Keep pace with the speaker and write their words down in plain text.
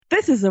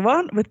This is the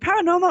one with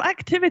paranormal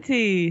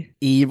activity,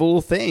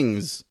 evil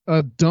things,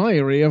 a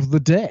diary of the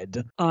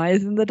dead,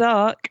 eyes in the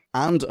dark,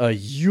 and a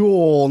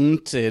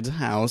haunted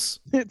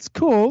house. It's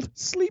called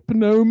Sleep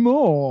No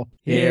More.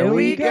 Here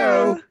we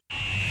go.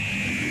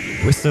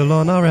 We're still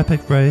on our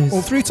epic race.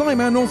 All through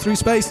time and all through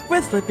space.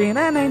 We're slipping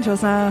and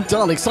angels now.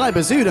 Dalek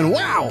Cyber Zood and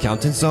wow!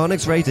 Counting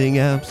Sonic's rating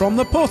apps. From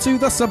the poor to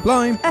the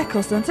sublime.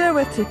 Eccleston to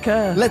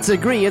Whittaker. Let's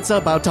agree it's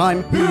about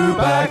time. Who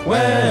back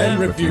when?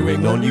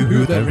 Reviewing on you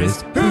who there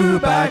is. Who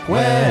back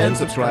when?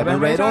 Subscribe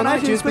and rate on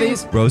iTunes,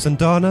 please. Rose and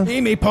Donna.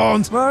 Amy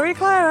Pond. Rory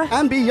Clara.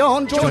 And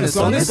beyond, Join us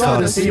on this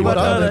odyssey. What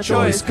other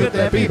choice could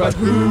there be but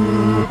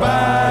who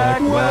back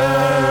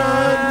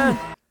when?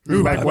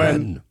 Who back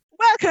when?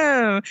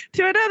 Welcome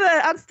to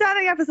another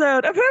outstanding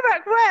episode of Who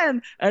Back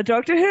When, a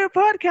Doctor Who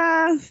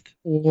podcast.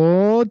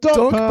 Or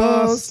Dog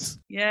Past.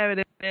 Yeah,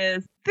 it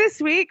is. This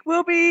week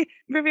we'll be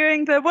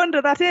reviewing the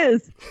wonder that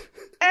is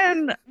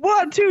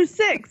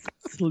N126,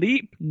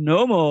 Sleep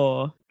No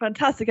More.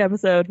 Fantastic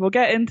episode. We'll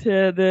get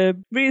into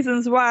the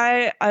reasons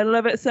why I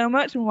love it so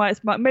much and why it's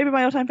maybe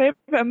my all-time favorite,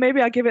 and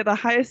maybe I give it the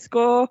highest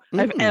score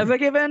I've ever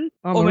given.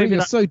 Oh, Marie,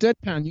 you're so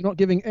deadpan. You're not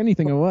giving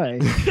anything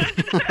away.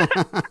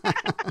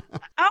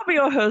 I'll be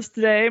your host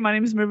today. My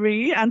name is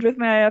Marie, and with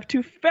me I have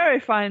two very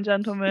fine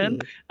gentlemen,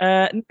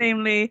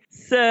 namely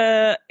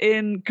Sir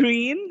in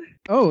Green.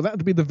 Oh, that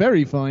would be the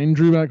very fine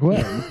Drew Back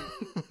When.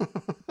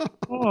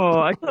 Oh,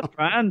 I got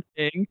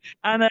branding.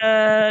 And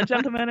a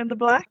gentleman in the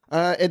black.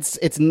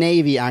 It's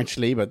navy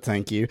actually, but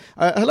thank you.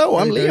 Hello,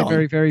 I'm very, Leon.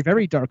 Very, very,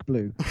 very dark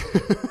blue.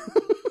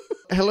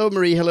 Hello,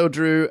 Marie. Hello,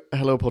 Drew.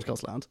 Hello,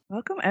 Podcast Land.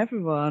 Welcome,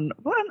 everyone.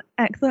 What an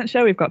excellent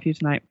show we've got for you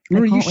tonight.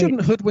 Marie, you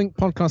shouldn't hoodwink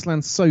Podcast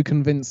Land so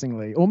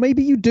convincingly. Or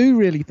maybe you do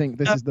really think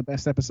this is the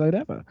best episode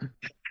ever.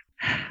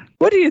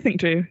 What do you think,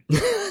 Drew?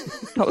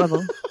 Top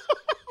level.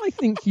 I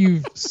think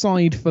you've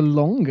sighed for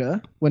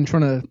longer when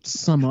trying to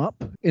sum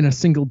up in a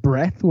single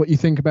breath what you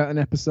think about an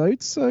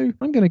episode, so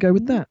I'm going to go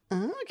with that.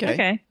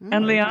 Okay.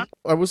 And Leon?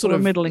 I was sort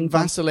of middling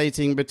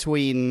vacillating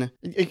between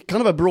kind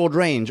of a broad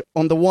range.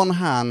 On the one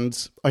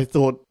hand, I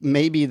thought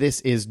maybe this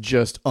is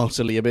just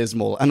utterly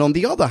abysmal. And on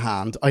the other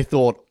hand, I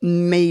thought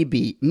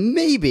maybe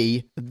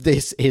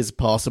this is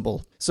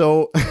passable.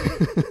 So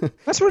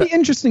that's really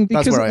interesting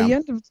because at the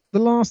end of the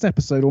last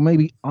episode, or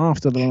maybe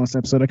after the last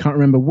episode, I can't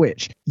remember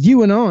which,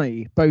 you and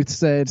I both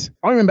said,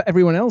 I remember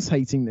everyone else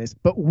hating this,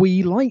 but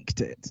we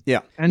liked it. Yeah.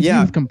 And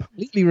you've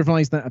completely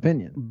revised that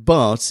opinion.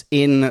 But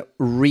in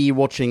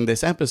rewatching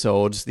this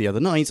episode the other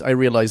night, I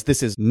realized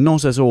this is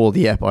not at all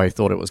the ep I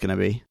thought it was going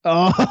to be.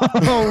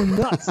 Oh,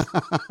 nuts.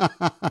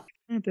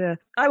 Oh dear.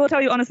 I will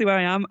tell you honestly where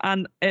I am,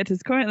 and it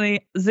is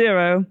currently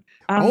 0.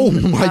 Oh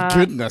my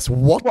goodness,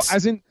 what?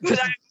 As in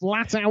just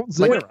flat out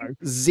 0? Like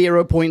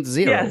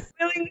 0.0? Yes.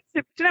 Do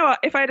you know what?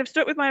 If I'd have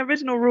stuck with my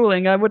original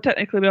ruling, I would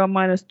technically be on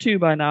 -2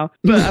 by now.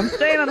 But I'm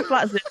staying on a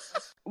flat 0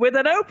 with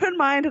an open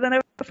mind and an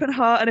open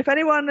heart. And if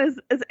anyone is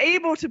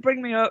able to bring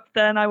me up,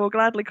 then I will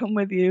gladly come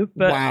with you.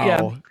 But,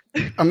 wow.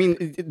 Yeah. I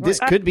mean, this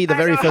could be the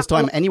very first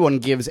time anyone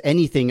gives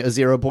anything a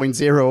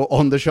 0.0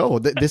 on the show.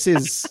 This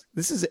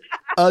is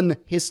an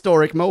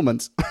historic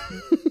moment.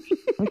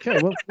 Okay,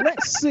 well,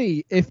 let's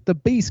see if the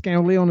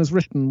B-Scow Leon has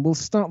written will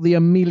start the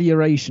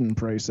amelioration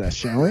process,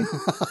 shall we?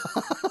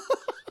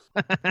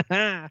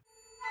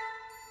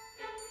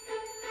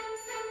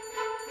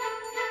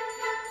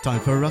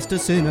 Time for us to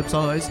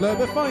synopsize,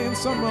 Clarify and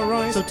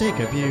summarize, so take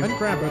a view and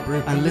grab a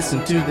brew, and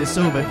listen to this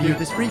overview,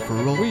 this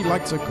free-for-all. we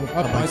like to call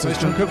a bite-sized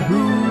chunk of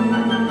who.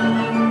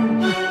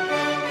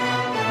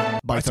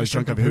 Bite-sized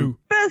chunk of who.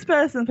 First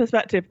person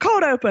perspective,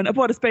 cold open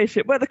aboard a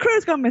spaceship where the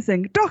crew's gone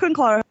missing. Doc and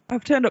Clara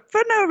have turned up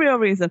for no real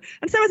reason,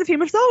 and so is a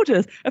team of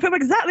soldiers, of whom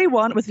exactly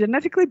one was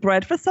genetically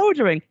bred for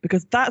soldiering,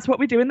 because that's what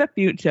we do in the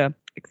future,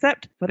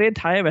 except for the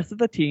entire rest of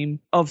the team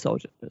of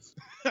soldiers.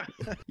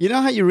 You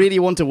know how you really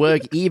want to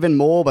work even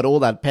more, but all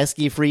that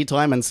pesky free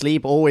time and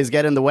sleep always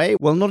get in the way?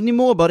 Well, not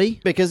anymore,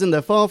 buddy. Because in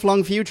the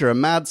far-flung future, a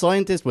mad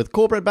scientist with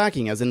corporate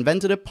backing has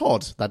invented a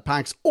pod that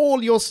packs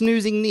all your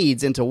snoozing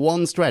needs into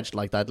one stretch,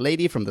 like that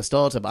lady from the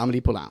start of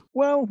Amélie Poulain.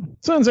 Well,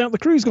 turns out the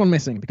crew's gone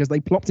missing because they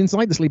plopped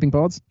inside the sleeping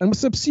pods and were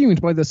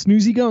subsumed by the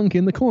snoozy gunk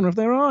in the corner of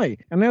their eye.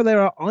 And now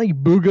there are eye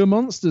booger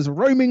monsters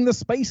roaming the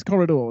space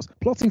corridors,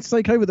 plotting to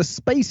take over the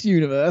space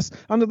universe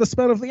under the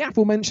spell of the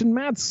aforementioned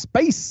mad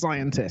space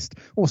scientist.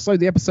 Or so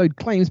the episode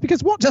claims,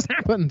 because what just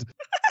happened?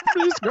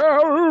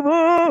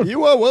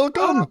 You are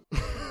welcome!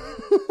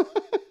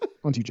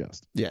 Aren't you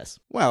just? Yes.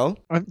 Well,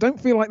 I don't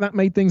feel like that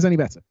made things any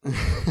better.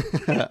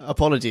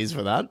 apologies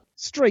for that.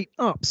 Straight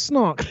up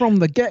snark from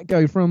the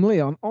get-go from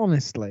Leon,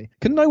 honestly.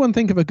 Can no one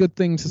think of a good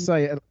thing to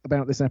say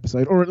about this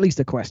episode, or at least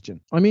a question?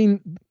 I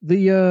mean,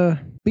 the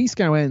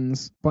B-Scow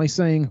ends by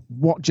saying,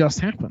 what just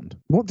happened?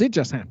 What did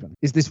just happen?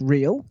 Is this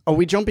real? Are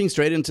we jumping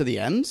straight into the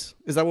end?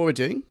 Is that what we're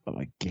doing? Well,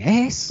 I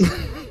guess.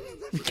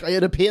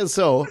 It appears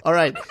so. All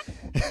right.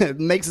 It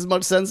makes as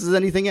much sense as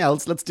anything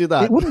else. Let's do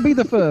that. It wouldn't be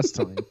the first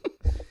time.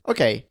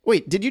 Okay.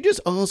 Wait, did you just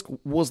ask,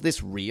 was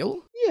this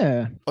real?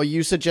 Yeah. Are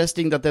you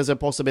suggesting that there's a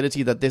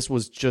possibility that this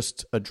was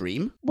just a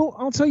dream? Well,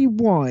 I'll tell you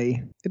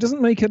why. It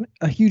doesn't make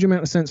a huge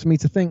amount of sense for me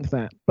to think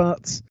that.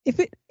 But if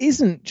it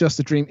isn't just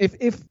a dream,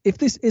 if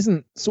this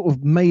isn't sort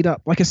of made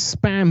up, like a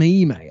spam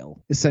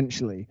email,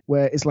 essentially,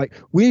 where it's like,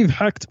 we've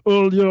hacked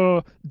all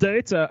your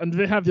data and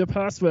we have your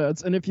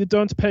passwords, and if you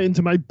don't pay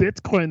into my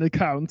Bitcoin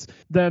account,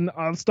 then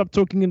I'll stop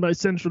talking in my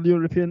Central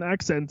European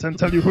accent and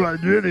tell you who I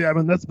really am,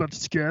 and that's much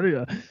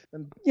scarier.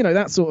 And,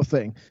 that sort of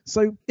thing.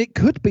 So it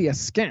could be a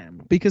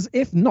scam, because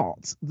if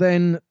not,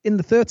 then in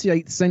the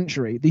 38th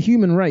century, the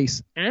human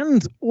race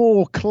and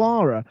or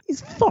Clara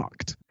is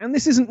fucked. And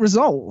this isn't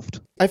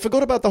resolved. I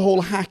forgot about the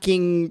whole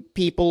hacking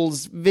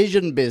people's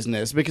vision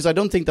business, because I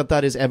don't think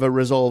that is ever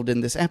resolved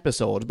in this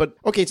episode. But,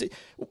 okay,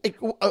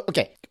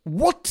 okay.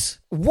 What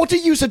are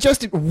you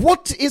suggesting?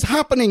 What is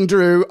happening,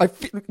 Drew?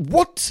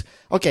 What?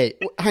 Okay,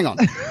 hang on.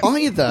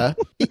 Either,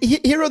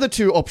 here are the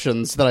two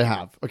options that I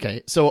have.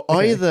 Okay, so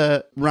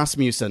either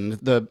Rasmussen,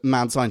 the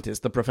mad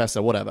scientist, the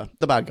professor, whatever,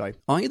 the bad guy,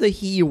 either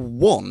he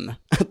won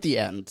at the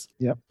end.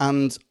 Yep.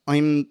 And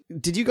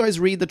did you guys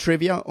read the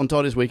trivia on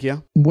TARDIS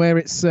Wikia? Where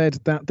it said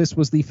that this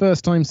was the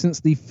first time since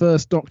the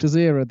first Doctor's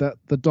era that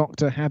the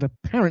Doctor had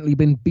apparently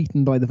been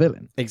beaten by the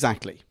villain.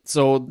 Exactly.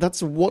 So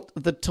that's what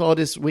the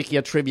TARDIS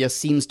Wikia trivia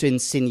seems to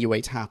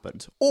insinuate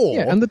happened.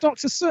 And the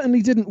Doctor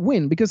certainly didn't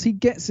win, because he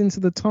gets into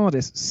the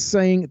TARDIS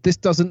saying this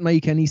doesn't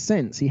make any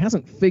sense. He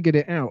hasn't figured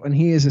it out, and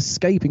he is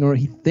escaping, or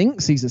he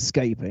thinks he's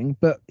escaping,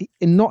 but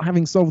in not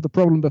having solved the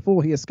problem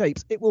before he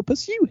escapes, it will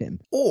pursue him.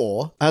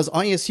 Or, as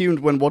I assumed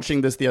when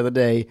watching this the other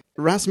day,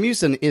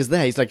 Rasmussen is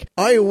there. He's like,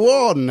 I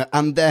won!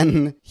 And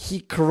then he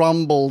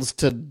crumbles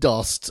to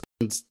dust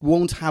and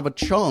won't have a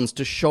chance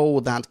to show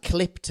that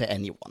clip to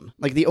anyone.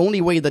 Like, the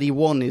only way that he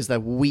won is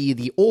that we,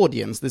 the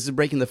audience, this is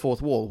breaking the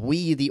fourth wall,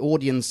 we, the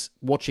audience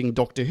watching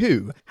Doctor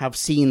Who, have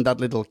seen that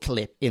little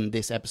clip in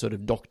this episode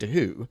of Doctor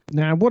Who.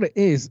 Now, what it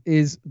is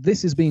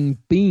this is being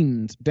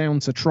beamed down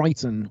to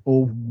Triton,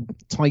 or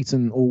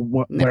Titan, or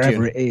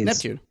wherever it is.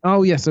 Neptune.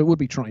 Oh, yeah, so it would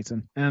be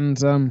Triton. And,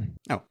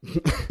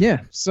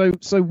 yeah, so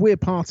we're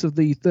part of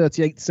the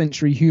 38th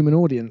century human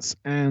audience,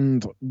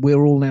 and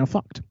we're all now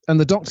fucked. And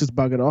the Doctor's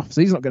buggered off,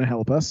 so he's not going to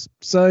help us.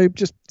 So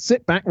just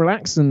sit back,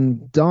 relax,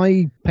 and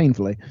die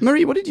painfully.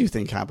 Marie, what did you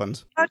think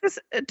happened?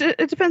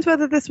 It depends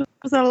whether this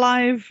was a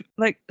live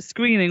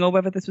screening, or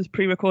whether this was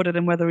pre-recorded,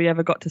 and whether he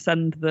ever got to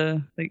send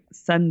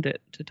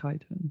it to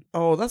Titan.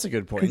 Oh, that's a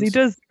good point. Because he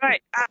does,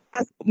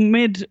 as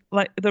mid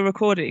the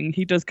recording,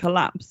 he does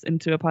collapse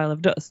into a pile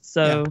of dust.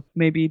 So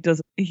maybe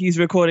he's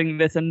recording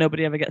this and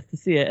nobody ever gets to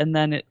see it, and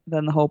then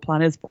the whole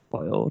plan is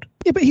spoiled.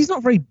 Yeah, but he's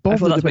not very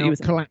bothered about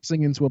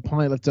collapsing into a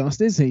pile of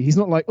dust, is he? He's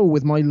not like,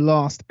 with my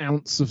last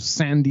ounce of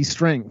sandy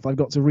strength, I've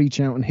got to reach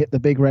out and hit the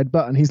big red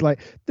button. He's like,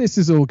 this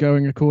is all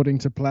going according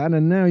to plan,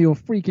 and now you're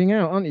freaking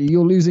out, aren't you?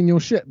 You're losing your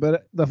shit,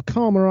 but the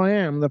calmer I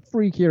am, the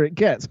freakier it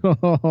gets.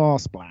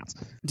 Splat.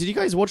 Did you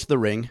guys watch The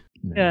Ring?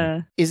 No.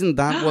 Yeah. Isn't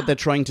that what they're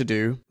trying to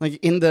do? Like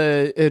in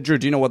the Drew,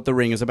 do you know what The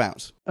Ring is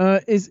about?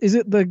 Is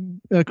it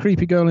the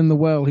creepy girl in the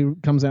well who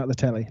comes out of the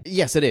telly?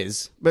 Yes, it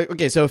is. But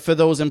okay, so for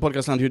those in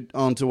podcast land who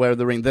aren't aware of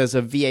The Ring, there's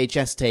a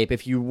VHS tape.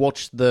 If you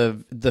watch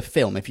the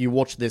film, if you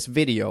watch this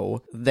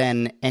video,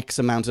 then X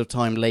amount of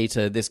time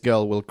later, this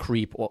girl will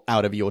creep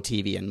out of your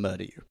TV and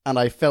murder you. And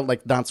I felt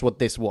like that's what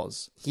this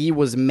was. He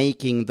was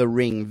making The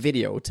Ring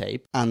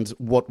videotape, and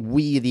what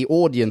we, the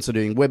audience, are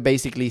doing, we're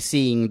basically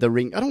seeing The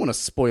Ring. I don't want to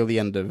spoil the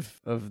end of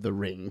The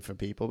Ring for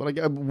people, but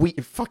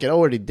I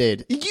already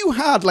did. You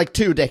had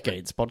 2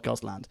 decades,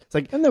 podcast land.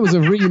 It's and there was a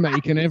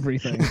remake and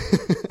everything.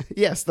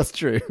 Yes, that's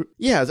true.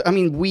 Yeah, I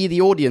mean, we, the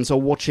audience, are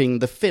watching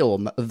the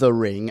film The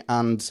Ring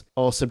and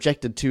are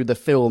subjected to the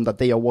film that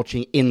they are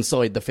watching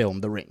inside the film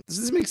The Ring. Does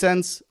this make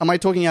sense? Am I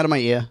talking out of my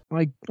ear?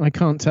 I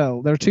can't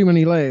tell. There are too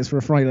many layers for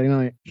a Friday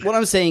night. What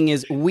I'm saying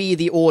is, we,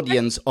 the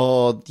audience,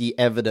 are the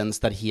evidence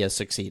that he has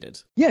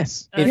succeeded.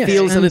 Yes. It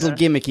feels a little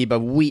gimmicky, but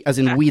we,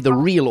 the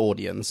real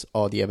audience,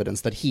 are the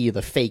evidence that he,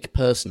 the fake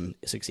person,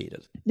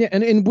 succeeded. Yeah,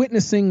 and in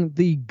witnessing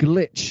the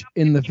glitch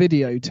in the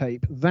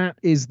videotape, that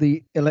is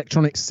the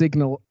electronic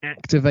signal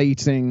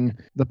activating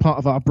the part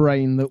of our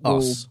brain that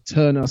will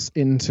turn us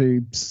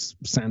into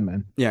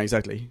Sandmen. Yeah,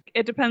 exactly.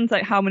 It depends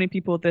how many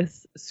people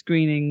this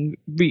screening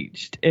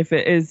reached. If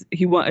it is,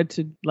 he wanted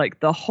to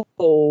the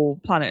whole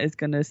planet is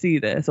going to see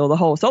this, or the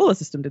whole solar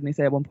system, didn't he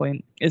say at one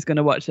point, is going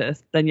to watch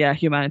this, then yeah,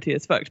 humanity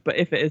is fucked. But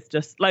if it is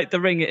just The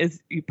Ring, it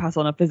is, you pass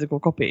on a physical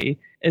copy,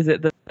 is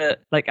it that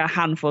a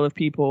handful of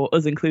people,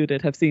 us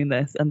included, have seen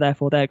this, and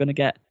therefore they're going to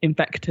get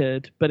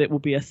infected, but it will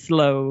be a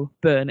slow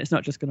burn. It's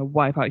not just going to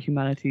wipe out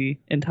humanity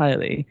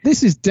entirely.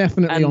 This is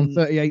definitely on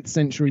 38th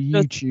century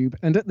YouTube,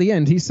 and at the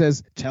end he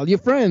says, tell your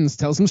friends,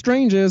 tell some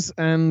strangers,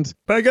 and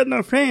but I got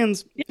no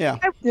friends. Yeah,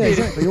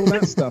 exactly, all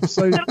that stuff.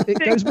 So it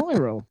goes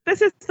viral.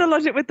 This is the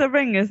logic with The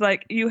Ring, is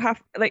you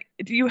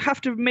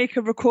have to make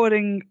a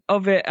recording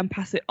of it and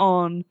pass it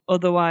on,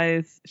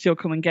 otherwise she'll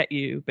come and get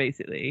you,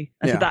 basically.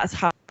 And so that's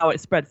how it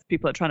spreads.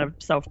 People are trying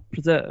to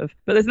self-preserve,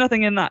 but there's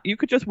nothing in that. You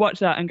could just watch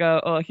that and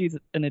go, oh, he's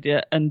an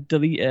idiot, and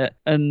delete it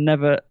and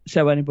never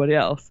show anybody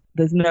else.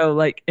 there's no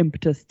like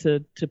impetus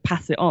to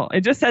pass it on.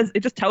 It just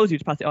tells you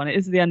to pass it on. It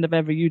is the end of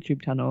every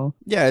YouTube channel.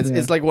 Yeah,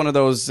 it's like one of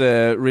those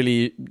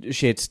really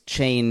shit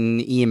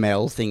chain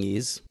email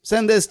thingies.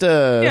 Send this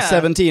to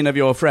 17 of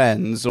your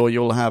friends, or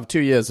you'll have 2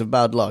 years of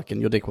bad luck and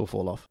your dick will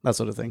fall off. That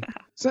sort of thing.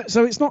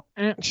 So it's not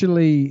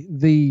actually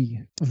the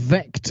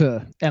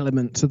vector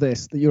element to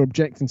this that you're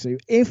objecting to.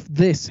 If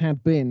this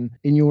had been,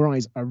 in your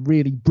eyes, a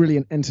really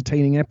brilliant,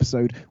 entertaining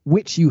episode,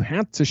 which you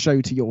had to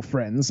show to your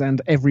friends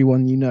and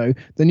everyone you know,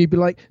 then you'd be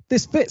like,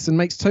 this fits and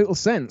makes total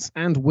sense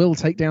and will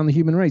take down the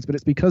human race. But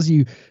it's because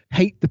you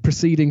hate the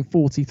preceding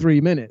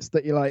 43 minutes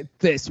that you're like,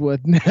 this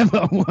would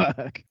never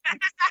work.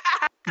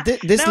 No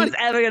one's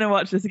ever going to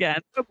watch this again.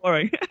 Don't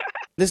worry.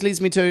 This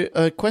leads me to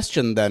a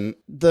question then.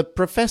 The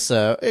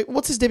professor,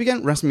 what's his name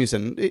again?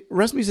 Rasmussen.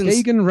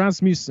 Gagan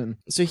Rasmussen.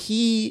 So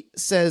he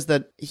says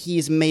that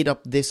he's made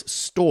up this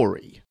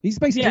story. He's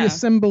basically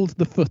assembled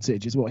the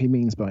footage, is what he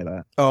means by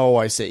that. Oh,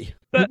 I see.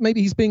 But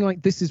maybe he's being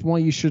like, this is why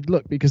you should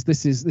look, because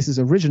this is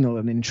original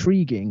and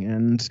intriguing,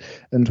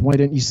 and why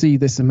don't you see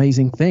this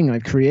amazing thing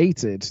I've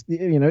created?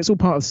 You know, it's all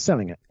part of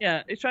selling it.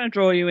 Yeah, it's trying to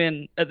draw you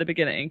in at the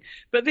beginning.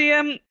 But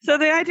the so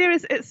the idea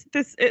is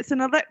it's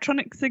an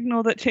electronic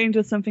signal that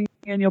changes something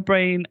in your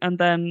brain, and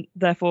then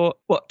therefore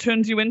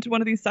turns you into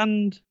one of these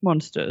sand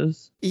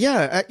monsters.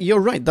 Yeah, you're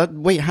right.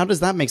 Wait, how does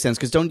that make sense?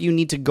 Because don't you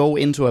need to go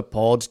into a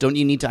pod? Don't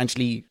you need to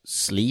actually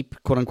sleep,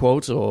 quote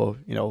unquote, or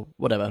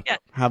whatever? Yeah.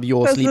 Have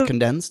your sleep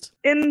condensed?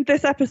 In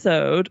this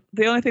episode,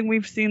 the only thing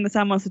we've seen the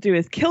sand monster do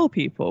is kill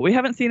people. We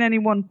haven't seen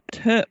anyone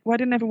why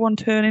didn't everyone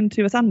turn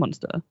into a sand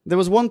monster? There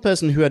was one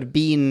person who had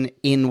been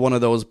in one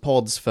of those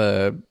pods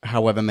for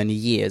however many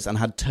years and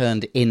had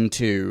turned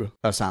into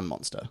a sand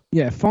monster.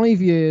 Yeah,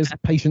 5 years,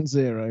 patient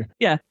 0.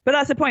 Yeah, but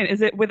that's the point.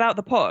 Is it without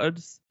the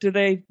pods? Do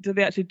they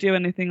actually do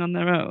anything on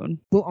their own?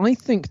 Well, I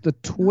think the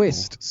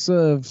twist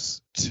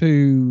serves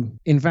to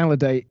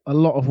invalidate a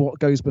lot of what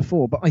goes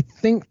before, but I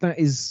think that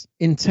is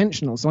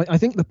intentional. So I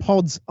think the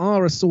pods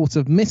are a sort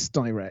of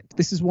misdirect.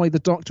 This is why the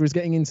Doctor is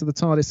getting into the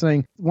TARDIS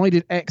saying, why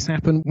did X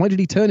happen? Why did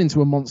he turn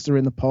into a monster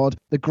in the pod?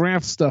 The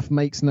Grav stuff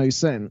makes no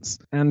sense.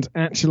 And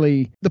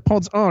actually, the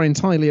pods are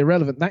entirely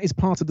irrelevant. That is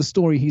part of the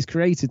story he's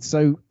created.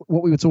 So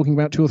what we were talking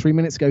about 2 or 3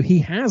 minutes ago, he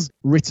has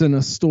written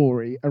a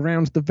story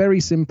around the very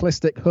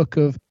simplistic hook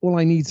of all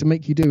I need to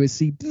make you do is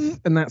see,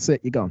 and that's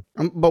it, you're gone.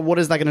 But what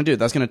is that going to do?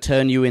 That's going to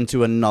turn you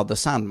into another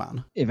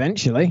Sandman.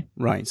 Eventually.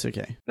 Right,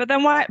 okay. But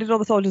then why did all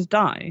the soldiers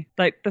die?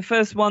 Like, the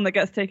first one that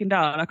gets taken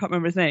down, I can't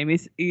remember his name,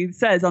 he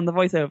says on the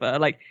voiceover,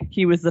 like,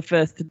 he was the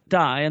first to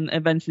die, and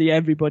eventually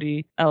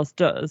everybody else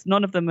does.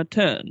 None of them are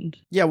turned.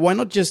 Yeah, why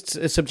not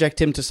just subject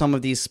him to some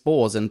of these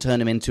spores and turn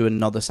him into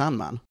another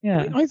Sandman?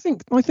 Yeah. I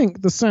think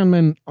the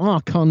Sandmen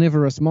are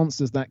carnivorous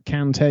monsters that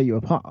can tear you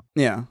apart.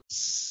 Yeah.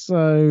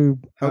 So,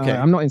 okay.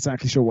 I'm not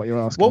exactly sure what you're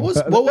asking.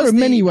 There are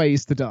many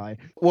ways to die.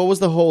 What was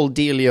the whole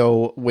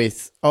dealio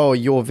with,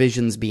 your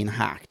vision's been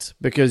hacked?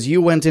 Because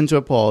you went into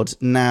a pod,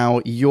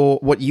 now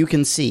what you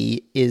can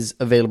see is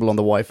available on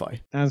the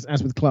Wi-Fi. As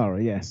with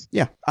Clara, yes.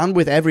 Yeah, and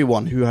with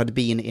everyone who had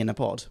been in a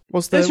pod. What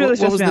was the deal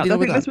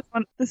with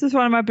that? This is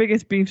one of my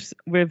biggest beefs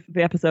with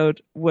the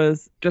episode,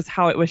 was just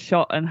how it was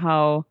shot and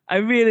how I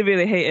really,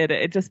 really hated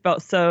it. It just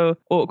felt so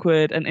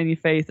awkward and in your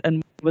face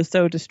and was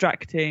so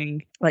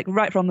distracting, like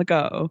right from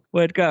the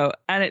word go.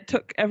 And it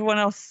took everyone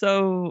else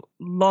so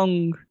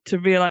long to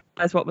realize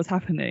what was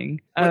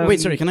happening.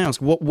 Wait, sorry, can I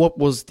ask, what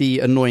was the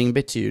annoying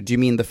bit to you? Do you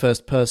mean the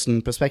first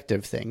person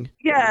perspective thing?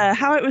 Yeah,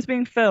 how it was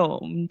being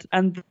filmed,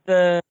 and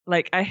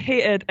I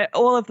hated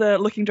all of the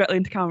looking directly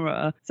into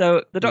camera.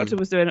 So the Doctor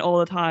was doing it all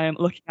the time,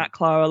 looking at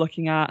Clara,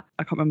 looking at,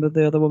 I can't remember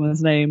the other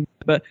woman's name,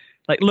 but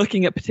like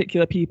looking at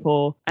particular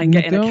people and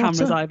getting a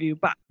camera's eye view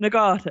back.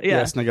 Nagata, yeah.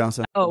 Yes,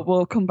 Nagata. Oh,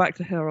 we'll come back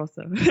to her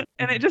also.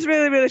 And it just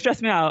really, really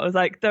stressed me out. I was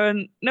like, there are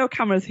no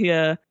cameras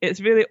here.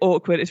 It's really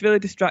awkward. It's really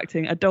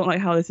distracting. I don't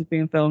like how this is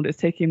being filmed. It's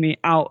taking me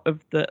out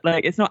of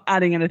it's not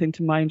adding anything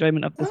to my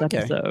enjoyment of this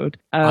episode.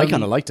 I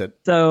kind of liked it.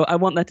 So I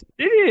want that to...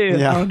 Did you?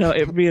 Yeah. Oh, no,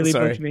 it really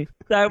bugged me.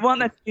 So I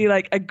want that to be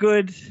like a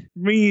good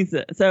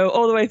reason. So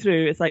all the way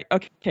through, it's like,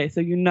 okay,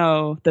 so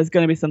there's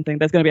going to be something.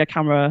 There's going to be a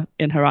camera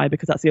in her eye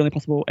because that's the only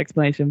possible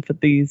explanation for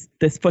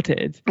this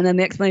footage. And then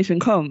the explanation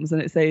comes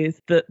and it says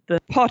that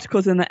the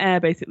particles in the air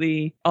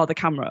basically are the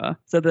camera.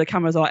 So the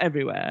cameras are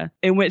everywhere.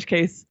 In which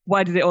case,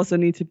 why did it also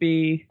need to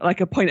be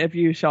like a point of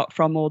view shot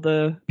from all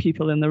the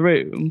people in the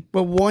room?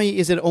 Well, why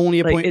is it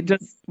only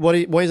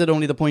why is it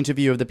only the point of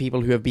view of the people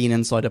who have been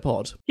inside a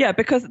pod? Yeah,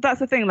 because that's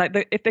the thing.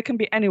 Like, if they can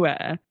be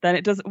anywhere, then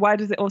it does. Why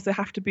does it also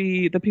have to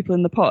be the people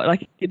in the pod?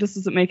 Like, it just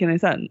doesn't make any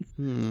sense.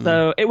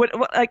 So it would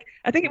I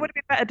think it would have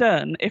been better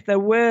done if there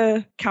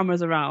were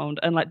cameras around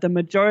and like the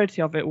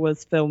majority of it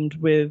was filmed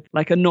with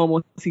like a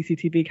normal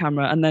CCTV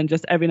camera, and then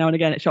just every now and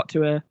again it shot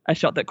to a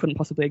shot that couldn't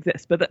possibly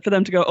exist. But for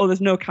them to go,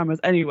 there's no cameras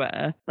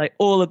anywhere, like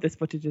all of this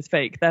footage is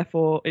fake,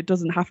 therefore it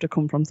doesn't have to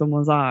come from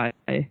someone's eye.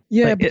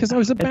 Yeah, because I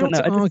was about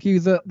to argue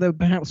that there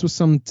perhaps was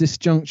some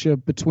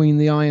disjuncture between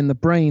the eye and the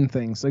brain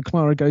thing. So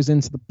Clara goes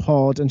into the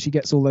pod and she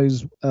gets all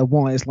those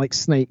wires like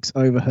snakes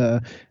over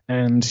her,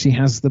 and she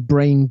has the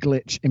brain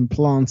glitch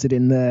implanted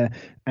in there,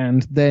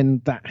 and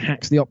then that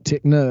hacks the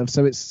optic nerve,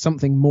 so it's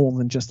something more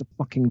than just a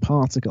fucking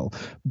particle.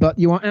 But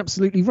you are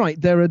absolutely right.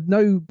 There are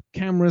no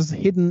cameras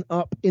hidden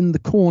up in the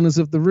corners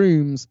of the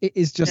rooms. It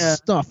is just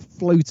stuff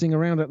floating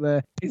around up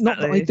there. Exactly. Not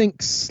that I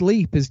think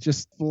sleep is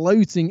just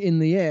floating in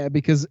the air,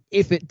 because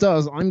if it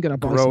does, I'm going to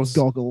buy some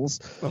goggles.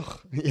 Oh,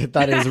 yeah,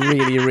 that is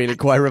really, really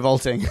quite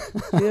revolting.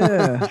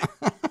 Yeah.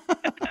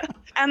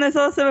 And there's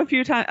also a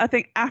few times, I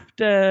think,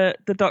 after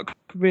the Doc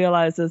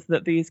realizes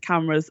that these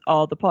cameras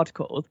are the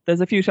particles, there's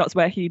a few shots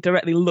where he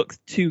directly looks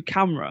to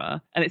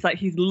camera, and it's like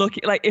he's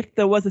looking, like if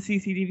there was a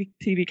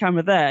CCTV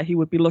camera there, he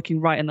would be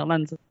looking right in the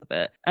lens of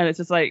it. And it's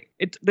just like,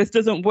 this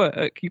doesn't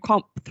work. You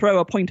can't throw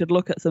a pointed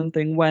look at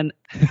something when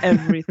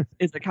everything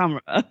is a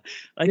camera.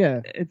 Like,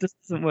 it just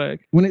doesn't work.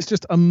 When it's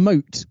just a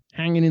mote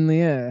hanging in the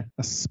air,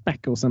 a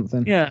speck or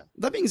something. Yeah.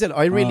 That being said,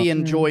 I really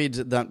enjoyed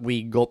that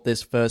we got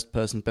this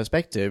first-person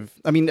perspective.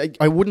 I mean,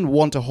 I wouldn't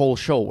want a whole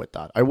show with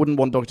that. I wouldn't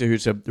want Doctor Who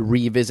to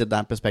revisit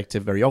that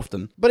perspective very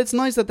often. But it's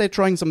nice that they're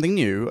trying something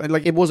new.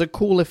 Like, it was a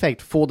cool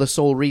effect for the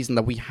sole reason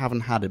that we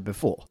haven't had it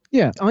before.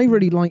 Yeah, I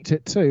really liked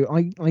it too.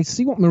 I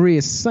see what Marie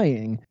is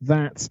saying,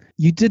 that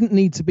you didn't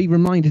need to be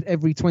reminded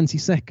every 20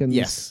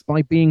 seconds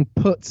by being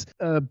put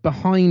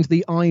behind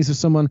the eyes of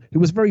someone who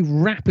was very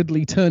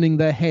rapidly turning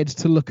their head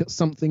to look at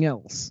something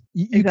else.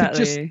 You could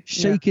just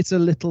shake it a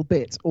little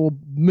bit or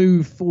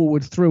move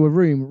forward through a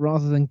room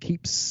rather than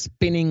keep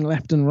spinning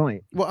left and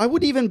right. Well, I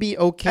would even be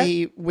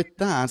okay with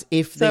that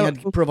if they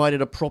had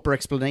provided a proper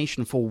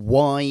explanation for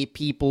why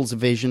people's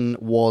vision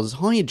was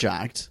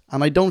hijacked,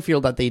 and I don't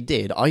feel that they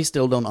did. I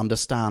still don't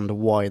understand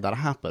why that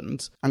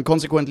happened, and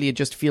consequently it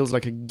just feels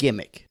like a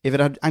gimmick. If it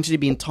had actually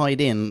been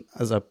tied in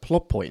as a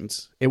plot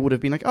point, it would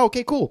have been like, oh,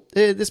 okay, cool,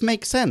 this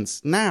makes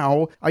sense.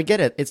 Now I get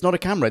it. It's not a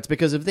camera, it's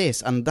because of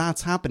this, and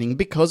that's happening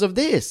because of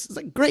this. It's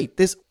like, great,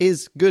 this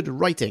is good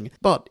writing,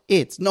 but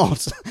it's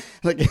not.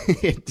 Like,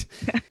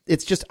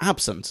 it's just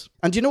absent.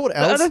 And do you know what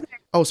else?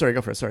 Oh, sorry,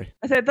 go for it, sorry.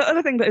 I said the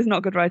other thing that is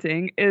not good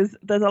writing is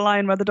there's a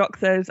line where the Doc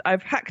says,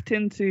 I've hacked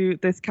into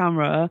this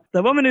camera.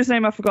 The woman whose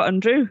name I've forgotten,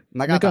 Drew.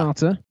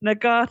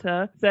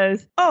 Nagata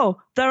says, oh,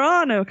 there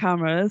are no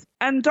cameras.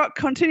 And Doc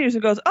continues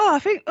and goes,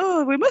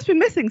 we must be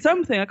missing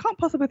something. I can't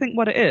possibly think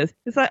what it is.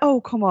 It's like, oh,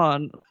 come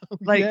on.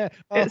 Like,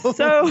 it's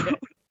so...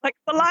 like,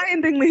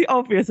 blindingly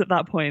obvious at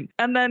that point.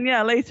 And then,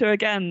 later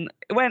again,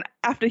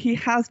 after he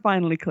has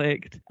finally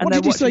clicked. And what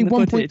did you say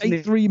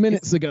 1.83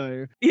 minutes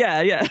ago?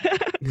 Yeah.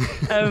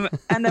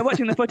 And they're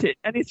watching the footage.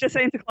 And he's just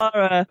saying to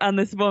Clara and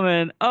this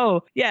woman,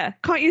 oh, yeah,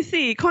 can't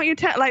you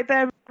tell, like,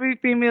 they're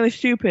being really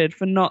stupid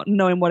for not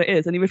knowing what it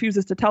is. And he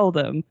refuses to tell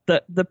them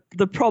that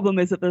the problem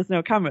is that there's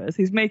no cameras.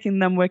 He's making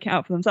them work it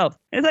out for themselves.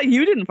 And it's like,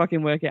 you didn't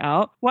fucking work it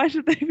out. Why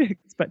should they be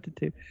expected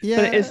to? Yeah.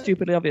 But it is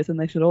stupidly obvious, and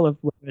they should all have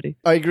already.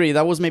 I agree.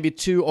 That was maybe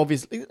too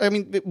obvious. I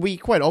mean, we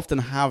quite often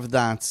have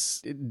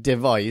that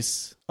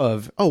device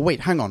of, oh,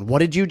 wait, hang on, what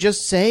did you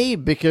just say?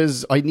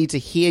 Because I need to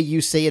hear you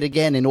say it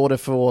again in order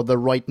for the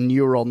right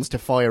neurons to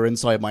fire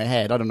inside my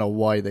head. I don't know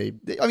why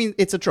I mean,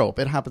 it's a trope.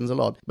 It happens a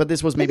lot. But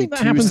this was maybe that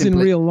happens in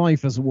real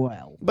life as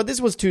well. But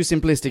this was too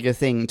simplistic a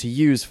thing to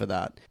use for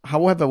that.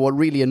 However, what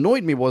really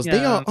annoyed me was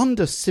they are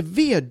under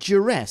severe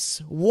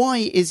duress. Why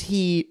is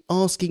he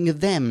asking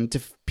them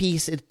to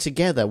piece it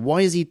together?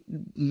 Why is he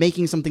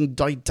making something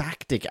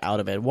didactic out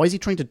of it? Why is he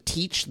trying to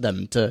teach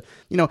them to,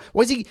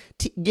 why is he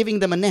giving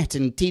them a net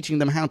and teaching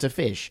them how to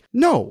fish?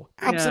 No,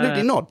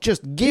 absolutely not.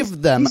 Just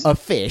give them a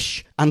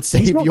fish and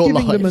save your lives. He's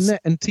not giving them a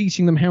net and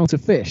teaching them how to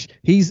fish.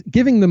 He's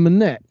giving them a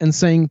net and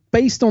saying,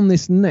 based on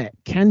this net,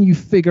 can you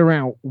figure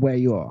out where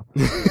you are?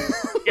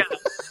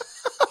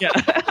 Yeah.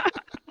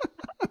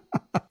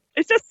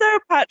 It's just so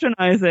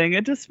patronizing.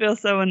 It just feels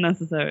so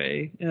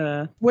unnecessary.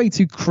 Yeah. Way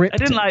too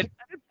cryptic. I didn't like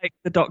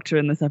the Doctor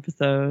in this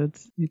episode.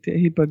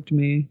 He bugged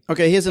me.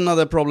 Okay, here's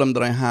another problem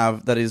that I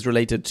have that is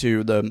related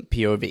to the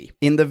POV.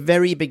 In the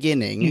very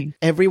beginning,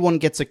 everyone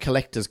gets a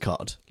collector's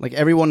card. Like,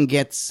 everyone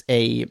gets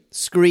a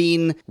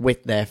screen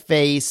with their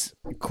face,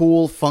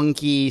 cool,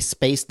 funky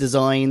space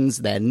designs,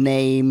 their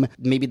name,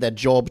 maybe their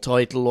job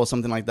title or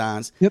something like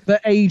that. Yep,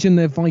 their age and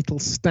their vital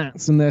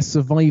stats and their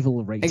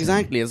survival rating.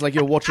 Exactly. It's like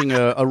you're watching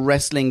a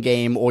wrestling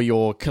game or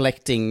you're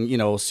collecting,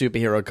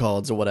 superhero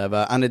cards or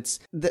whatever, and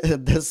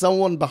there's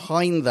someone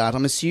behind that.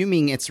 I'm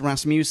assuming it's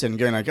Rasmussen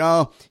going like,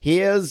 oh,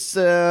 here's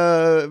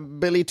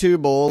Billy 2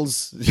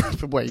 balls.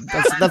 Wait,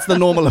 that's the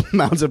normal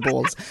amount of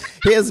balls.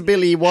 Here's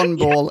Billy 1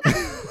 ball.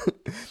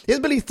 Here's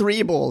Billy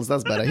 3 balls.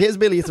 That's better. Here's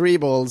Billy 3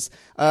 balls.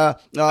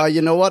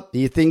 You know what?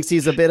 He thinks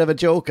he's a bit of a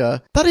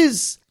joker. That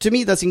is, to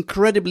me, that's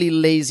incredibly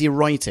lazy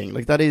writing.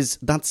 Like,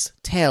 that's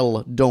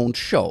tell, don't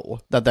show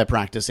that they're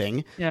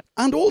practicing. Yeah.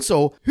 And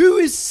also, who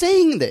is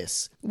saying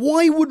this?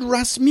 Why would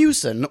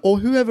Rasmussen or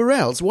whoever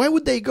else, why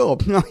would they go,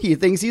 he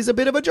thinks he's a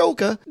bit of a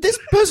joker? This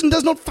person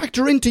does not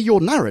factor into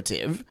your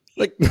narrative.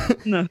 Like,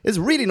 no. It's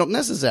really not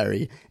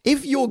necessary.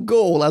 If your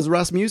goal as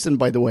Rasmussen,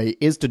 by the way,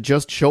 is to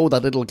just show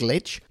that little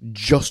glitch,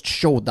 just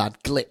show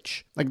that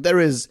glitch. Like, there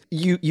is,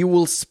 you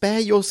will spare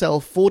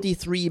yourself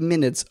 43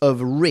 minutes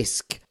of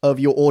risk of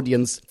your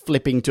audience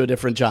flipping to a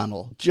different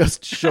channel.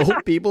 Just show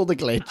people the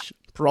glitch.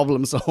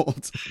 Problem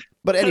solved.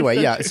 But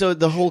anyway, yeah, so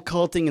the whole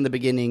card thing in the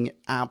beginning,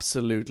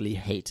 absolutely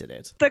hated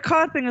it. The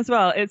card thing as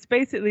well, it's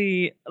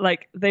basically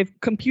like they've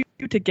computer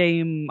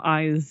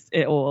game-ized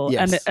it all.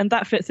 Yes. And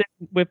that fits in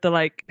with the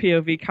like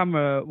POV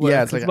camera work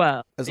Yeah, it's like as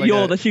well. like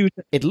You're the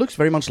shooter. It looks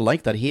very much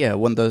like that here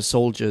when the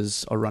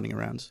soldiers are running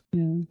around.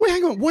 Yeah. Wait,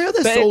 hang on. Why are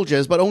there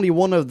soldiers, but only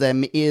one of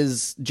them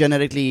is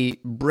genetically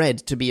bred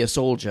to be a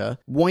soldier?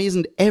 Why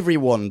isn't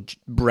everyone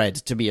bred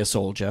to be a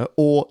soldier,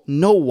 or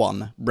no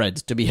one bred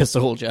to be a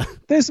soldier?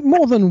 There's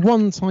more than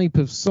one type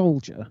of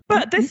soldier.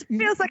 But this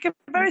feels like a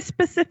very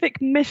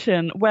specific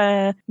mission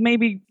where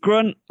maybe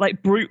grunt,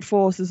 like brute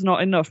force is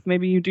not enough.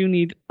 Maybe you do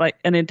need like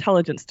an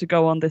intelligence to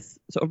go on this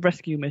sort of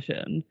rescue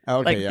mission.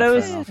 Okay, like yeah,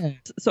 those fair enough.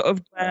 sort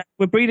of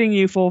we're breeding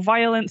you for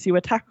violence. You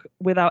attack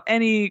without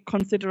any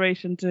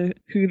consideration to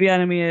who the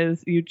enemy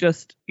is. You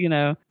just,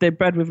 they're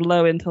bred with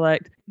low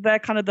intellect. They're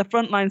kind of the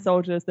frontline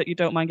soldiers that you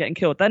don't mind getting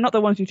killed. They're not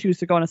the ones you choose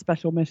to go on a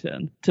special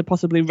mission to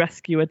possibly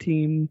rescue a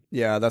team.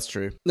 Yeah, that's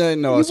true. No,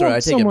 You sorry, I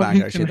want take it someone back,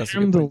 who actually. can That's a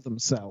good handle point.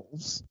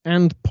 themselves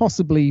and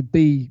possibly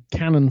be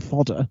cannon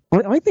fodder.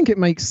 I think it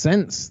makes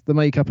sense, the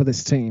makeup of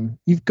this team.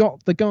 You've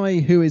got the guy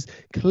who is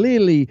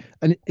clearly,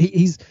 and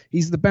he's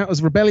about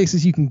as rebellious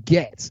as you can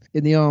get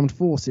in the armed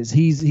forces.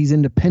 He's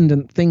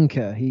independent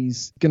thinker.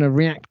 He's going to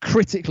react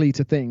critically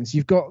to things.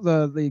 You've got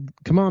the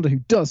commander who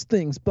does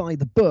things by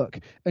the book,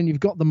 and you've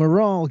got the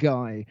morale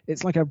guy.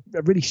 It's like a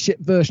really shit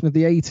version of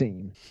the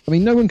A-Team. I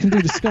mean, no one can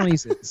do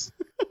disguises,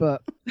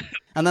 but...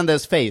 And then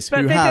there's Face,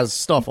 But who they has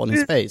stuff on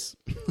his face.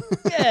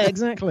 Yeah,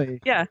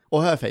 exactly. Yeah.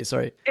 Or her face,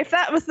 sorry. If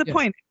that was the Yes.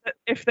 point,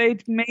 if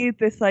they'd made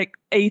this like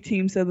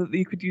A-Team so that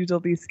you could use all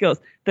these skills,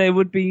 they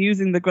would be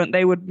using the grunt.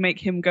 They would make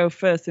him go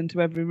first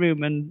into every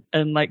room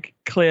and like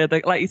clear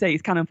the, like you say,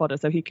 he's cannon fodder,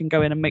 so he can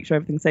go in and make sure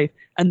everything's safe,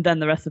 and then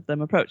the rest of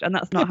them approach. And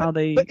that's not how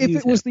they. But if use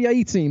it was the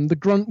A-Team, the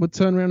grunt would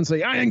turn around and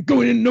say, "I ain't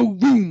going in no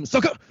room,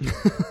 sucker."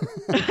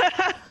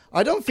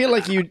 I don't feel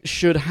like you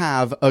should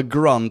have a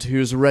grunt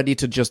who's ready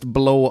to just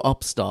blow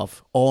up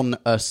stuff on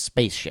a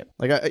spaceship.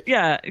 Like,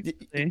 Yeah,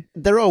 exactly.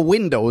 there are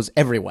windows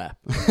everywhere.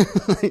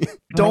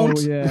 Don't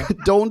Oh, yeah.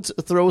 don't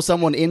throw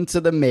someone into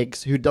the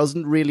mix who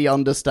doesn't really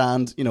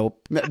understand,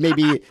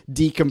 maybe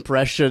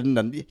decompression,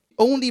 and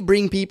only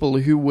bring people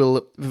who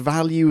will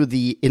value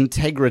the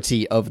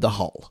integrity of the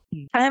hull.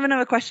 I have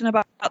another question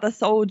about the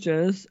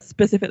soldiers,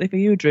 specifically for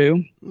you,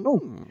 Drew. Oh,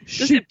 Does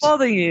shoot. it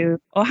bother you,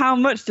 or how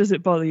much does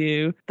it bother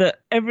you, that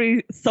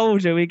every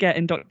soldier we get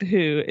in Doctor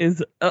Who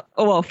is,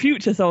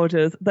 future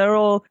soldiers, they're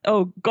all,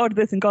 God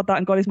this and God that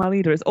and God is my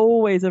leader. It's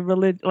always a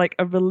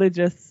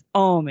religious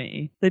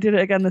army. They did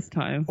it again this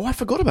time. Oh, I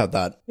forgot about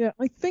that. Yeah,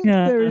 I think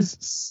Yeah.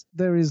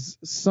 there is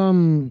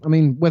some, I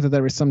mean, whether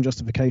there is some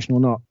justification or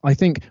not, I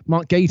think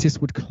Mark Gatiss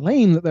would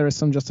claim that there is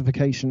some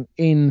justification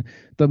in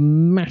the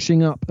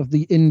mashing up of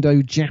the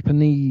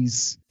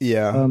Indo-Japanese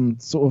Yeah.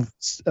 sort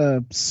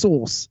of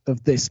source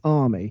of this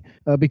army,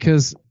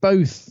 because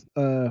both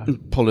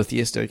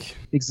Polytheistic.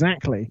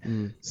 exactly.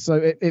 So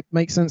it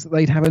makes sense that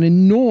they'd have an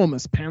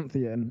enormous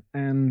pantheon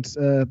and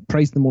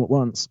praise them all at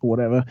once or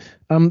whatever.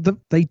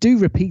 They do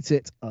repeat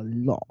it a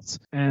lot,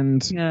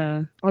 and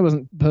Yeah. I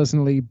wasn't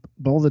personally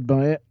bothered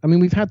by it. I mean,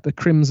 we've had the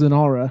Crimson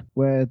Horror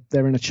where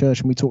they're in a church,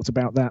 and we talked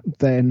about that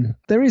then.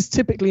 There is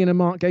typically in a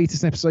Mark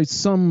Gatiss episode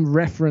some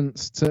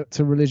reference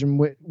to religion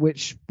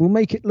which will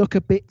make it look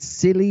a bit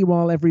silly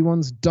while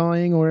everyone's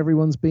dying or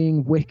everyone's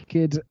being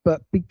wicked.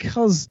 But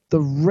because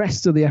the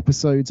rest of the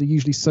episodes are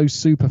usually so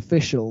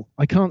superficial,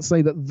 I can't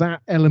say that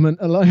element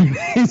alone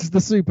is the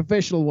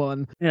superficial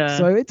one. Yeah.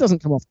 So it doesn't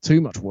come off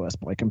too much worse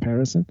by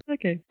comparison.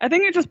 Okay. I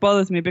think it just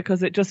bothers me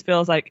because it just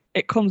feels like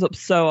it comes up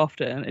so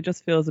often. It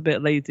just feels a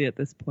bit lazy at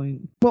this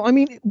point. Well, I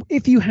mean,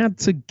 if you had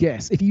to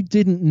guess, if you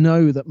didn't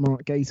know that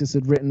Mark Gatiss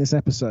had written this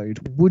episode,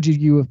 would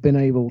you have been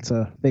able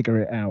to figure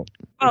it out?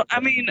 Well, I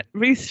mean,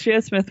 Reece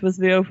Shearsmith was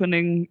the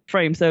opening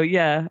frame, so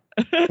yeah.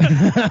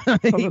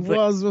 He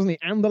was, wasn't he?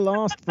 And the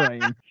last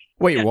frame.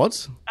 Wait,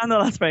 what? And the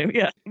last frame,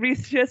 yeah.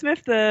 Reece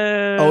Shearsmith,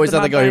 Oh, is that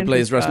the mad guy who scientist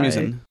plays guy.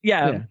 Rasmussen?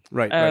 Yeah. Yeah.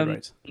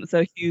 Right.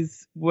 So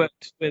he's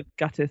worked with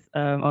Gatiss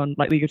on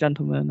like League of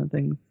Gentlemen and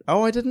things.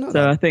 Oh, I didn't know So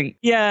that. I think,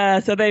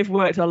 so they've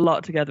worked a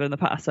lot together in the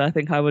past. So I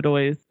think I would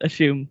always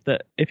assume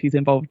that if he's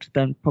involved,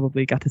 then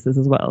probably Gatiss is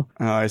as well.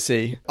 Oh, I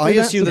see. I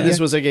that's assumed that it.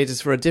 this was a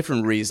Gatiss for a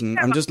different reason.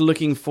 I'm just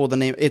looking for the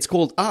name. It's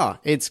called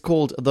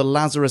The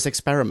Lazarus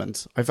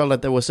Experiment. I felt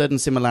like there were certain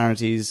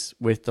similarities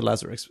with the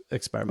Lazarus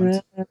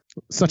Experiment.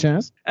 Such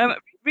as?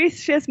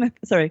 Reece Shearsmith.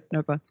 Sorry,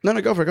 no, go on. No,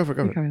 go for it.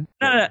 Carry on.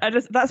 No.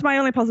 That's my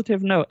only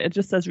positive note. It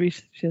just says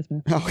Reece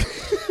Shearsmith. Oh.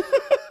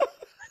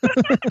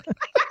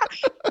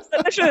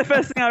 That's literally the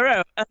first thing I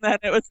wrote, and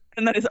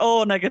then it's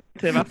all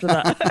negative after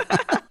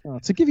that.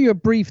 To give you a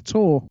brief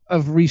tour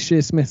of Reece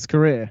Shearsmith's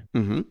career,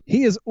 Mhm.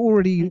 he has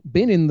already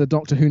been in the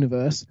Doctor Who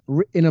universe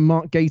in a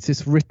Mark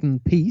Gatiss written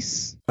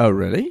piece. Oh,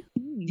 really?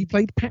 He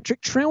played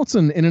Patrick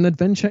Troughton in An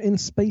Adventure in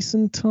Space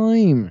and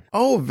Time.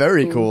 Oh,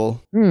 very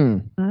cool.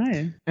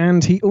 Nice.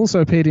 And he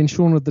also appeared in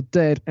Shaun of the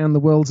Dead and The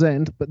World's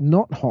End, but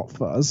not Hot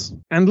Fuzz.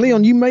 And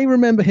Leon, you may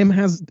remember him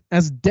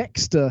as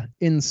Dexter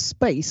in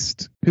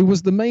Spaced, who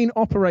was the main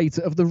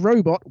operator of the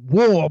robot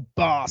War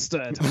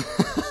Bastard.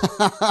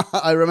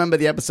 I remember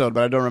the episode,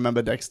 but I don't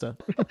remember Dexter.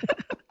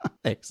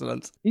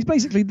 Excellent. He's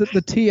basically the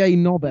TA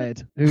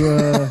knobhead who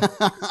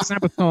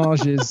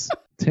sabotages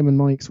Tim and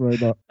Mike's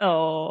robot.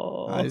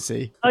 Oh. I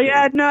see. Oh,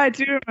 yeah, no, I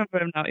do remember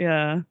him now,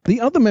 yeah.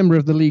 The other member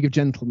of the League of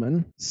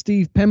Gentlemen,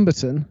 Steve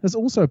Pemberton, has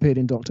also appeared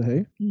in Doctor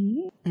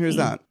Who. Who's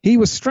that? He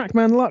was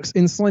Strackman Lux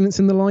in Silence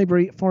in the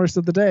Library, Forest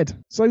of the Dead.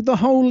 So the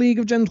whole League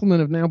of Gentlemen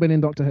have now been in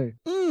Doctor Who.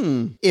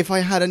 If I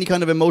had any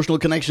kind of emotional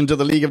connection to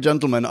the League of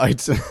Gentlemen,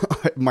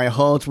 my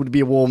heart would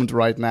be warmed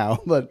right now.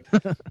 But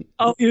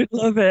Oh, you'd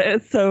love it.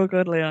 It's so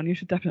good, Leon. You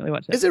should definitely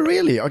watch it. is it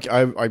really? Okay,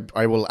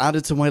 I will add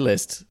it to my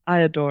list. I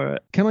adore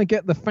it. Can I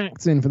get the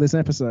facts in for this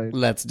episode?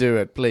 Let's do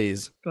it,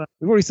 please.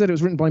 We've already said it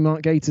was written by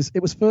Mark Gatiss.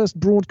 It was first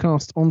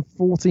broadcast on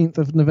 14th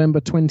of November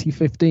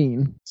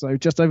 2015, so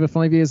just over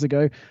 5 years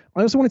ago.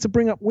 I also wanted to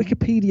bring up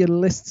Wikipedia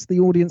lists the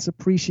audience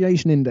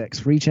appreciation index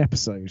for each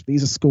episode.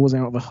 These are scores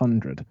out of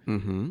 100.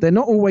 They're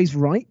not always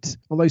right,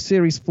 although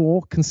Series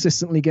 4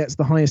 consistently gets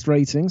the highest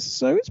ratings,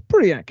 so it's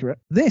pretty accurate.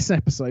 This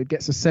episode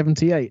gets a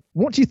 78.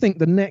 What do you think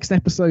the next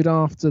episode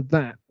after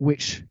that,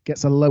 which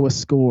gets a lower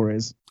score,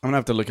 is? I'm going to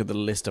have to look at the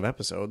list of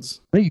episodes.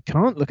 No, you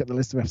can't look at the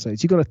list of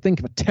episodes. You've got to think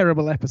of a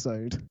terrible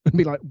episode and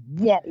be like,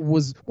 what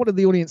did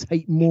the audience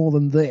hate more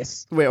than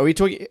this? Wait, are we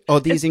talking... Are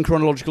these in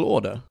chronological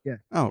order? Yeah.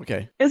 Oh,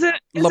 okay. Is it...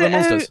 Love and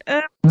Monsters.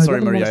 Sorry, Love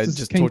and Maria, I Monsters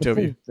just came talked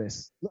over before you.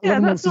 This. Yeah, Love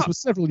and that's Monsters not-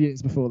 was several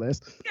years before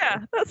this.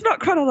 Yeah, that's not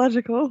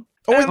chronological.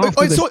 Oh,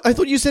 After I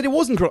thought you said it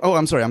wasn't... Oh,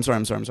 I'm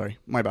sorry.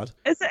 My bad.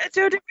 Is it a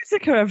Jodie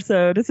Whittaker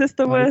episode? Is this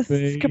the Might worst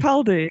be.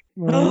 Capaldi?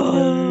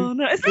 Oh,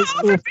 no. It's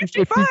not over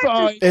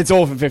 55. It's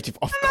Orphan 50.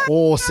 Of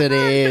course it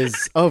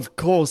is. Of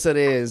course it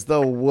is.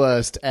 The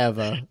worst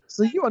ever.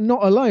 So you are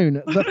not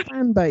alone. The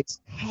fan base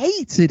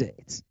hated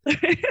it.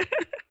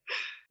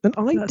 And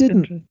I That's didn't.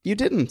 interesting. You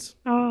didn't.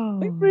 Oh.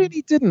 I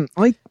really didn't.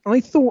 I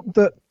thought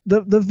that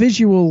the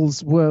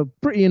visuals were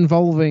pretty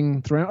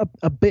involving throughout,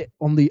 a bit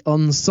on the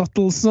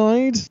unsubtle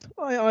side.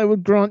 I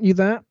would grant you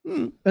that.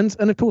 And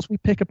of course we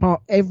pick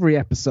apart every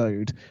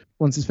episode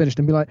once it's finished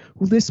and be like,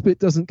 well, this bit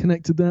doesn't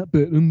connect to that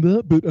bit, and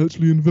that bit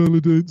actually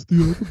invalidates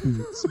the other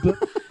bits. But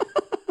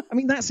I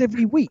mean, that's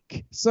every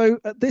week. So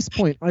at this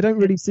point, I don't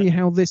really see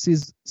how this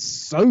is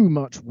so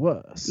much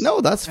worse.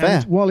 No, that's fair.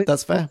 And while it's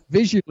That's fair.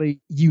 visually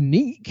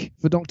unique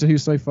for Doctor Who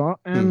so far,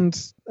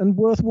 and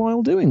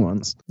worthwhile doing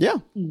once. Yeah,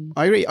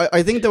 I agree.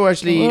 I think there were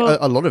actually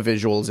a lot of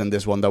visuals in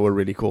this one that were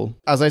really cool.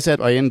 As I said,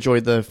 I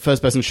enjoyed the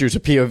first-person shooter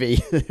POV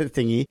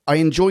thingy. I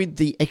enjoyed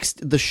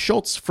the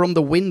shots from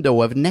the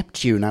window of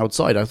Neptune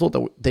outside. I thought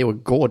that they were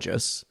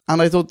gorgeous.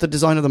 And I thought the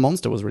design of the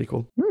monster was really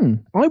cool.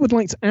 I would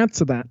like to add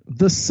to that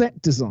the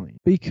set design,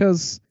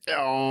 because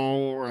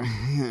Oh.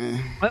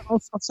 I'll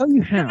tell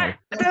you how.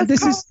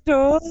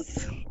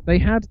 Corridors. They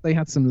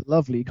had some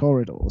lovely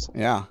corridors.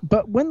 Yeah.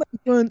 But when they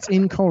weren't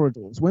in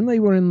corridors, when they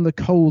were in the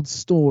cold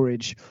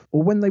storage,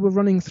 or when they were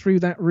running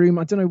through that room,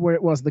 I don't know where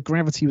it was, the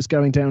gravity was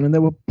going down and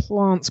there were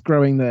plants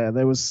growing there.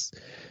 There was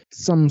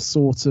some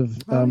sort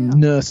of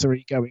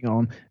nursery going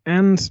on.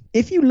 And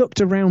if you looked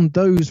around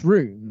those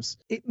rooms,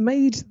 it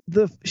made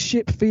the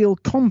ship feel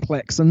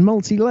complex and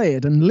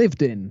multi-layered and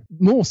lived in,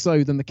 more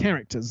so than the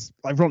characters,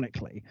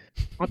 ironically.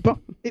 But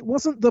it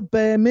wasn't the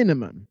bare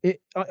minimum.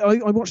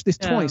 I watched this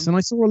twice, and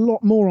I saw a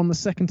lot more on the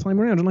second time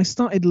around, and I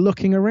started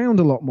looking around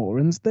a lot more,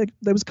 and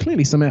there was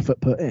clearly some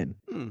effort put in.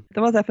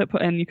 There was effort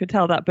put in, you could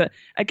tell that. But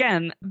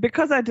again,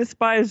 because I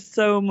despised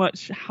so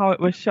much how it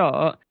was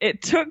shot,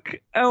 it took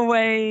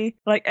away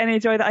like any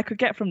joy that I could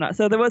get from that.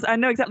 So I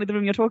know exactly the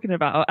room you're talking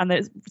about, and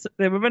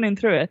they were running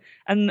through it,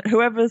 and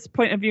whoever's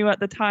point of view at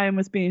the time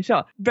was being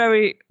shot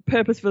very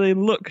purposefully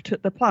looked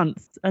at the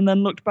plants and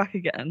then looked back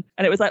again,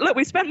 and it was like, look,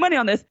 we spent money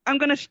on this, I'm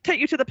going to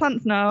take you to the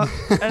plants now.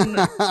 And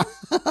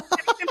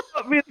it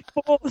felt really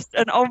forced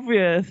and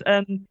obvious,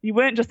 and you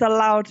weren't just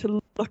allowed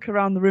to look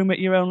around the room at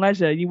your own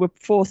leisure. You were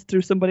forced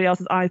through somebody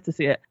else's eyes to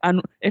see it.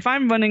 And if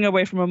I'm running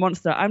away from a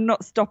monster, I'm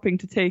not stopping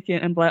to take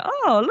it and be like,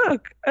 oh,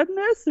 look, a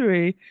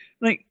nursery.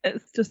 Like,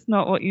 it's just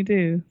not what you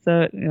do.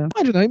 So, yeah.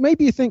 I don't know.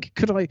 Maybe you think,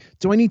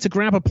 do I need to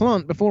grab a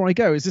plant before I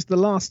go? Is this the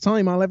last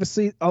time I'll ever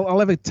taste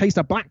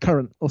a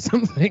blackcurrant or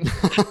something?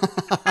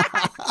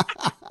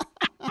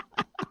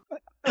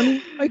 I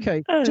mean,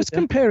 okay, just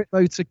compare it,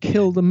 though, to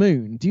Kill the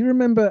Moon. Do you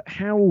remember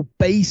how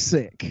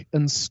basic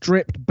and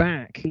stripped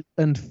back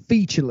and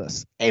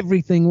featureless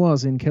everything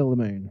was in Kill the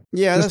Moon?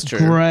 Yeah, just that's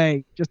true.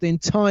 Grey, just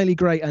entirely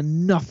grey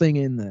and nothing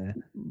in there.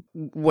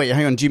 Wait,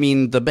 hang on. Do you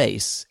mean the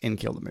base in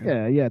Kill the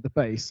Moon? Yeah, the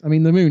base. I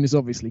mean, the moon is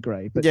obviously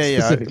grey, but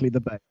specifically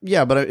the base.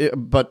 Yeah,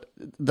 but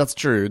that's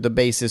true. The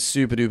base is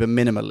super duper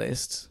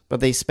minimalist, but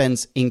they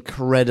spent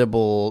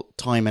incredible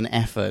time and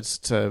effort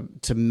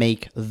to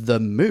make the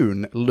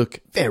moon look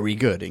very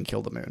good in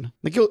Kill the Moon. Moon.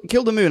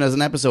 Kill the Moon as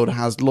an episode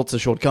has lots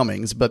of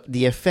shortcomings, but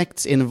the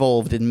effects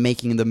involved in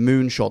making the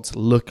moonshots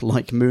look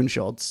like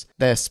moonshots,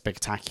 they're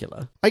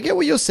spectacular. I get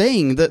what you're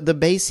saying, that the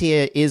base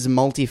here is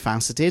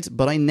multifaceted,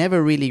 but I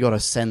never really got a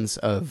sense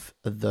of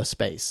the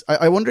space.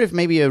 I wonder if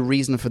maybe a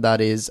reason for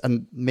that is,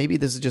 and maybe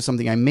this is just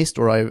something I missed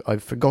or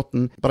I've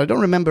forgotten, but I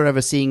don't remember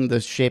ever seeing the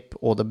ship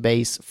or the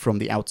base from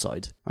the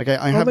outside. Like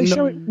they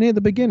show it near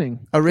the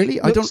beginning. Oh, really?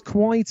 It looks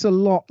quite a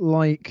lot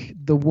like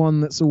the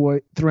one that's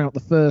always throughout the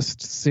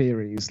first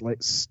series,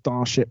 like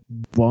Starship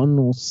One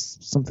or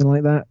something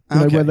like that.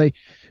 You know,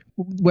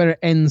 where it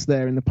ends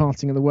there in the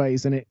parting of the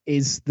ways, and it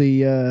is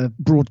the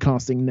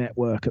broadcasting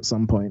network at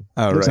some point.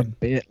 Oh, it looks right. a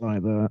bit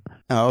like that.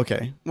 Oh,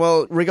 okay.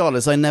 Well,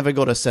 regardless, I never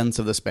got a sense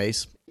of the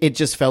space. It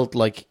just felt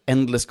like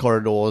endless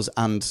corridors,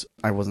 and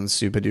I wasn't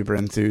super duper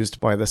enthused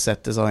by the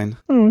set design.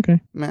 Oh, okay.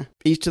 Meh.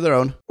 Each to their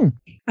own.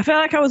 I feel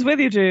like I was with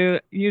you, Drew.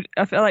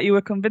 I feel like you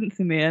were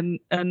convincing me, and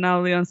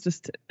now Leon's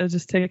just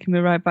taking me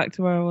right back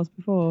to where I was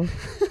before.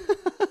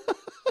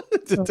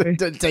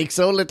 Don't take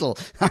so little.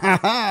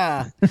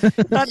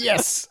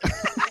 Yes.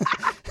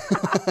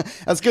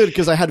 That's good,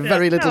 because I had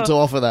very little to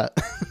offer that.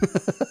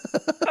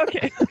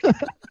 Okay.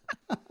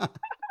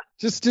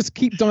 Just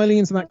keep dialing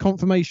into that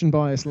confirmation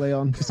bias,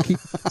 Leon. Just keep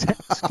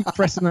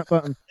pressing that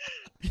button.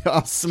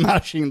 I'm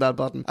smashing that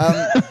button.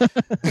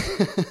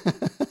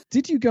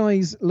 Did you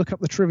guys look up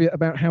the trivia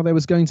about how there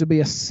was going to be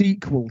a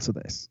sequel to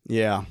this?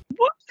 Yeah.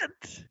 What?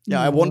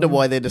 Yeah, I wonder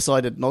why they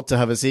decided not to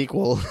have a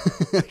sequel.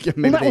 Well,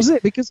 that was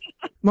it, because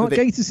Mark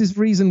Gatiss'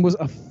 reason was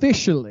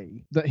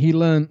officially that he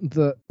learned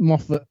that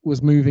Moffat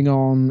was moving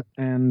on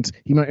and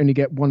he might only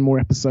get one more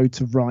episode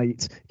to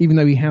write, even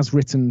though he has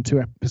written 2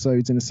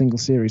 episodes in a single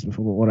series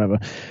before, or whatever.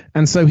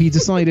 And so he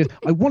decided,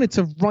 I wanted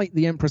to write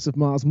The Empress of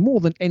Mars more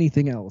than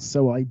anything else,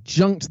 so I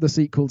junked the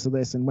sequel to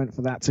this and went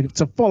for that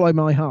to follow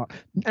my heart.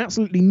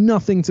 Absolutely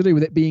nothing to do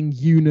with it being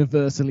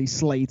universally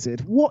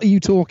slated. What are you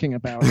talking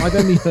about? I've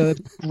only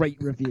heard great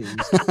reviews.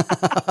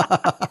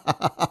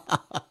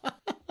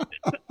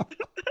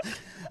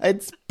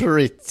 It's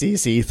pretty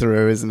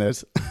see-through, isn't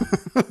it?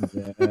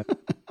 Yeah.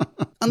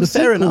 And the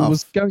fair sequel enough.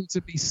 was going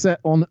to be set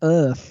on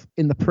Earth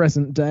in the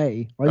present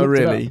day. Oh,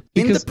 really?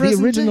 In the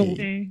present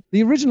day?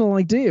 The original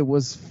idea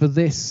was for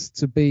this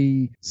to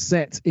be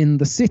set in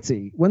the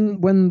city.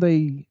 When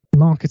the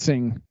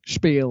marketing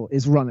spiel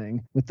is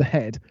running with the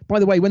head. By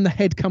the way, when the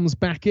head comes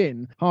back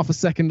in, half a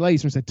second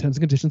later and said terms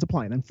and conditions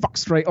apply, and then fuck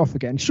straight off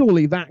again.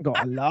 Surely that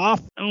got a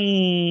laugh.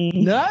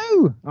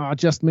 No?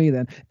 Just me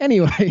then.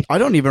 Anyway. I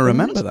don't even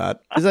remember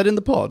that. Is that in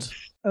the pod?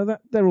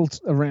 They're all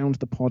around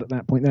the pod at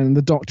that point then, and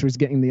the Doctor is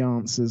getting the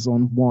answers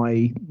on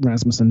why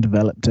Rasmussen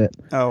developed it.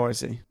 Oh, I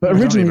see. But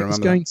originally it was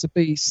going to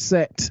be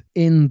set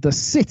in the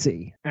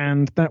city,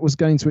 and that was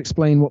going to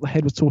explain what the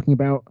head was talking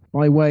about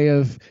by way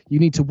of you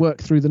need to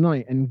work through the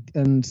night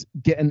and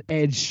get an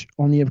edge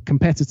on your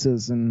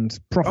competitors and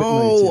profit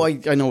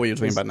motive. I know what you're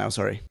talking about now,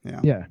 sorry.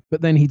 Yeah, but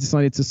then he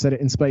decided to set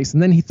it in space,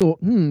 and then he thought,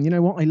 you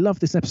know what, I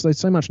love this episode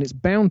so much, and it's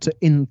bound to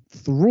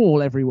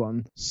enthrall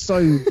everyone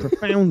so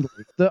profoundly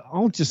that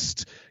I'll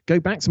just go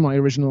back to my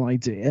original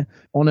idea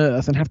on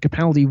Earth and have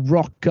Capaldi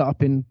rock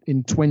up in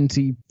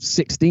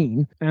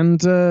 2016,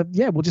 and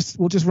we'll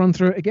just run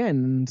through it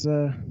again,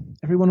 and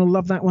everyone will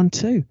love that one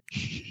too.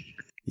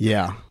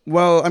 Yeah.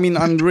 Well, I mean,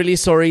 I'm really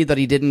sorry that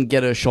he didn't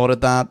get a shot at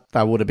that.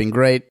 That would have been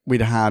great.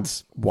 We'd had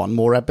one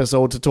more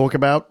episode to talk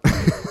about.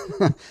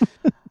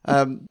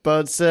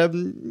 But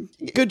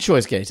good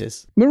choice,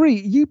 Gatiss. Marie,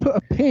 you put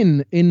a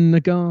pin in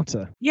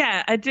Nagata.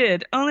 Yeah, I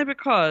did. Only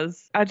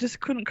because I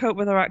just couldn't cope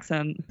with her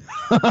accent.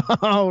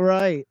 Oh,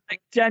 right.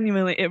 Like,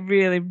 genuinely, it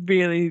really,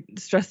 really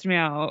stressed me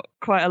out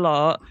quite a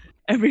lot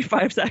every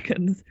 5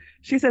 seconds.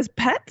 She says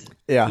pet?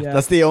 Yeah,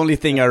 that's the only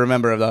thing I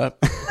remember of that.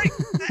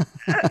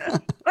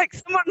 Like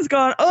someone's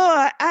gone,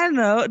 I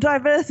know,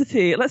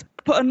 diversity. Let's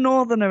put a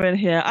northerner in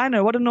here. I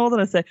know, what do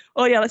northerners say?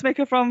 Oh yeah, let's make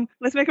her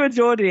a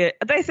Geordie.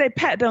 They say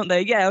pet, don't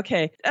they? Yeah,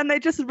 okay. And they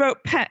just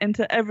wrote pet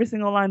into every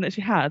single line that she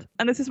had.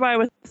 And this is why I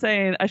was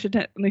saying I should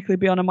technically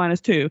be on a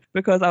 -2,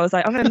 because I was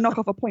like, I'm going to knock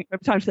off a point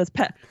every time she says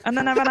pet. And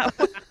then I ran out of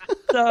points.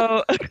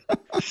 So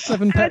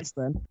 7 pets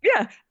then.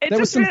 Yeah. There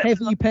was some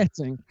heavy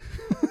petting.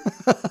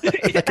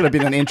 That could have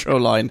been an intro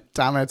line.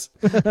 Damn it.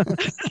 Oh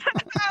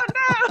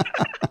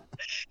no.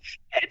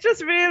 It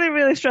just really,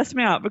 really stressed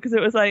me out because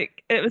it was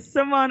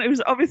someone who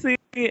was obviously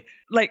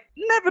like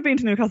never been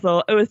to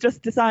Newcastle. It was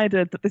just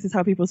decided that this is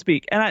how people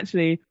speak. And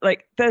actually,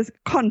 like, there's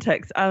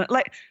context. And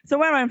so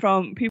where I'm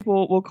from,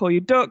 people will call you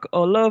duck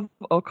or love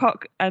or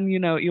cock, and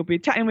you'll be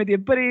chatting with your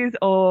buddies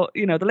or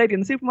the lady in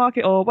the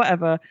supermarket or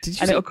whatever,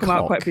 and it'll come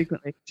out quite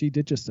frequently. She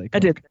did just say cock. I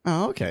did.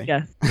 Oh, okay.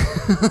 Yes.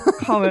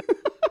 Common.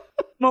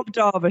 Up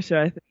Derbyshire,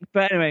 I think.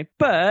 But anyway,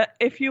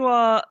 if you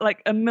are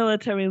like a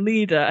military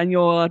leader and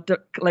you're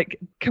like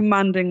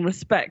commanding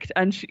respect,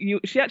 and she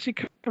actually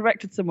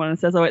corrected someone and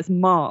says, "Oh, it's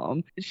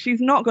mom,"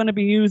 she's not going to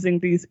be using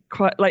these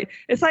quite like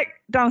it's like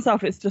down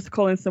south, it's just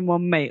calling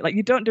someone mate. Like,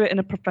 you don't do it in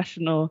a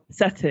professional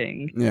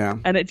setting. Yeah.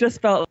 And it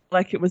just felt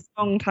like it was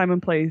wrong time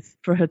and place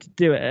for her to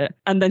do it.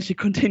 And then she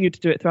continued to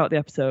do it throughout the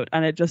episode.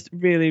 And it just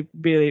really,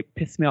 really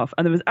pissed me off.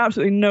 And there was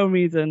absolutely no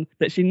reason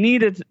that she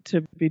needed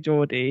to be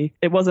Geordie.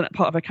 It wasn't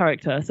part of her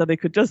character. So they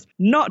could just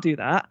not do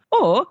that.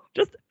 Or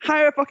just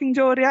hire a fucking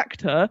Geordie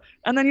actor.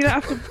 And then you don't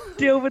have to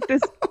deal with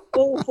this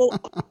awful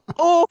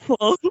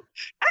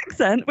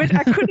accent, which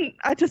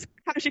I just,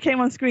 how she came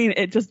on screen,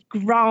 it just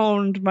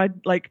ground my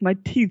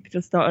teeth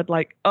just started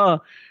like,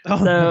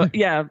 So,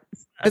 yeah.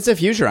 It's a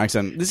future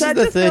accent. This is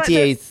the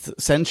 38th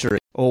century,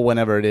 or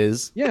whenever it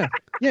is. Yeah,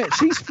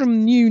 she's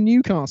from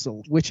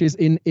Newcastle, which is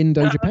in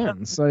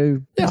Indo-Japan, so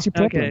that's your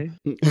problem.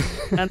 Okay.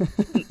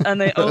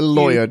 And they all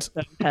lawyered.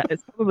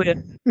 It's probably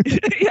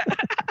yeah.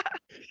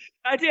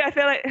 I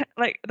feel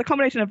like the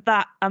combination of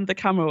that and the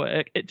camera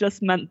work, it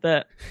just meant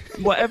that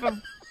whatever...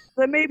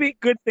 There may be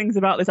good things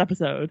about this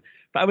episode,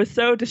 but I was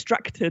so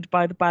distracted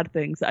by the bad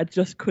things that I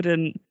just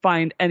couldn't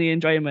find any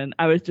enjoyment.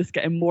 I was just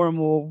getting more and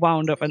more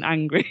wound up and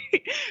angry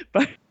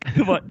by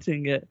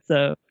watching it.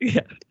 So,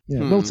 yeah.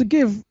 Well, to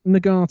give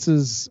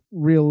Nagata's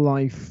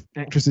real-life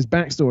actress's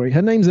backstory,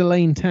 her name's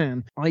Elaine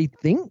Tan. I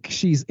think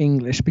she's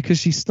English because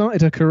she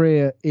started her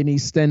career in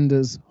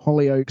EastEnders,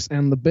 Hollyoaks,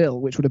 and The Bill,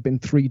 which would have been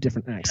 3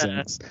 different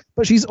accents.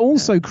 But she's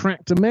also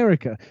cracked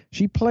America.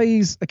 She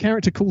plays a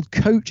character called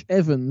Coach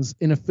Evans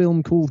in a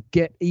film called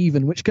Get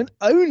Even, which can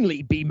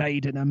only be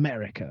made in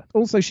America.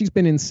 Also, she's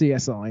been in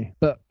CSI,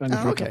 but only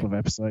for a couple of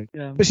episodes.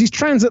 Yeah. But she's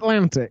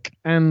transatlantic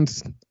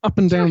and up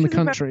and down the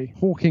country,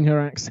 hawking her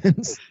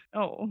accents.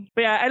 Oh,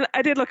 but yeah,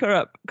 I did look her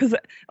up because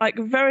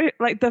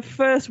the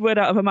first word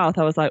out of her mouth,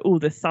 I was like, oh,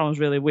 this sounds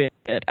really weird.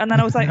 And then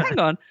I was like, hang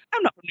on,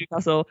 I'm not from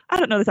Newcastle. I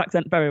don't know this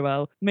accent very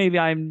well. Maybe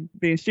I'm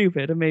being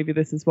stupid and maybe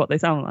this is what they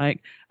sound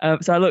like.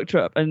 So I looked her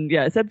up and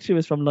it said she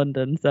was from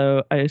London.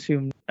 So I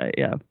assumed,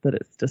 that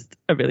it's just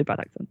a really bad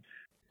accent.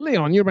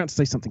 Leon, you're about to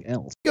say something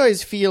else. How do you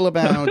guys feel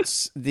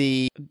about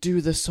the "Do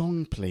the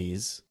Song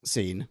Please"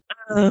 scene?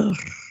 I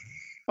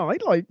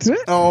liked it.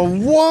 Oh,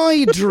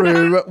 why,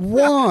 Drew?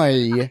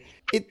 Why?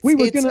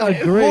 It's a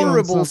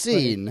horrible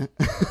scene.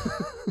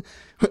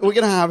 We're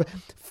going to have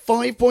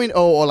 5.0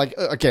 or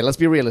okay, let's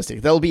be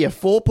realistic. There'll be a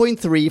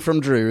 4.3 from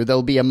Drew.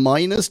 There'll be a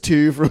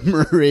 -2 from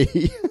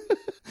Marie.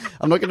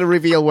 I'm not going to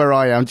reveal where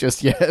I am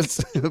just yet,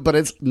 but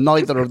it's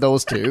neither of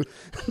those two.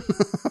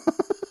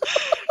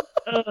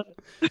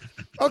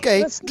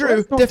 Okay,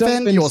 Drew,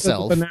 defend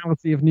yourself. The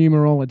banality of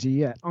numerology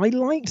yet. I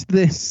liked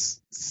this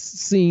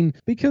scene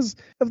because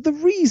of the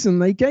reason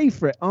they gave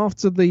for it.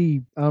 After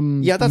the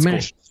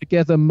mashed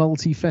together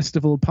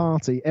multi-festival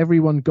party,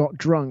 everyone got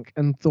drunk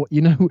and thought,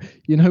 you know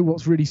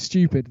what's really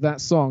stupid?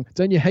 That song.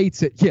 Don't you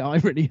hate it? Yeah, I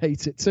really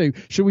hate it too.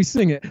 Should we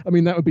sing it? I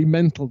mean, that would be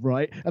mental,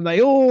 right? And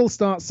they all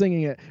start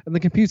singing it, and the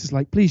computer's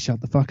like, please shut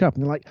the fuck up.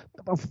 And they're like,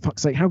 oh, for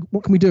fuck's sake,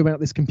 what can we do about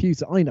this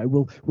computer? I know,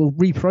 we'll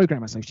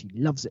reprogram her so she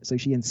loves it, so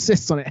she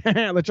insists on it.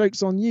 The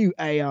joke's on you,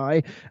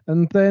 AI.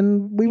 And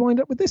then we wind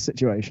up with this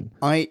situation.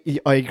 I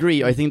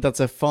agree. I think that's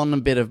a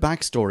fun bit of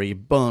backstory,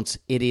 but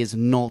it is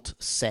not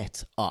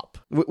set up.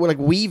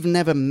 We've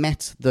never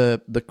met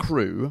the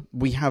crew.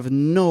 We have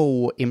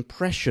no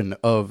impression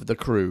of the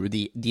crew,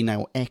 the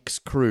now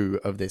ex-crew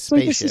of this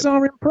spaceship. So this is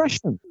our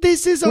impression.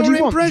 This is our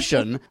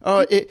impression.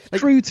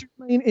 Crew to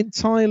remain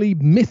entirely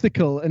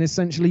mythical and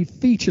essentially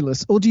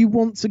featureless, or do you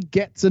want to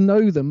get to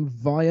know them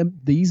via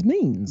these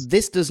means?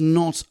 This does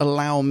not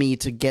allow me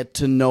to get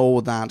to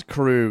know that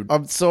crew.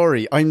 I'm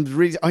sorry. I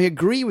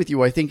agree with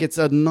you. I think it's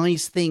a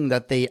nice thing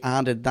that they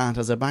added that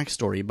as a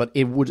backstory, but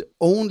it would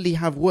only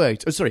have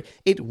worked.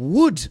 It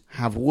would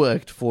have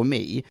worked for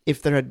me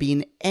if there had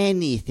been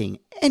anything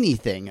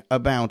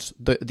about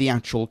the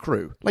actual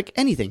crew. Like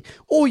anything.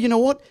 Or you know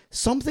what?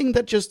 Something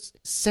that just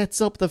sets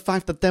up the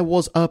fact that there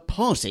was a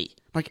party.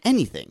 Like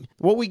anything.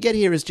 What we get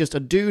here is just a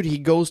dude, he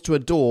goes to a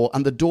door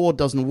and the door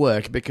doesn't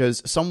work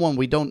because someone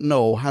we don't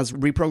know has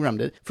reprogrammed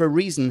it for a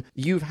reason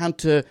you've had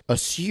to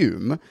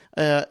assume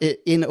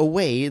in a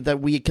way that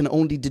we can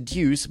only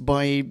deduce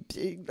by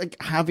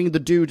having the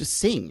dude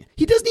sing.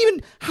 He doesn't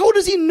even... How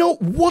does he know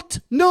what?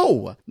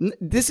 No!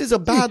 This is a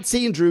bad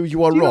scene, Drew.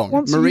 You are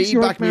wrong. Marie,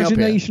 back me up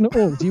here. At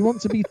all? Do you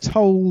want to be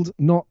told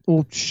not,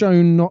 or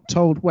shown not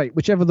told? Wait,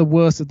 whichever the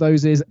worst of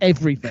those is,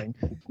 everything.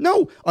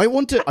 No, I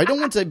don't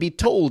want to be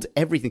told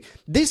everything.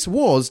 This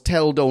was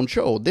tell, don't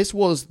show. This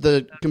was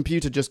the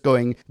computer just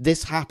going,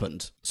 this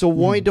happened. So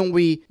why don't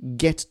we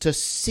get to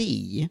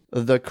see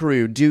the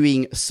crew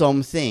doing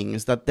some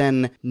things that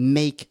then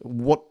make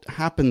what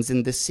happens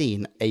in this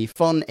scene a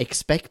fun,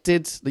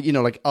 expected,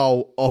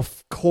 oh,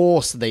 of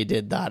course they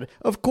did that.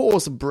 Of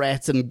course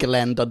Brett and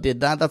Glenda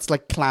did that. That's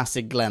like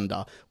classic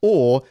Glenda.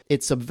 Or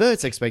it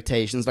subverts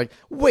expectations like,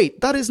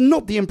 wait, that is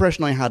not the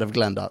impression I had of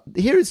Glenda.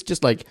 Here it's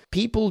just like,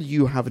 people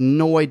you have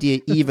no idea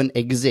even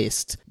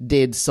exist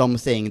did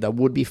something that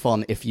would be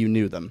fun if you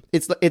knew them.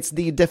 It's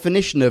the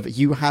definition of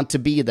you had to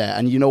be there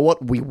and you know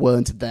what? We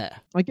weren't there.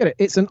 I get it.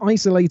 It's an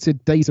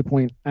isolated data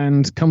point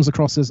and comes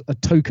across as a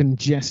token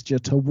gesture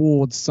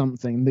towards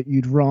something that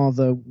you'd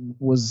rather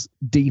was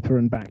deeper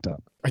and backed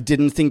up. I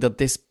didn't think that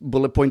this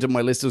bullet point on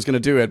my list was going to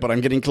do it, but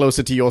I'm getting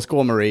closer to your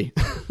score, Marie.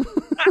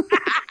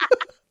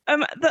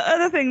 The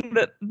other thing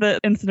that the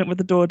incident with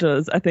the door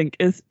does, I think,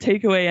 is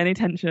take away any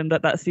tension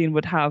that scene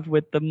would have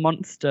with the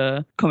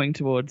monster coming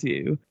towards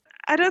you.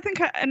 I don't think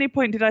at any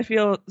point did I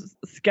feel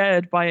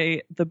scared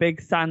by the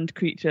big sand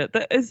creature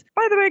that is,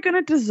 by the way, going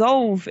to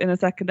dissolve in a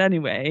second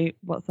anyway.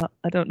 What's that?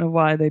 I don't know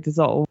why they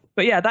dissolve.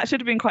 But yeah, that should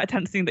have been quite a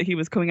tense scene that he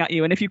was coming at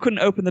you. And if you couldn't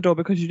open the door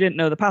because you didn't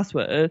know the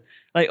password,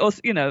 like,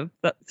 also, you know,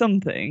 that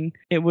something,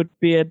 it would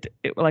be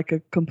like a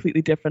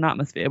completely different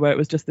atmosphere where it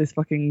was just this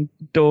fucking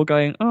door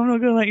going, oh, I'm not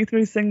going to let you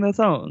through, sing the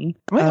song.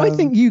 I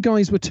think you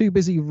guys were too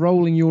busy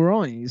rolling your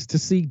eyes to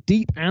see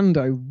Deep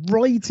Ando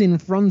right in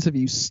front of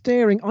you,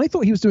 staring. I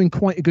thought he was doing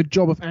quite a good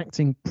job of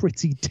acting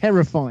pretty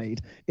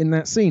terrified in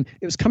that scene.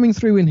 It was coming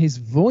through in his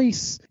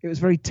voice. It was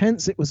very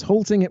tense. It was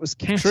halting. It was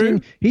catching.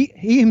 True.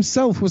 He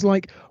himself was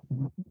like,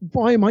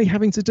 why am I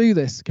having to do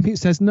this? Computer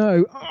says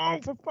no. Oh,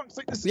 for fuck's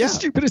sake, this is the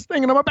stupidest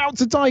thing, and I'm about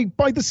to die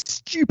by the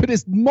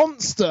stupidest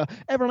monster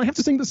ever, and I have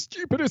to sing the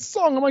stupidest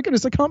song. Oh my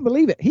goodness, I can't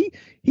believe it.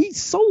 He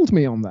sold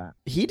me on that.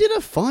 He did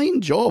a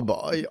fine job.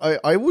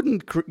 I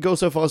wouldn't go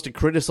so far as to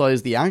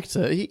criticize the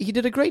actor. He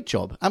did a great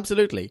job,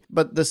 absolutely.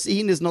 But the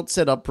scene is not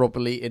set up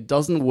properly. It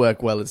doesn't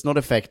work well. It's not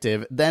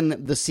effective. Then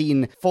the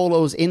scene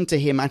follows into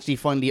him actually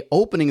finally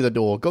opening the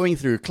door, going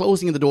through,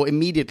 closing the door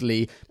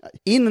immediately,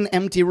 in an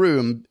empty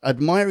room,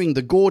 admiring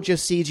the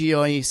gorgeous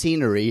CGI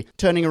scenery,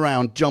 turning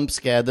around, jump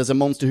scare, there's a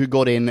monster who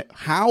got in.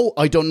 How?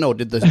 I don't know.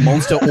 Did the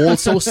monster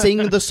also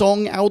sing the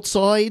song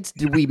outside?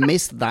 Did we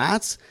miss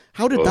that?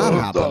 How did that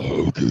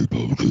happen?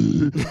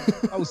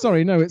 Oh,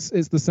 sorry, no, it's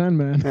the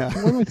Sandman. Yeah.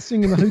 Why am I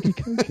singing the Hokey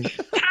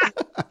Cokey?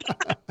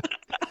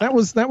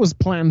 That was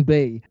plan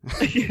B.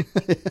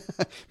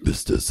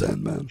 Mr.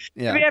 Sandman.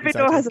 Yeah, every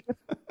door has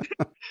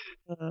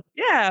a...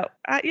 yeah.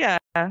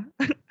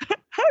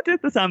 How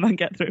did the Sandman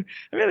get through?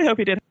 I really hope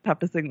he did have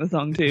to sing the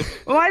song too.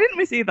 Why didn't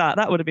we see that?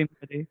 That would have been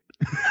pretty.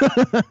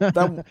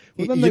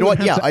 You know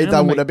what? Yeah,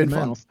 that would have been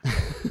fun.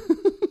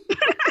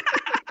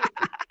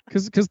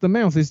 Because the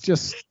mouth is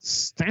just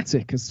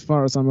static as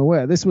far as I'm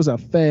aware. This was a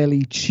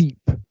fairly cheap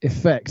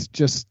effect,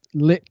 just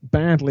lit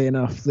badly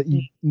enough that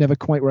you never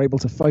quite were able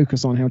to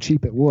focus on how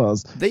cheap it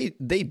was. They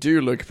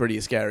do look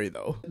pretty scary,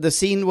 though. The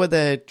scene where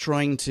they're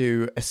trying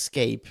to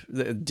escape,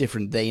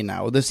 different day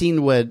now, the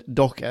scene where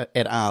Doc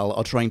et al.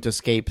 Are trying to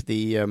escape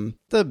the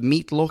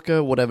meat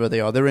locker, whatever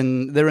they are, they're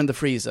in the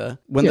freezer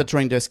when they're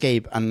trying to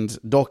escape, and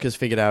Doc has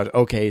figured out,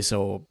 okay,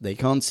 so they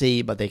can't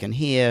see, but they can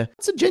hear.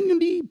 It's a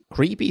genuinely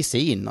creepy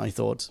scene, I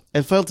thought.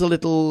 It felt a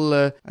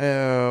little,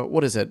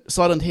 what is it?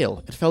 Silent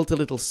Hill. It felt a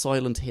little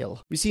Silent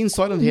Hill. You seen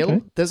Silent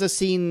Hill? There's a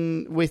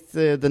scene with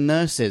the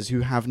nurses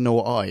who have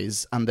no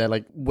eyes, and they're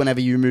like, whenever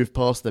you move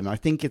past them, I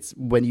think it's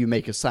when you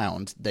make a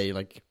sound, they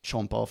like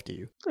chomp after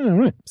you. Oh,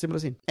 right. Similar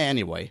scene.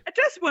 Anyway. I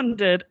just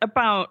wondered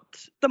about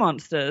the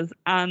monsters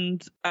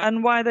and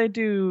why they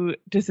do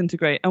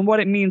disintegrate and what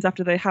it means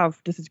after they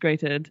have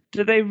disintegrated.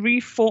 Do they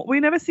reform? We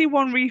never see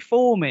one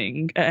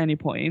reforming at any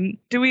point.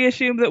 Do we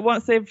assume that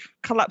once they've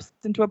collapsed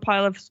into a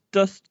pile of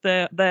dust,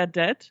 they're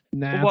dead?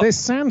 Nah, they're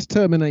sand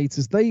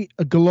terminators. They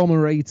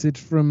agglomerated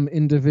from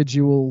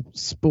individual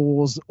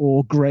spores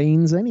or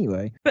grains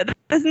anyway. But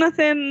there's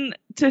nothing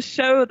to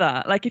show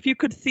that. Like, if you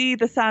could see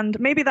the sand,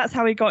 maybe that's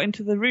how he got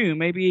into the room.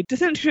 Maybe he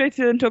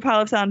disintegrated into a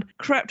pile of sand,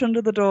 crept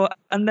under the door,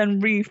 and then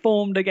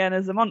reformed again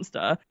as a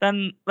monster.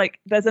 Then, like,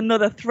 there's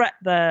another threat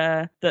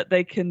there that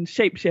they can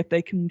shapeshift,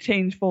 they can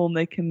change form,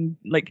 they can,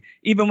 like,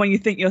 even when you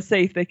think you're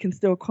safe, they can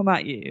still come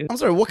at you. I'm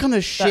sorry, what kind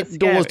of shit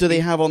doors do they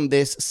have on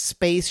this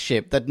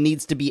spaceship that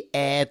needs to be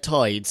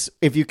airtight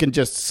if you can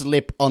just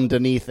slip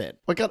underneath it?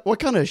 What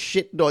kind of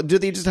shit door? Do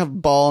they just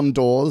have barn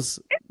doors?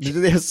 Do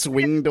they have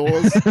swing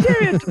doors?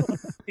 Exterior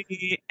doors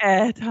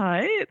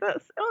airtight.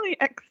 That's only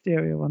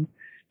exterior ones.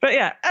 But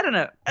yeah, I don't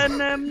know.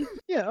 And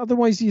yeah,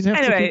 otherwise you'd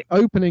have to keep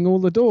opening all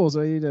the doors,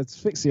 or you'd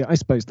asphyxia. I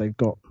suppose they've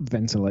got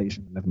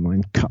ventilation. Never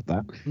mind, cut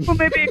that. Well,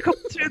 maybe it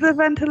comes through the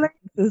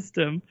ventilation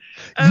system.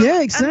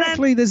 Yeah,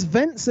 exactly. There's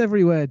vents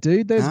everywhere,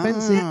 dude. There's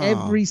vents in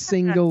every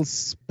single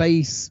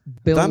space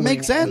building. That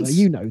makes sense.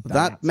 You know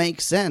that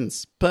makes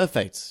sense.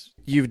 Perfect.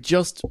 You've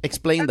just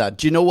explained that.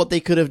 Do you know what they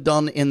could have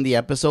done in the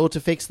episode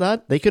to fix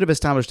that? They could have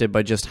established it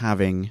by just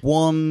having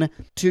 1,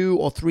 2,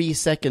 or 3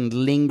 second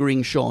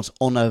lingering shot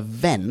on a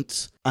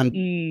vent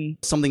and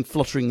something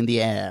fluttering in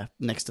the air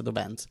next to the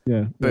vent.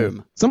 Yeah. Boom.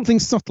 Yeah. Something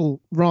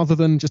subtle rather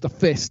than just a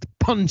fist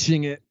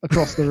punching it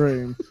across the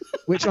room,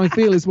 which I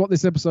feel is what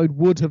this episode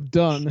would have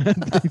done had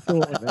they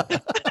thought of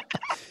it.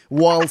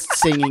 Whilst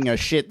singing a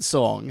shit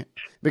song.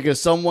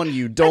 Because someone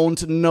you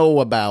don't know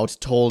about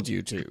told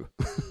you to.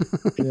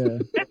 Yeah.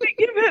 I think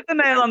you've hit the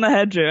nail on the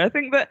head, Drew. I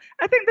think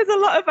there's a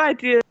lot of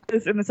ideas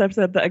in this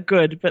episode that are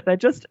good, but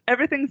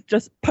everything's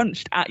just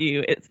punched at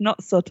you. It's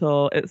not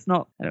subtle. It's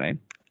not. Anyway,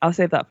 I'll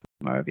save that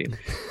my review.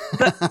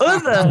 The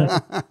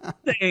other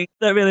thing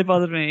that really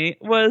bothered me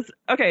was,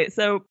 okay,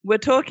 so we're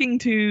talking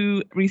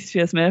to Reese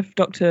Shearsmith,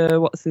 Dr.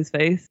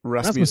 What's-His-Face.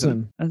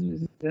 Rasmussen.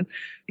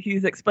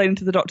 He's explaining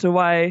to the doctor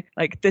why,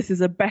 like, this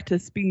is a better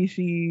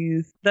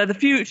species. They're the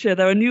future.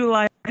 They're a new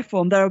life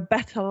form. They're a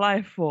better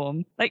life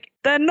form. Like,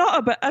 they're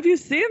not have you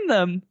seen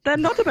them? They're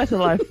not a better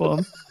life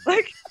form.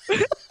 Like,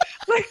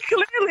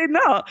 clearly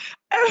not.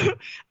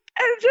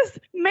 And just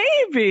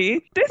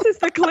maybe this is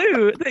the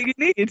clue that you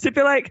need to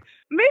be like,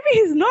 maybe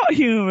he's not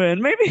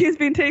human. Maybe he's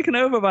been taken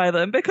over by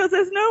them, because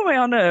there's no way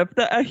on earth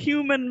that a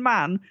human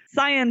man,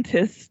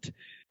 scientist,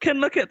 can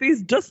look at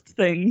these dust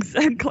things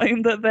and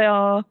claim that they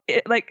are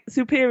like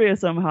superior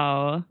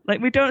somehow.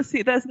 Like, we don't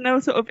see, there's no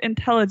sort of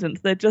intelligence.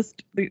 They're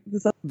just like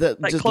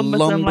just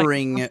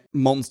lumbering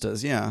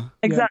monsters. Yeah,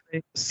 exactly.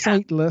 Yeah.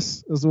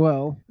 Sightless as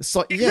well.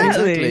 Yeah,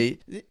 exactly.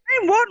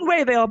 In one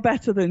way, they are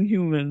better than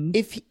humans.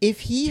 If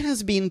he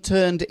has been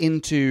turned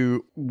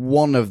into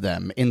one of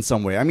them in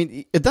some way, I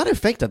mean, that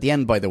effect at the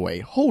end, by the way,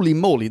 holy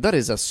moly, that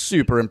is a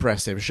super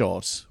impressive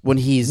shot. When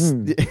he's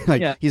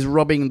he's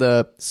rubbing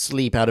the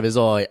sleep out of his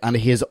eye and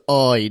his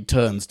eye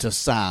turns to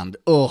sand.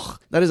 Ugh,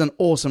 that is an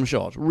awesome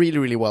shot. Really,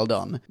 really well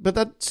done. But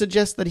that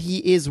suggests that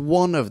he is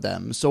one of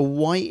them. So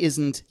why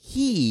isn't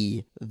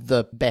he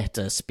the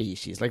better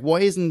species? Like, why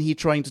isn't he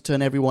trying to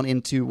turn everyone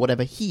into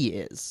whatever he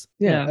is?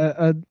 Yeah.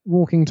 A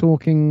walking,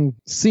 talking,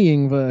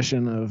 seeing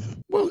version of...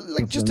 Well,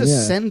 like, just a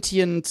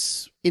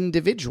sentient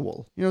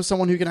individual. You know,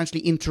 someone who can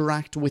actually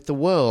interact with the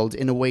world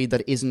in a way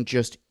that isn't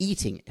just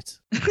eating it.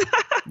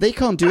 They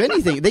can't do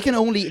anything. They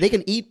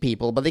can eat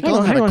people, but they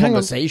can't have a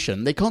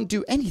conversation. They can't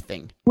do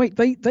anything. Wait,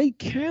 they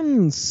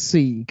can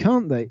see,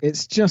 can't they?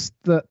 It's just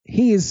that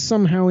he is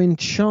somehow in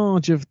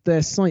charge of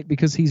their sight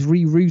because he's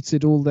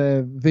rerouted all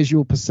their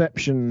visual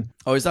perception.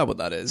 Oh, is that what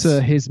that is?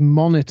 To his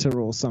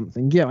monitor or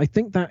something. Yeah, I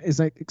think that is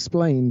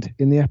explained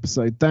in the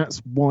episode. That's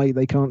why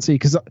they can't see.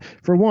 Because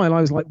for a while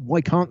I was like,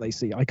 why can't they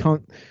see? I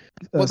can't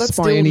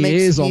spy any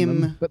ears on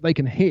them, but they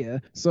can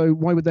hear. So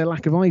why would their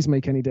lack of eyes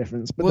make any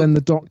difference? But then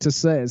the doctor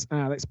says,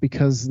 that's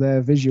because their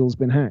visual's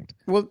been hacked.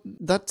 Well,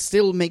 that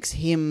still makes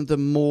him the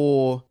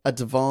more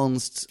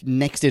advanced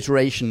next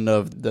iteration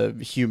of the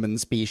human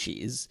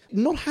species.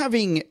 Not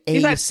having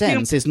a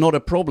sense is not a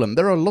problem.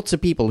 There are lots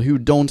of people who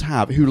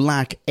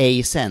lack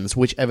a sense,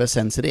 whichever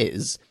sense it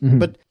is. Mm-hmm.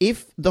 But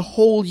if the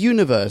whole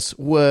universe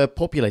were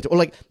populated, or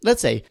like,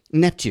 let's say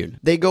Neptune,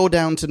 they go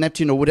down to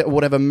Neptune or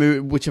whichever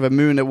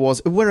moon it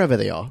was, wherever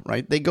they are,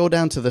 right? They go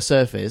down to the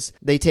surface,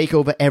 they take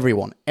over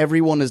everyone.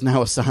 Everyone is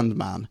now a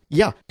Sandman.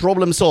 Yeah,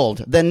 problem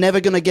solved. They're never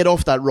gonna get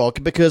off that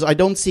rock because I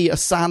don't see a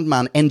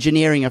Sandman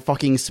engineering a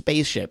fucking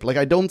spaceship. Like,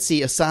 I don't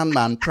see a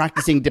Sandman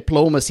practicing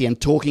diplomacy and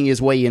talking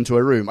his way into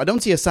a room. I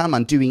don't see a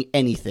Sandman doing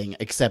anything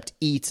except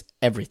eat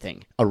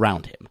everything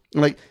around him.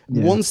 Like,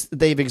 once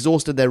they've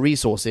exhausted their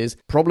resources,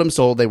 problem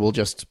solved,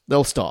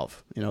 they'll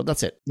starve. You know,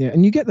 that's it. Yeah,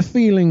 and you get the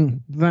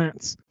feeling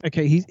that,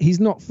 okay, he's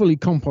not fully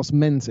compos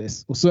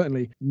mentis, or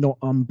certainly not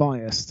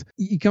unbiased.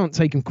 You can't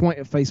take him quite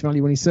at face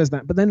value when he says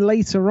that, but then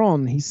later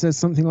on, he says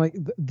something like,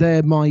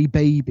 they're my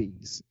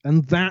babies.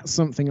 And that's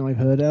something I've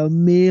heard a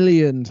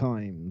million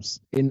times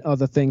in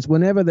other things.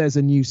 Whenever there's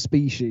a new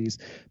species,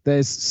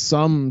 there's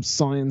some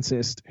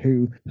scientist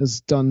who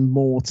has done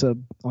more to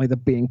either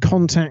be in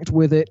contact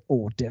with it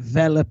or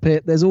develop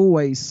it. There's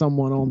always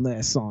someone on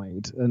their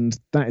side, and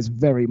that is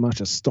very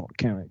much a stock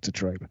character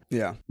trope.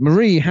 Yeah.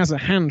 Marie has a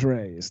hand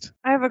raised.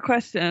 I have a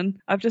question.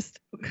 I've just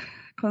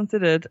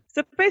considered.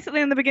 So basically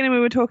in the beginning we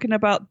were talking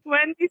about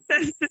when he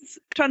sends this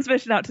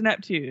transmission out to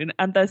Neptune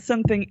and there's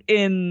something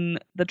in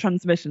the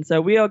transmission.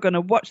 So we are going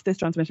to watch this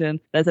transmission.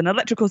 There's an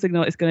electrical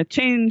signal. It's going to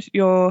change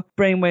your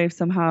brainwave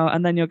somehow,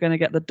 and then you're going to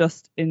get the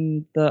dust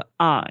in the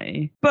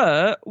eye.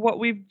 But what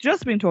we've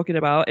just been talking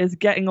about is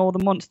getting all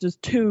the monsters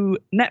to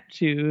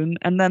Neptune,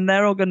 and then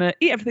they're all going to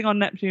eat everything on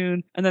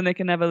Neptune, and then they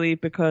can never leave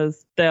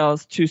because they are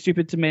too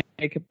stupid to make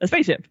a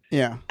spaceship.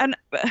 Yeah. And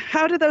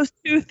how do those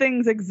two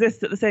things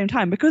exist at the same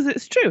time? Because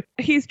it's true.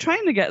 He's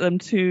trying to get them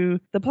to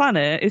the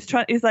planet.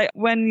 He's like,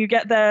 when you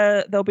get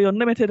there, there'll be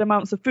unlimited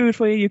amounts of food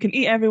for you. You can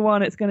eat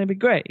everyone. It's going to be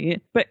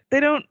great. But they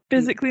don't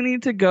physically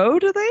need to go,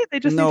 do they? They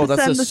just need to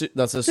send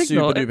that's a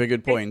signal. super duper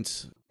good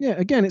point. Yeah,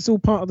 again, it's all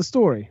part of the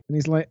story. And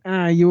he's like,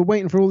 you were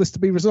waiting for all this to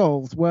be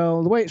resolved.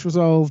 Well, the way it's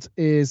resolved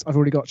is I've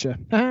already got you.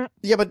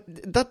 Yeah,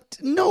 but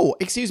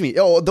excuse me.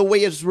 Oh, the way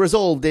it's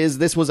resolved is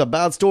this was a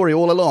bad story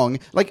all along.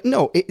 Like,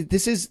 no,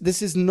 this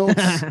is not,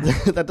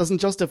 that doesn't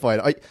justify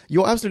it.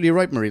 You're absolutely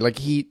right, Marie.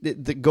 Like,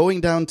 going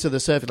down to the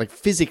surface, like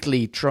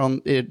physically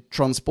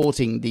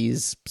transporting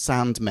these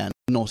Sandmen,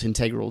 not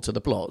integral to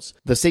the plot.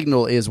 The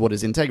signal is what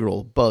is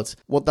integral, but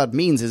what that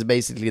means is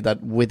basically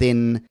that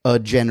within a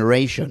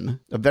generation,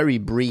 a very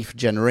brief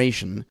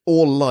generation,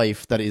 all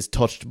life that is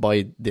touched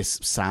by this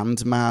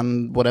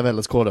Sandman, whatever,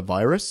 let's call it a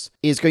virus,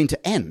 is going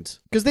to end.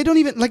 Because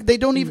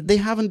they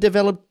haven't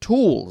developed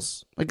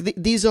tools. Like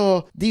these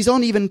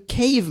aren't even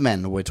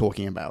cavemen we're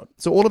talking about.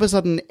 So all of a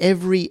sudden,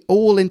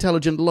 all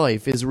intelligent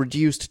life is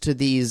reduced to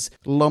these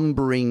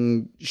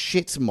lumbering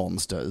shit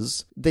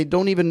monsters. They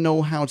don't even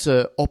know how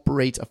to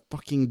operate a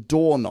fucking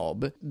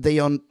doorknob.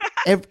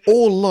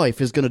 All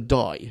life is going to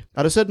die.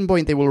 At a certain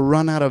point, they will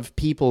run out of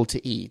people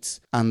to eat,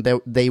 and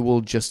they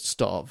will just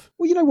starve.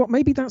 Well, you know what?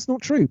 Maybe that's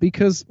not true,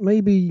 because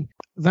maybe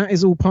that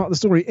is all part of the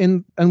story.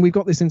 And we've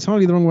got this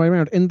entirely the wrong way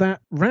around. In that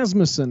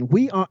Rasmussen,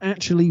 we are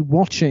actually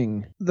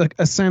watching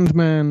a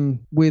Sandman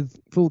with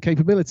full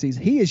capabilities.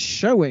 He is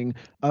showing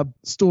a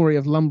story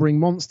of lumbering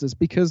monsters,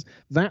 because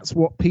that's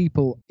what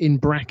people, in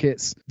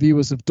brackets,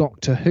 viewers of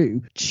Doctor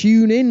Who,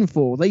 tune in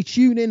for. They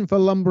tune in for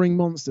lumbering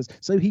monsters.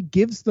 So he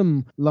gives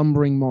them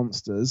lumbering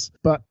monsters,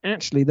 but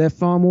actually they're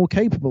far more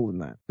capable than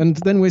that. And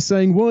then we're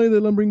saying, why are they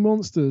lumbering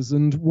monsters?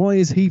 And why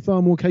is he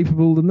far more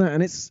capable than that?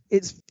 And it's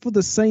for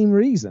the same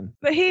reason.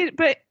 But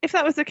if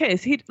that was the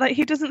case, he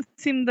doesn't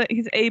seem that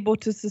he's able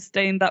to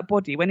sustain that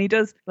body. When he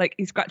does, like,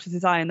 he scratches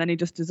his eye and then he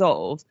just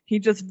dissolves. He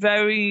just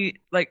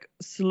very, like,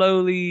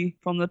 slowly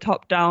from the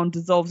top down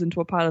dissolves into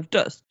a pile of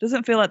dust.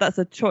 Doesn't feel like that's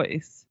a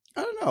choice.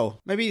 I don't know.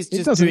 Maybe he's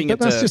just doing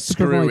it to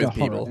screw with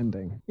people.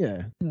 Ending.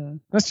 Yeah.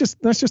 That's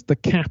just the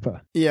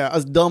capper. Yeah,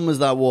 as dumb as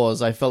that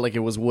was, I felt like it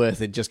was worth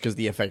it just because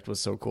the effect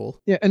was so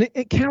cool. Yeah, and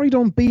it carried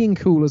on being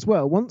cool as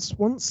well. Once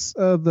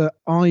the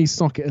eye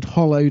socket had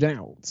hollowed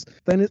out,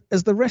 then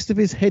as the rest of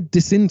his head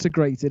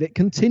disintegrated, it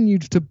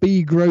continued to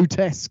be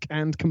grotesque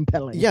and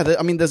compelling. Yeah,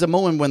 there's a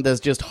moment when there's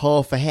just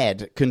half a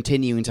head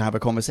continuing to have a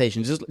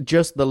conversation,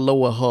 just the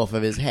lower half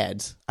of his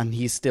head, and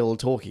he's still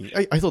talking.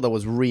 I thought that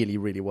was really,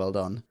 really well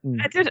done.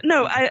 I did.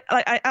 No,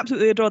 I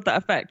absolutely adored that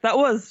effect. That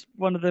was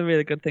one of the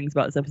really good things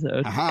about this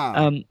episode.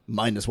 Aha.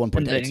 Minus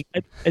 1.8.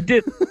 I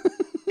did.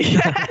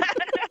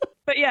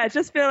 But yeah, I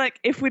just feel like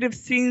if we'd have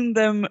seen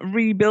them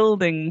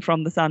rebuilding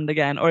from the sand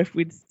again, or if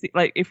we'd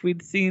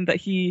seen that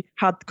he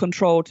had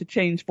control to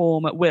change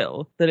form at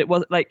will, that it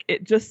was like,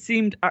 it just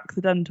seemed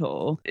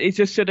accidental. It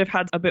just should have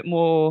had a bit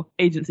more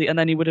agency, and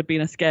then he would have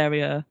been a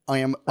scarier. I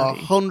am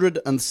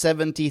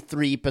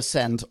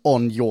 173%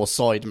 on your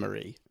side,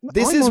 Marie.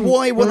 This is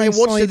why when I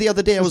watched it the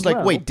other day, I was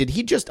like, wait, did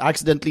he just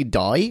accidentally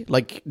die?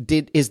 Like,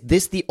 is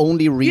this the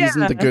only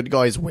reason the good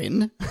guys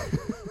win?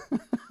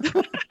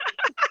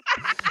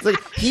 Like,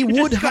 he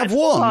would have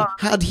won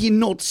had he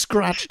not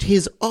scratched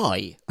his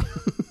eye.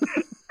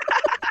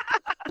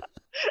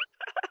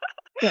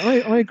 Yeah,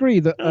 I agree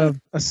that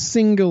a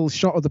single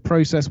shot of the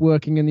process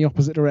working in the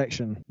opposite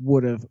direction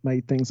would have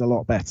made things a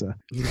lot better.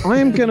 I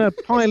am going to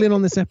pile in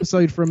on this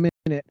episode for a minute.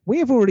 We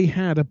have already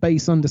had a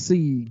Base Under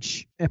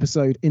Siege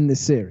episode in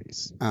this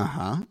series.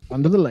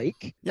 Under the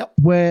Lake. Yep.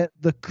 Where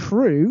the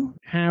crew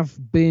have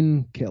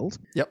been killed.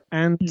 Yep.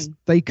 And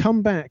they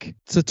come back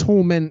to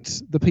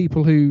torment the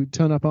people who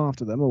turn up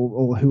after them,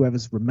 or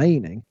whoever's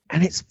remaining.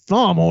 And it's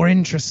far more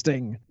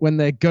interesting when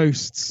they're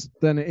ghosts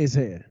than it is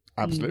here.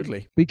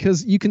 Absolutely.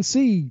 Because you can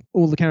see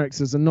all the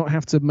characters and not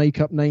have to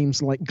make up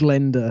names like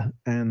Glenda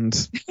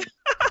and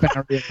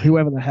Barry,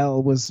 whoever the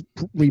hell was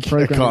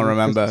reprogrammed. I can't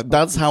remember.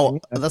 That's how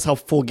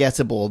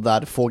forgettable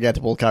that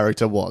forgettable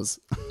character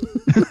was.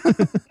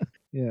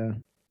 Yeah.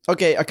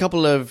 Okay, a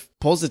couple of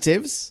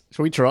positives.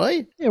 Shall we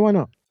try? Yeah, why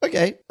not?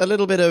 Okay, a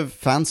little bit of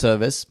fan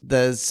service.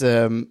 There's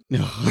you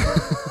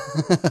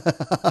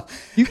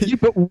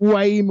put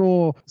way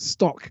more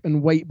stock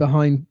and weight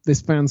behind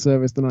this fan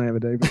service than I ever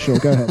do, but sure,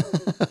 go ahead.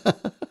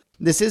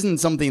 This isn't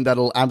something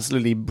that'll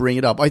absolutely bring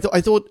it up. I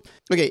thought,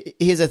 okay,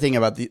 here's the thing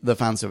about the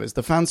fan service.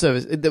 The fan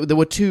service, there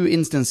were two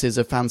instances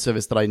of fan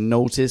service that I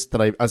noticed, that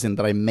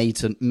I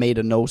made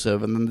a note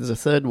of, and then there's a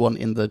third one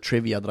in the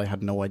trivia that I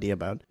had no idea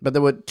about. But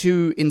there were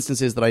two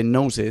instances that I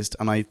noticed,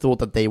 and I thought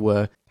that they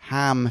were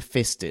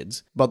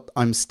ham-fisted, but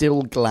I'm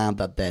still glad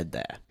that they're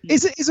there.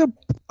 Is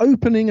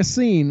opening a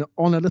scene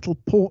on a little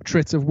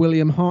portrait of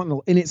William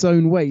Hartnell in its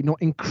own way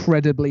not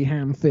incredibly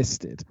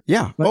ham-fisted?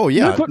 Yeah. Like, oh,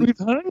 yeah. Look what we've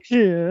done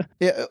here.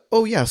 Yeah.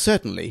 Oh, yeah,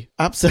 certainly.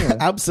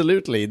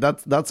 Absolutely.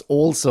 That's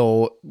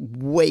also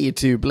way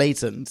too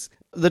blatant.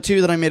 The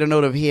two that I made a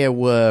note of here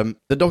were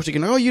the Doctor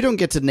going, oh, you don't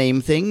get to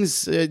name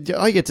things.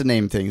 I get to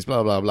name things,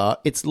 blah, blah, blah.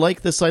 It's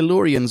like the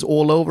Silurians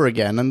all over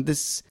again, and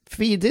this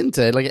feed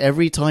into it. Like,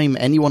 every time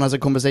anyone has a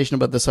conversation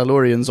about the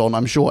Silurians on,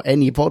 I'm sure,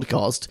 any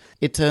podcast,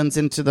 it turns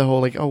into the whole,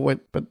 like, oh, wait,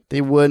 but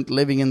they weren't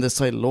living in the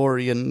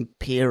Silurian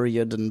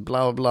period and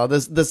blah, blah, blah.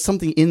 There's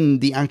something in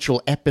the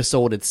actual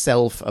episode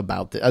itself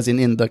about it, as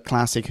in the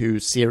Classic Who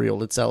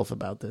serial itself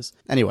about this.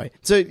 Anyway,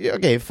 so,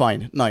 okay,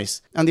 fine,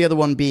 nice. And the other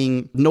one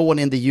being, no one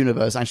in the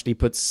universe actually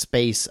puts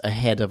space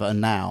ahead of a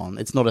noun.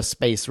 It's not a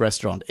space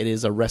restaurant, it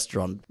is a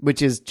restaurant,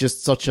 which is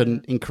just such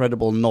an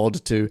incredible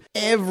nod to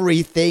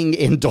everything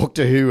in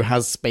Doctor Who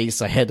has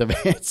space ahead of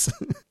it.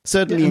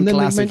 Certainly in and then they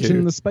classic mention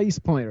Who. the space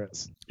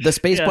pirates. The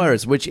Space Yeah.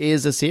 Pirates, which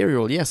is a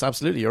serial. Yes,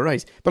 absolutely, you're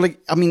right. But like,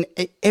 I mean,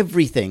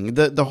 everything,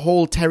 the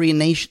whole Terry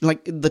Nation,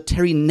 like the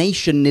Terry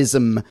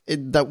Nationism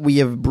that we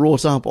have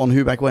brought up on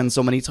Who Back When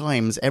so many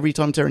times. Every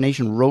time Terry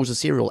Nation wrote a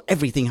serial,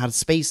 everything had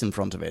space in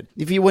front of it.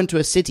 If you went to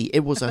a city,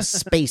 it was a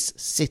space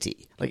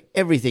city. Like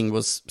everything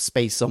was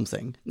space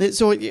something.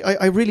 So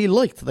I really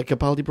liked that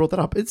Capaldi brought that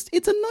up. It's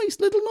a nice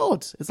little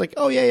nod. It's like,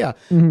 oh yeah,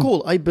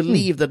 cool. I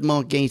believe that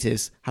Mark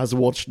Gatiss has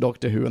watched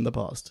Doctor Who in the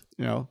past.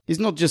 You know, he's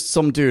not just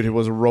some dude who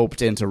was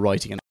roped into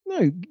writing it.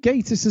 No,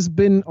 Gatiss has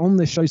been on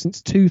this show since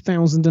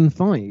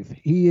 2005.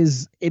 He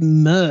is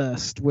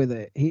immersed with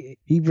it.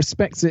 He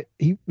respects it.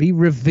 He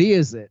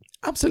reveres it.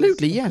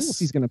 Absolutely, Of yes. course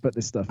he's going to put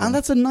this stuff in. And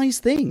that's a nice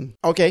thing.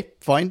 Okay,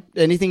 fine.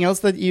 Anything else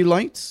that you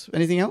liked?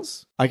 Anything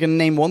else? I can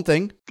name one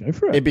thing. Go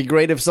for it. It'd be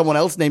great if someone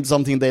else named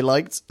something they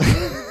liked.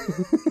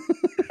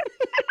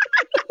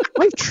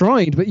 I've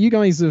tried, but you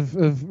guys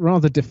have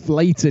rather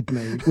deflated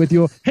me with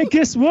your, hey,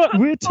 guess what?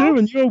 We're 2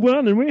 and you're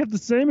 1 and we have the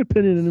same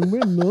opinion and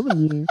we're more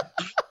than you.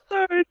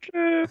 So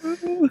true.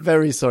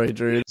 Very sorry,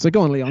 Drew. So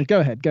go on, Leon.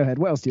 Go ahead.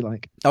 What else do you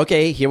like?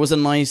 Okay, here was a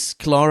nice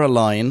Clara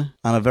line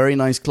and a very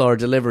nice Clara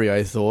delivery,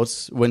 I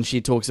thought, when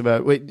she talks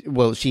about,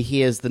 well, she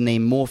hears the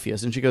name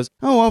Morpheus and she goes,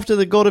 oh, after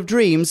the God of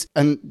Dreams.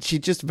 And she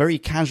just very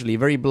casually,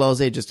 very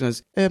blasé, just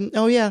goes,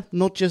 oh yeah,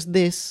 not just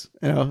this,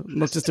 you know,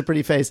 not just a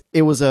pretty face.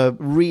 It was a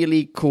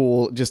really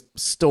cool, just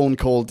stone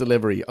cold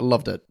delivery. I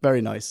loved it.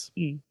 Very nice.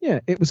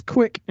 Yeah, it was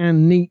quick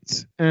and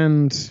neat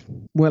and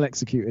well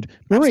executed.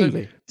 Marie,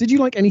 Absolutely. did you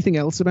like anything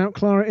else about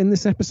Clara in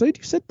this episode?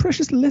 You've said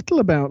precious little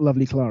about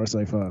lovely Clara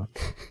so far.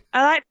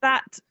 I like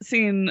that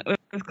scene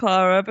with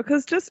Clara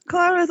because just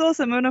Clara is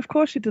awesome, and of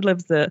course she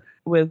delivers it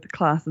with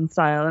class and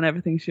style and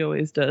everything she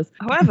always does.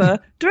 However,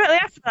 directly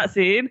after that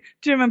scene,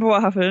 do you remember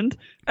what happened?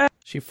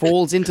 She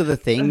falls into the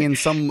thing in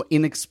some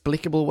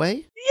inexplicable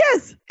way.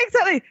 Yes,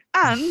 exactly.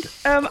 And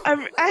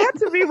I had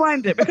to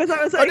rewind it because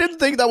I was like, I didn't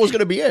think that was going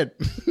to be it.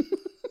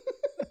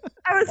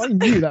 I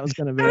knew that was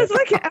going to be I was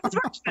it. I was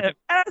watching it,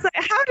 and I was like,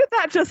 how did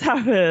that just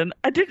happen?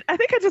 I think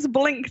I just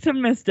blinked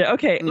and missed it.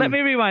 Okay, let me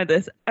rewind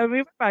this. I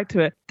went back to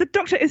it. The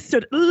Doctor is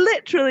stood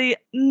literally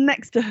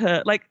next to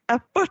her, like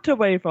a foot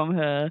away from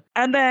her.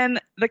 And then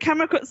the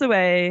camera cuts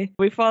away,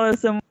 we follow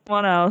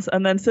someone else,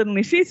 and then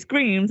suddenly she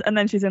screams, and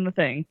then she's in the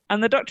thing.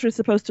 And the Doctor is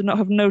supposed to not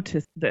have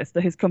noticed this,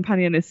 that his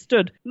companion is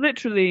stood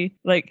literally,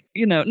 like,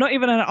 you know, not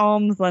even an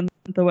arm's length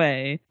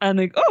away. And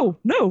like, oh,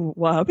 no,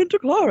 what happened to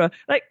Clara?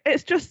 Like,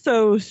 it's just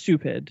so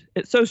stupid.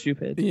 It's so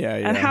stupid. Yeah.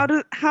 And how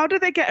do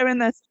they get her in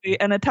there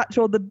and attach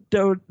all the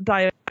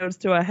diodes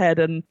to her head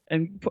and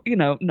you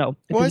know, no.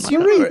 Why is she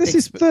Marie, this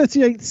is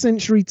 38th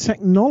century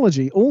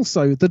technology.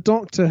 Also, the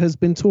Doctor has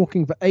been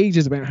talking for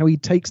ages about how he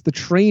takes the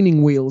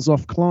training wheels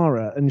off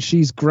Clara and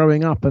she's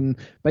growing up and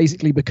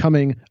basically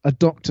becoming a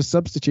Doctor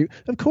substitute.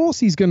 Of course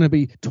he's going to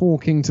be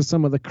talking to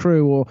some of the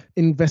crew or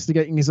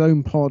investigating his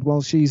own pod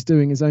while she's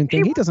doing his own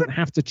thing. He doesn't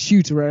have to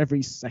tutor her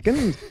every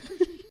second.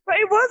 But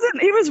he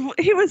wasn't.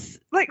 He was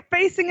like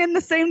facing in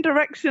the same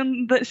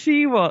direction that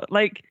she was.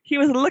 Like he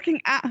was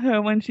looking at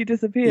her when she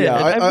disappeared. Yeah,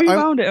 I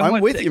rewound it. And I'm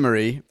watched with it. you,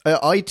 Marie.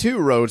 I too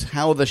wrote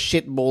how the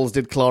shitballs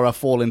did Clara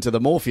fall into the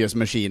Morpheus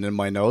machine in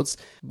my notes.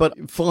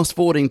 But fast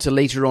forwarding to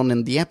later on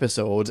in the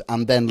episode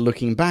and then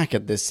looking back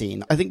at this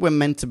scene, I think we're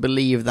meant to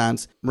believe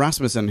that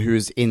Rasmussen,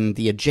 who's in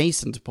the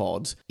adjacent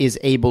pod, is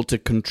able to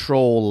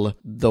control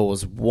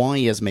those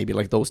wires, maybe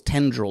like those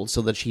tendrils,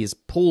 so that she is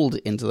pulled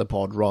into the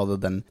pod rather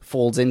than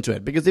falls into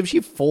it. Because if she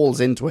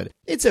falls into it,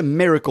 it's a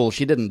miracle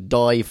she didn't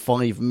die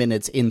 5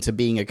 minutes into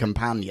being a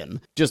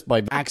companion just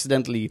by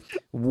accidentally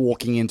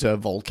walking into a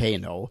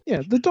volcano.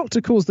 Yeah, the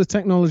Doctor calls the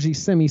technology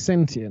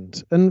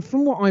semi-sentient. And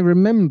from what I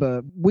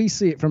remember, we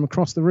see it from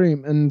across the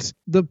room and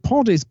the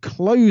pod is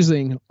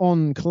closing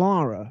on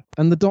Clara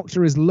and the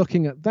Doctor is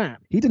looking at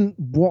that. He didn't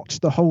watch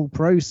the whole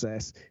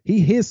process. He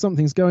hears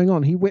something's going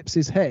on. He whips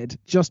his head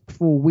just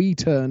before we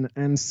turn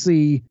and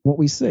see what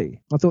we see.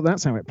 I thought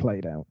that's how it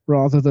played out,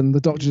 rather than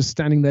the Doctor just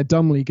standing there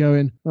dumbly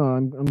going, oh,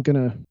 I'm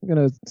gonna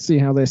see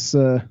how this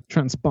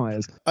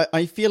transpires.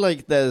 I feel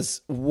like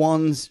there's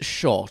one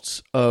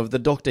shot of the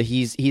Doctor,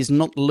 he's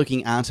not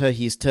looking at her,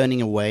 he's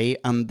turning away,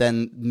 and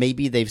then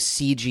maybe they've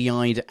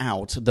CGI'd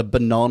out the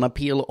banana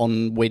peel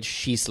on which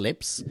she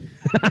slips,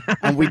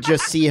 and we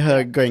just see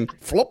her going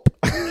flop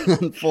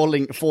and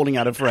falling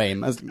out of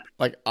frame. As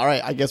like, all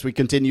right, I guess we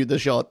continue the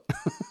shot.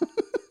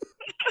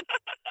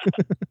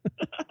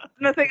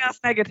 Nothing else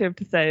negative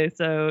to say,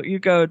 so you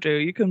go, Drew.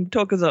 You can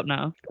talk us up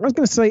now. I was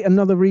going to say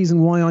another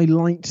reason why I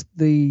liked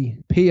the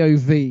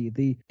POV,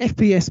 the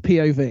FPS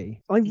POV.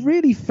 I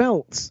really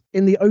felt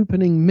in the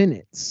opening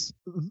minutes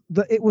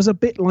that it was a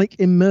bit like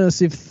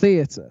immersive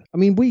theatre. I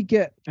mean, we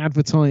get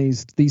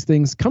advertised these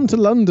things, come to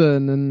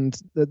London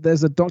and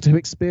there's a Doctor Who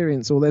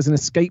experience or there's an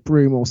escape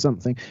room or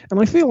something.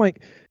 And I feel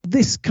like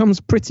this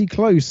comes pretty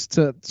close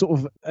to sort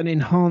of an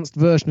enhanced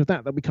version of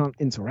that we can't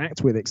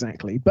interact with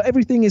exactly. But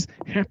everything is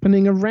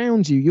happening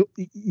around you.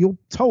 You're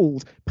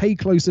told, pay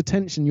close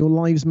attention, your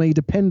lives may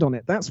depend on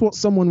it. That's what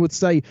someone would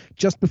say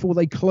just before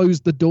they close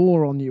closed the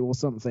door on you or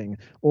something,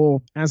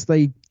 or as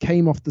they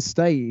came off the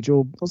stage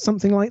or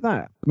something like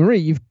that. Marie,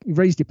 you've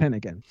raised your pen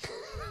again.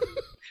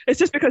 It's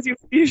just because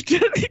you've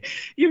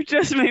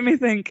just made me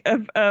think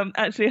of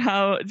actually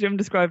how Jim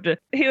described it.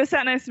 He was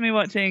sat next to me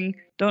watching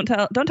Don't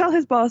Tell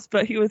His Boss,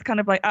 but he was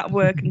kind of like at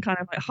work and kind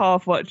of like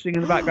half watching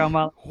in the background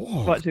while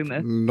watching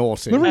this.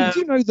 Naughty. Marie, do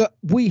you know that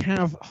we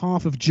have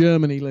half of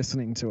Germany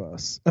listening to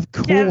us? Of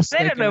course. Yeah,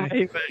 they don't know where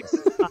he works.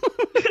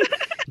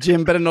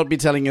 Jim better not be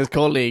telling his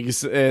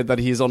colleagues that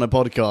he's on a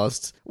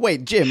podcast.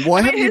 Wait, Jim,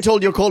 why haven't you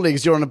told your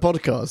colleagues you're on a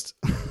podcast?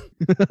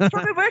 He's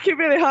probably working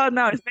really hard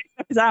now. He's making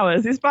up his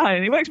hours. He's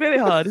fine. He works really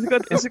hard. He's a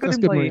good That's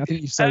employee. Marie. I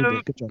think you've saved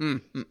it. Good job.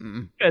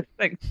 Good,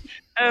 thanks.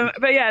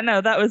 But yeah,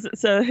 no, that was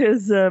so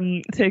his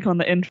take on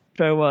the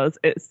intro was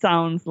it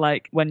sounds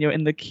like when you're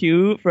in the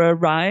queue for a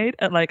ride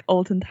at like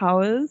Alton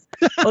Towers,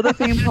 other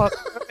theme parks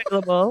are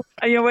available,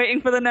 and you're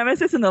waiting for the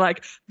Nemesis, and they're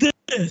like, "This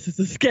is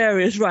the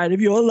scariest ride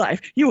of your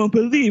life. You won't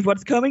believe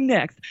what's coming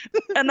next."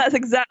 And that's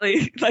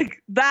exactly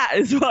like that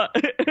is what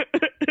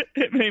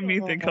it made me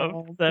think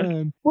of.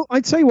 So. Well,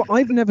 I'd tell you what,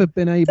 I've never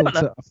been able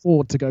to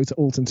afford to go to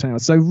Alton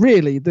Towers. So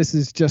really, this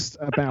is just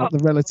about the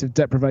relative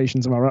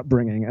deprivations of our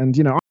upbringing. And,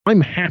 you know,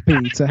 I'm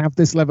happy to have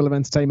this level of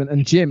entertainment,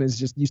 and Jim is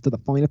just used to the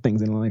finer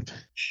things in life.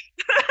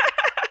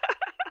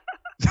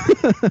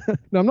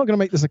 No, I'm not going to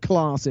make this a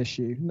class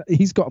issue.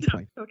 He's got a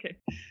point. Okay.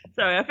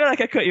 Sorry, I feel like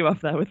I cut you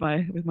off there with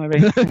my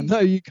race. No,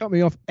 you cut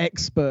me off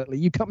expertly.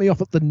 You cut me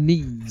off at the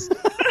knees.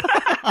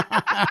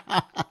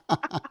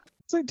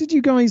 So did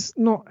you guys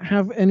not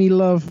have any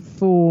love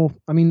for,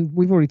 I mean,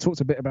 we've already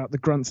talked a bit about the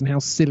grunts and how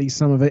silly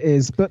some of it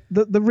is, but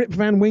the Rip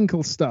Van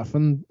Winkle stuff,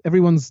 and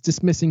everyone's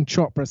dismissing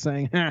Chopra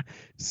saying,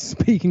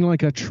 speaking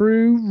like a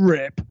true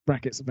Rip,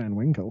 brackets Van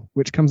Winkle,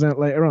 which comes out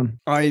later on.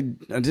 I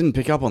didn't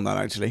pick up on that,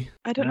 actually.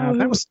 I don't know.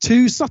 That was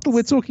too subtle.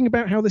 We're talking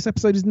about how this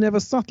episode is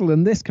never subtle,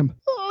 and this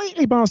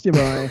completely passed you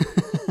by.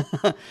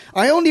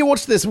 I only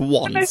watched this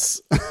once.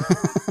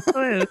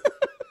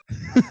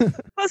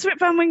 What's Rip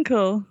Van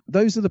Winkle?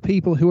 Those are the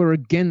people who are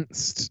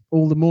against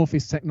all the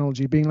Morpheus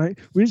technology, being like,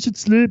 we should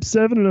sleep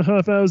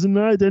 7.5 hours a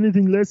night.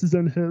 Anything less is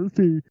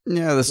unhealthy.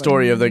 Yeah, the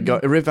story of the guy,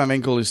 Rip Van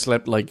Winkle, who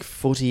slept like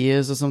 40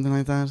 years or something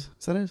like that.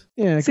 Is that it?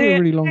 Yeah, got a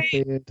really long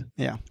beard.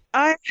 Yeah.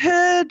 I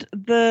heard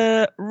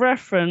the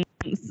reference,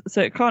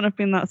 so it can't have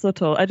been that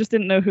subtle. I just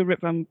didn't know who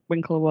Rip Van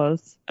Winkle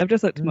was. I've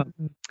just looked him up,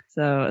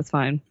 so it's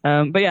fine.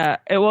 But yeah,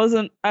 it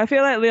wasn't. I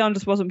feel like Leon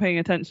just wasn't paying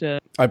attention.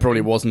 I probably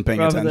wasn't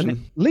paying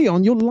attention.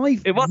 Leon, your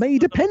life may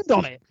depend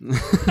on it.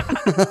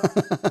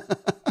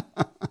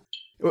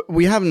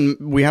 We haven't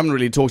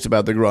really talked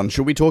about the grunt.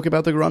 Should we talk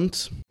about the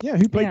grunt? Yeah,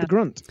 who played the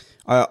grunt?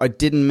 I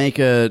didn't make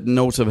a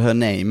note of her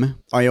name.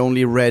 I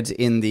only read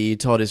in the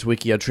TARDIS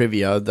Wikia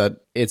trivia that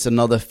it's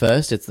another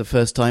first. It's the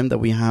first time that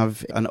we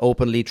have an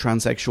openly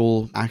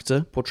transsexual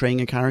actor portraying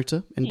a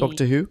character in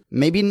Doctor Who.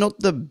 Maybe not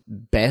the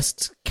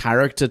best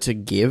character to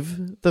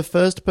give the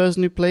first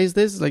person who plays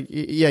this. Like,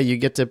 yeah, you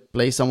get to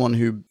play someone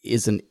who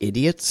is an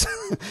idiot.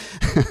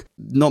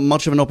 Not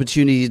much of an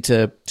opportunity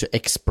to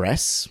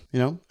express, you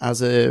know,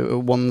 as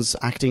one's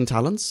acting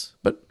talents.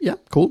 But yeah,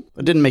 cool.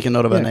 I didn't make a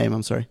note of her name,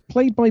 I'm sorry.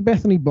 Played by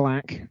Bethany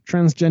Black,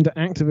 transgender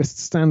activist,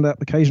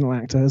 stand-up, occasional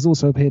actor, has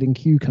also appeared in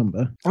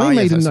Cucumber. I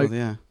made a note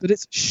that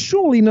it's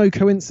surely no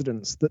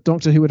coincidence that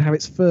Doctor Who would have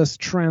its first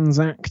trans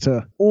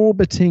actor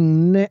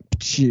orbiting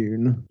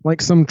Neptune,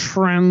 like some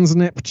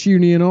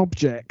trans-Neptunian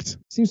object.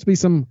 Seems to be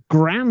some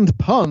grand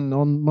pun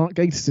on Mark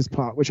Gatiss'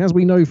 part, which, as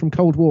we know from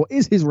Cold War,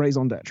 is his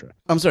raison d'etre.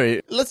 I'm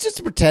sorry, let's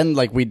just pretend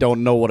like we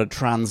don't know what a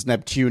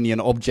trans-Neptunian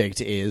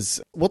object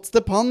is. What's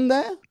the pun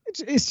there?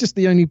 It's just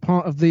the only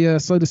part of the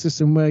solar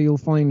system where you'll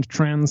find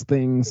trans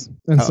things.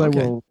 And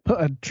we'll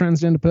put a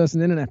transgender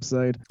person in an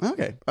episode.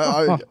 Okay.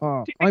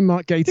 I'm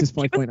Mark Gatiss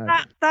 5.0.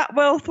 That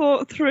well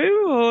thought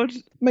through? Or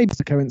maybe it's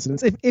a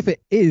coincidence. If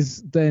it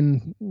is,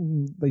 then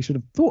they should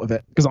have thought of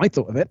it, because I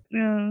thought of it.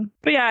 Yeah.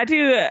 But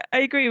yeah, I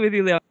agree with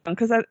you, Leon,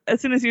 because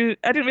as soon as I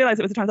didn't realize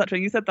it was a trans actor,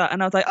 and you said that,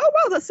 and I was like, oh,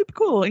 wow, that's super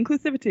cool.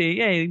 Inclusivity.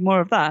 Yay, more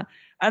of that.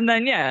 And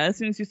then, yeah, as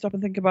soon as you stop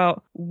and think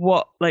about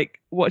what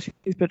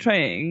she's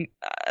portraying,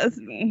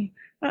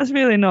 that's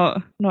really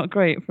not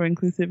great for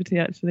inclusivity,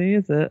 actually,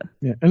 is it?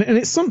 Yeah, and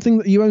it's something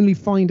that you only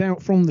find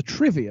out from the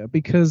trivia,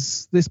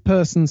 because this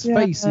person's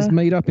face is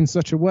made up in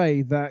such a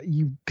way that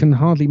you can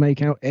hardly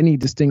make out any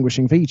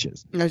distinguishing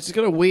features. Yeah, she's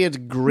got a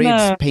weird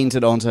grid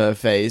painted onto her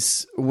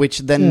face, which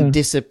then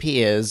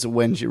disappears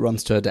when she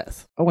runs to her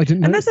death. Oh, I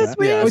didn't notice that.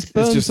 Yeah, it's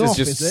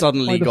just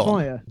suddenly gone.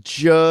 Fire?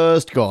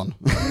 Just gone.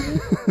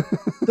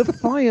 The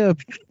fire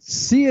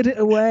seared it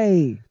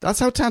away. That's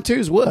how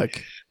tattoos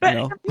work. But, you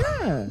know?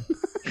 Yeah.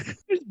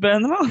 just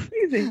burn them off,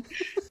 easy.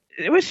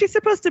 Was she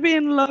supposed to be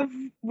in love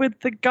with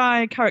the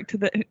guy character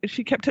that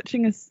she kept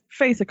touching his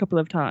face a couple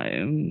of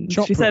times?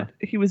 Chopra. She said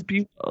he was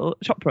beautiful.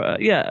 Chopra,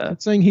 yeah.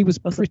 Saying he was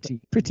pretty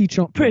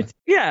Chopra. Pretty,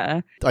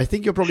 yeah. I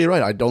think you're probably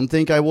right. I don't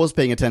think I was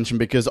paying attention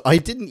because I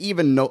didn't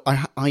even know.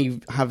 I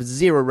have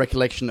zero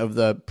recollection of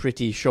the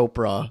pretty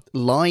Chopra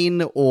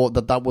line or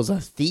that was a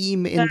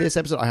theme in this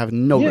episode. I have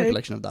no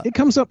recollection of that. It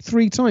comes up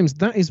 3 times.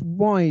 That is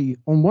why,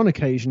 on one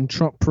occasion,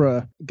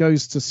 Chopra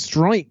goes to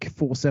strike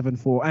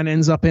 474 and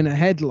ends up in a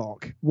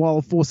headlock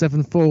while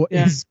 474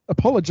 is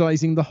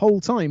apologizing the whole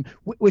time,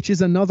 which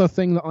is another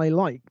thing that I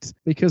liked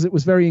because it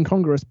was very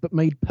incongruous but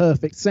made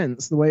perfect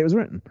sense the way it was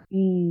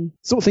written.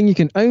 Sort of thing you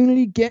can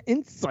only get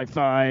in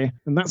sci-fi,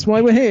 and that's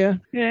why we're here.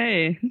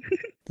 Yay.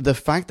 The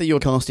fact that you're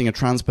casting a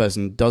trans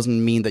person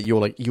doesn't mean that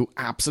you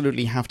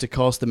absolutely have to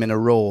cast them in a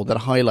role that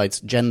highlights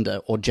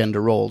gender or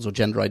gender roles or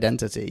gender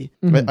identity.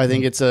 But I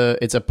think it's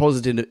a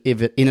positive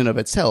in and of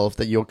itself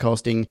that you're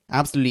casting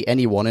absolutely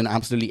anyone in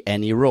absolutely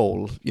any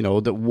role,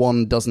 that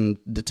one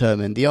doesn't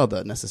determine the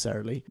other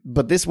necessarily.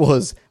 But this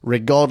was,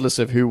 regardless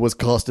of who was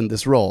cast in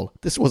this role,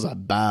 this was a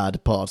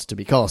bad part to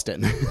be cast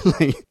in.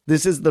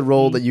 This is the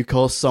role that you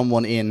cast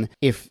someone in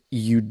if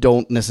you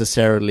don't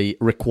necessarily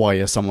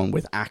require someone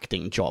with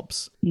acting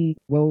jobs.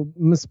 Well,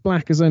 Miss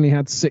Black has only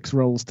had 6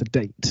 roles to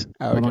date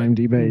on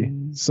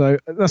IMDb, so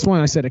that's why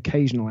I said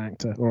occasional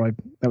actor,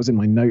 that was in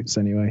my notes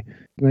anyway.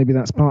 Maybe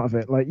that's part of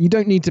it. Like, you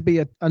don't need to be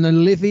an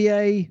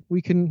Olivier.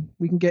 We can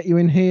get you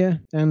in here,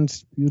 and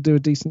you'll do a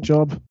decent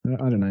job.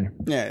 I don't know.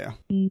 Yeah.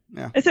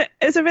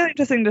 It's a really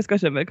interesting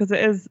discussion because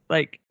it is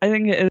I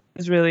think it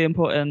is really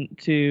important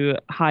to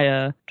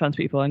hire trans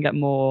people and get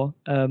more.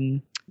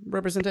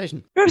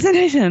 Representation,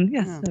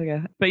 yes, there we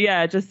go. But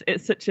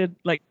it's such a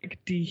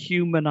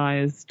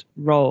dehumanized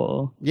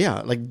role.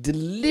 Yeah,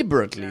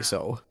 deliberately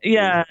so.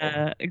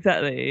 Yeah,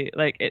 exactly.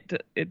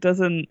 It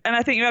doesn't, and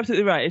I think you're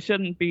absolutely right. It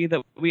shouldn't be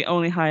that we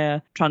only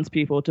hire trans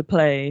people to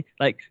play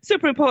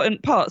super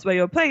important parts where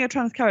you're playing a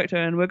trans character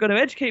and we're going to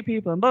educate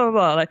people and blah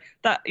blah blah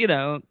that. You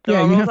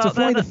have to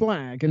fly the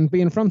flag and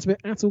be in front of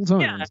it at all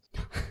times.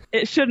 Yeah.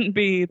 It shouldn't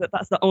be that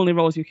that's the only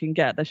roles you can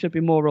get. There should be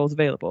more roles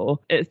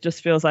available. It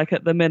just feels like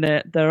at the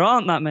minute there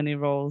aren't that many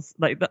roles,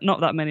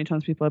 not that many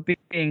trans people are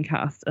being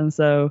cast. And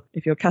so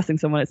if you're casting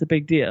someone, it's a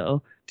big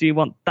deal. Do you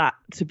want that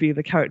to be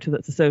the character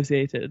that's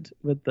associated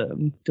with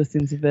them? Just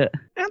seems a bit...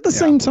 At the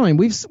same time,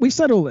 we've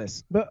said all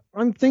this, but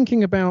I'm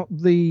thinking about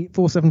the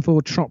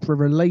 474 Chopra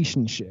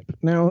relationship.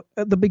 Now,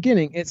 at the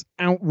beginning, it's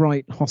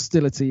outright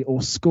hostility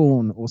or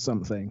scorn or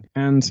something.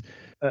 And,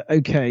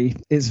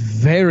 it's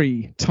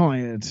very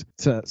tired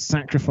to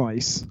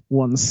sacrifice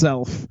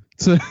oneself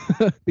to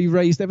be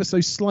raised ever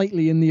so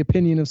slightly in the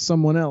opinion of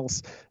someone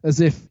else, as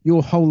if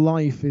your whole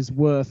life is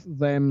worth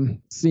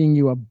them seeing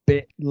you a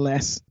bit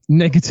less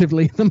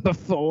negatively than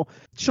before.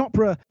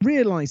 Chopra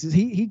realizes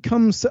he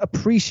comes to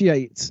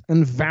appreciate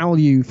and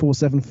value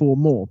 474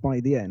 more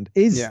by the end.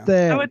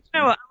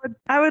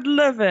 I would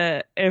love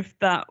it if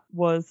that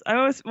was, I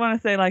always want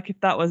to say if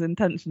that was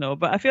intentional,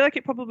 but I feel like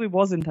it probably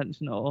was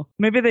intentional.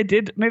 Maybe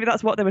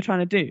that's what they were trying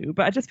to do,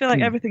 but I just feel like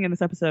everything in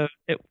this episode,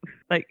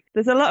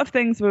 there's a lot of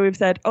things where we've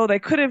said, they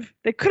could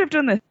have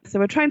done this, so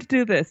we're trying to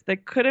do this. They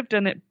could have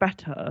done it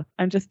better,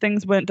 and just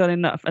things weren't done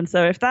enough. And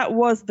so if that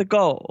was the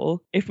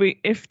goal,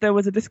 if there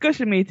was a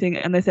discussion meeting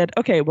and they said,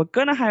 okay, we're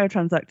gonna hire a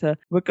trans actor,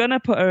 we're gonna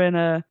put her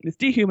in this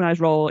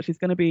dehumanized role, she's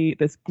gonna be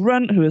this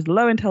grunt who is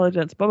low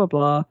intelligence, blah blah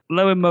blah,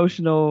 low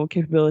emotional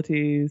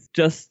capabilities,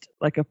 just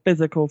like a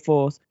physical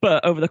force,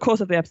 but over the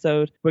course of the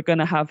episode we're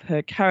gonna have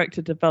her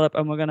character develop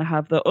and we're gonna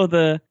have the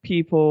other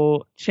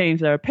people change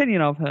their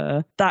opinion of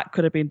her, that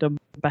could have been done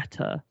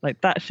better.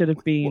 That should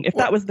have been, if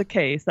that was the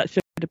case, that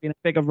should have been a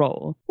bigger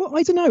role. Well,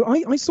 I don't know.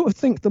 I sort of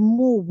think the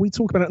more we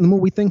talk about it and the more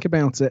we think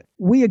about it,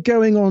 we are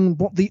going on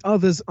what the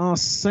others are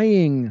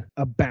saying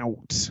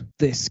about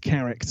this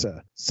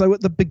character. So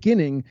at the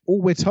beginning,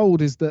 all we're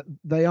told is that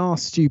they are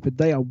stupid.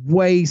 They are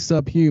way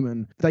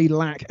subhuman. They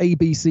lack A,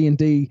 B, C, and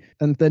D,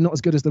 and they're not as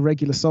good as the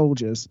regular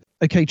soldiers.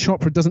 Okay,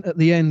 Chopra doesn't at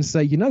the end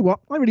say, you know what,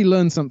 I really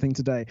learned something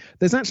today.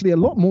 There's actually a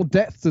lot more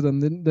depth to them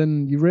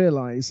than you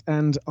realize.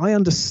 And I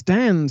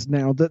understand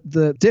now that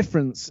the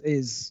difference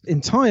is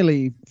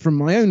entirely from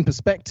my own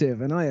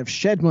perspective, and I have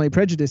shed my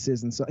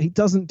prejudices, and so he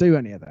doesn't do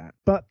any of that.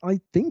 But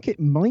I think it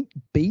might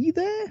be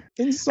there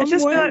in some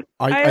way.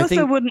 I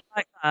also wouldn't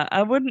like that.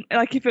 I wouldn't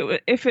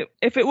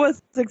if it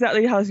was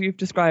exactly how you've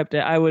described it,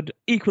 I would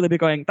equally be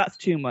going, that's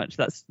too much.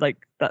 That's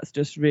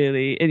just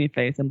really in your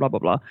face and blah blah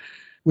blah.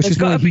 Which is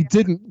why he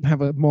didn't have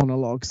a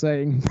monologue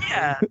saying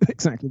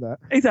exactly that.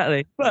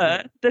 Exactly.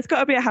 But there's got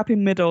to be a happy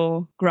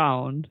middle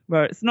ground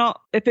where it's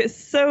not, if it's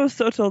so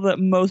subtle that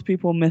most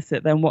people miss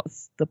it, then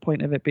what's the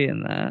point of it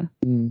being there?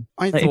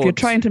 If you're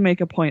trying to make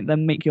a point,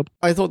 then make your point.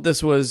 I thought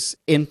this was,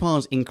 in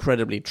part,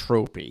 incredibly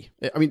tropey.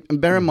 I mean,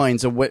 bear in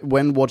mind, so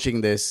when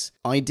watching this,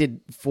 I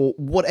did, for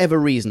whatever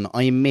reason,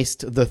 I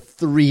missed the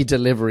 3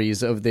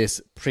 deliveries of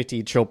this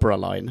pretty Chopra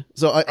line.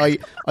 So I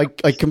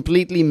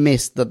completely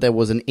missed that there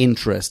was an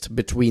interest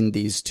between between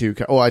these two,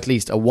 or at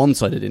least a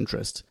one-sided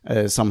interest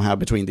somehow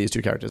between these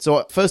two characters.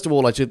 So first of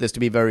all, I took this to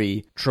be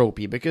very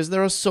tropey because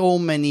there are so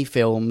many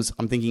films,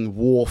 I'm thinking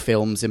war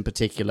films in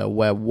particular,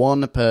 where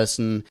one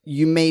person,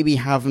 you maybe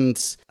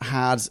haven't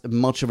had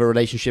much of a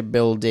relationship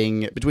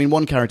building between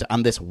one character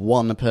and this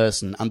one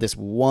person, and this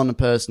one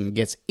person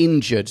gets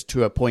injured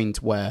to a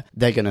point where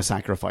they're going to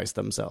sacrifice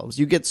themselves.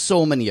 You get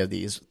so many of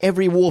these.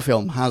 Every war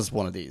film has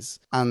one of these,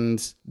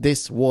 and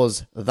this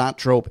was that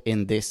trope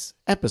in this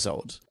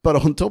episode. But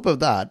on top of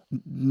that,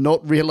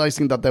 not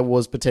realizing that there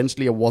was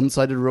potentially a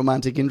one-sided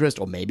romantic interest,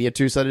 or maybe a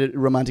two-sided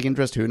romantic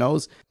interest, who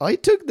knows, I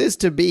took this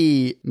to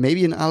be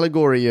maybe an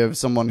allegory of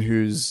someone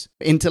who's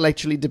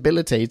intellectually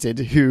debilitated,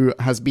 who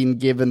has been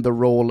given the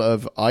role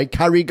of, I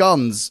carry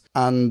guns,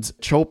 and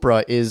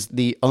Chopra is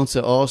the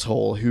utter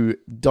arsehole who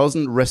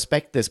doesn't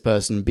respect this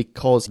person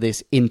because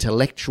this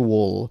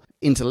intellectually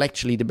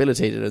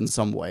debilitated in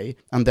some way,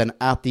 and then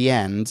at the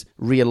end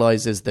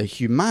realizes the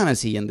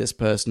humanity in this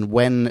person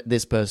when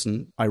this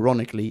person,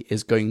 ironically,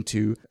 is going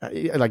to,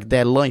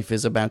 their life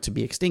is about to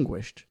be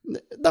extinguished.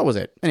 That was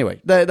it.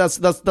 Anyway, that's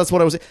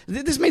what I was...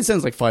 This made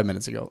sense like 5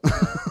 minutes ago.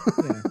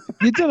 Yeah.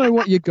 You don't know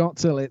what you got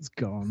till it's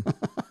gone.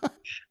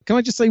 Can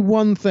I just say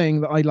one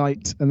thing that I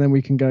liked, and then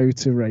we can go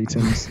to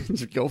ratings?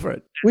 Just go for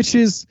it. Which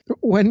is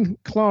when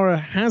Clara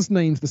has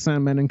named the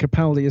Sandmen and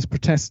Capaldi is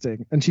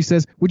protesting, and she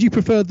says, would you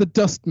prefer the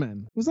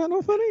Dustmen? Was that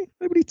not funny?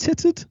 Nobody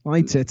tittered?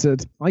 I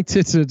tittered. I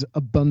tittered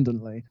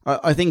abundantly.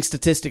 I think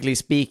statistically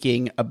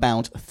speaking,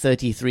 about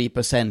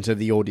 33% of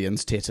the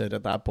audience tittered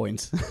at that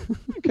point.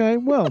 Okay,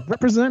 well,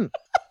 represent.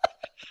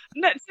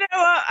 No, do you know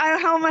what? I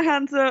hold my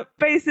hands up.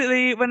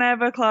 Basically,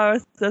 whenever Clara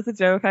says a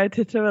joke, I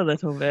titter a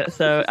little bit.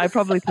 So I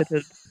probably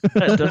tittered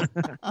at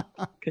Dustin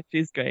because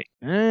she's great.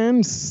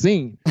 And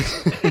scene.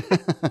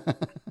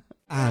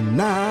 And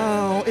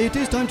now it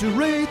is time to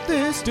rate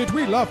this. Did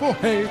we love or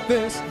hate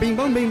this? Bing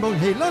bong,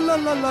 hey la la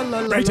la la la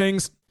la.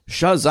 Ratings.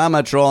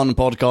 Shazamatron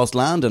podcast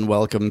land, and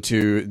welcome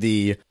to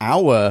the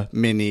Our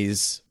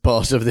Minis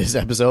part of this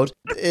episode.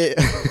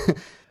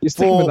 You're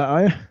sticking with that,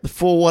 are you?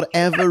 For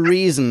whatever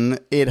reason,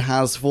 it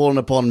has fallen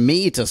upon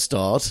me to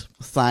start.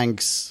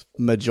 Thanks,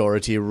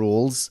 majority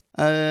rules.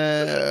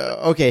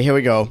 Okay, here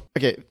we go.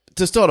 Okay,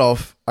 to start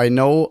off, I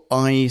know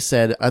I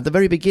said at the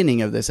very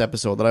beginning of this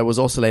episode that I was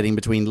oscillating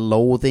between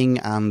loathing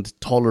and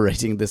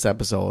tolerating this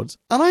episode.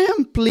 And I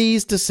am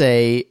pleased to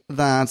say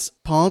that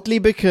partly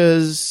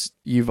because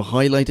you've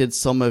highlighted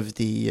some of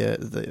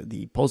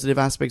the positive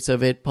aspects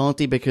of it,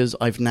 partly because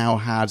I've now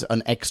had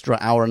an extra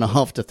hour and a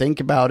half to think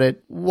about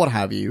it, what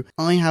have you,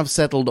 I have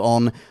settled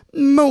on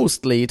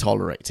mostly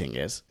tolerating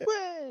it.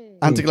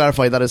 And to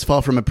clarify, that is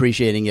far from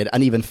appreciating it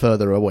and even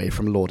further away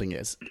from lauding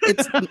it.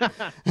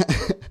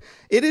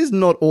 It is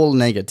not all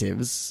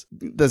negatives.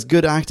 There's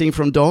good acting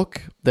from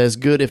Doc. There's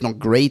good, if not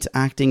great,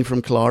 acting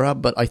from Clara,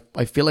 but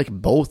I feel like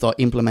both are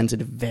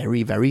implemented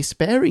very, very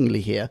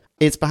sparingly here.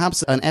 It's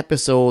perhaps an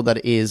episode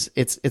that is,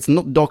 it's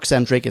not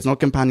Doc-centric, it's not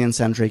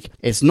companion-centric,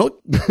 it's not...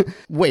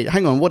 Wait,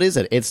 hang on, what is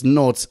it? It's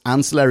not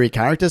ancillary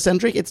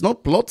character-centric, it's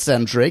not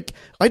plot-centric.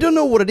 I don't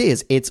know what it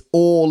is. It's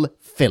all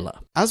filler.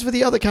 As for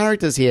the other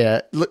characters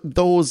here,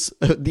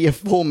 the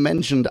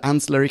aforementioned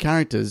ancillary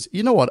characters,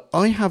 you know what?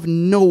 I have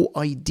no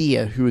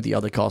idea who the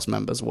other cast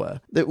members were.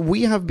 That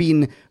we have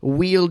been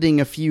wielding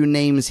a few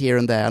names here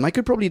and there, and I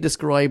could probably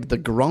describe the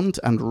Grunt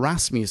and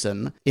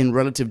Rasmussen in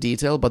relative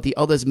detail, but the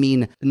others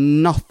mean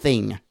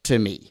nothing to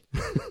me.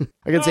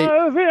 I can say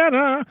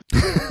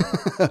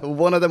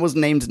one of them was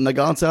named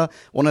Nagata,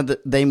 one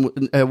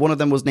of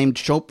them was named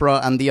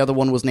Chopra, and the other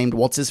one was named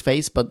What's His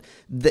Face, but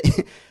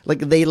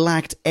they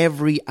lacked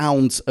every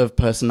ounce of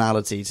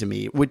personality to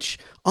me, which,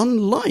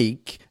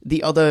 unlike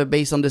the other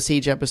Base Under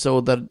Siege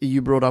episode that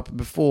you brought up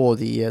before,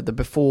 the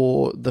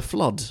Before the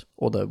Flood,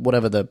 or the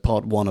whatever the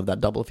part one of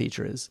that double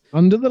feature is.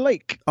 Under the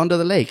Lake,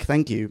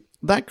 thank you.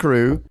 That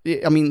crew,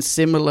 I mean,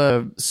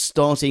 similar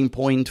starting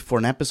point for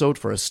an episode,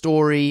 for a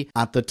story.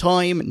 At the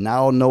time,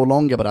 now no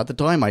longer, but at the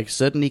time, I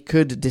certainly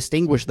could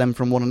distinguish them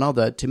from one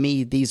another. To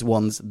me, these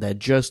ones, they're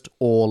just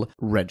all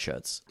red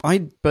shirts.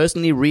 I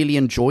personally really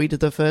enjoyed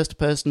the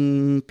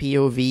first-person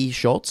POV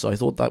shots. I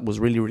thought that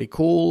was really, really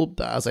cool.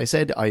 As I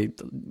said,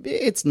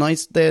 it's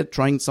nice they're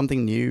trying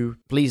something new.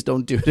 Please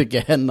don't do it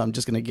again. I'm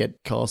just going to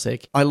get car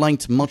sick. I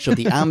liked much of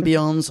the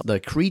ambience, the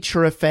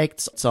creature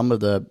effects, some of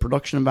the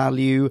production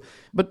value.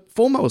 But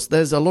foremost,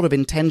 there's a lot of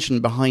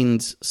intention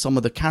behind some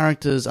of the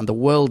characters and the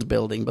world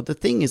building, but the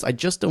thing is, I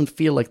just don't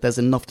feel like there's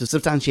enough to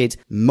substantiate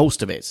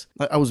most of it.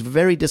 I was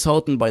very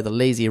disheartened by the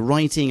lazy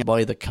writing,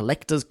 by the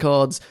collector's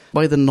cards,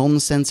 by the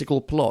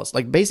nonsensical plots.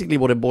 Like, basically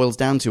what it boils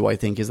down to, I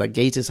think, is that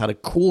Gatiss had a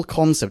cool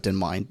concept in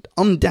mind.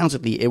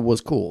 Undoubtedly, it was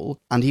cool,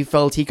 and he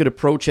felt he could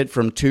approach it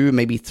from 2,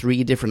 maybe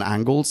 3 different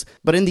angles,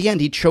 but in the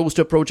end, he chose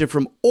to approach it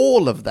from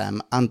all of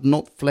them and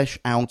not flesh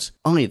out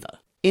either.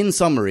 In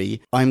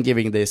summary, I'm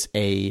giving this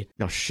I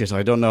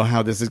don't know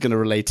how this is going to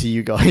relate to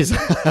you guys.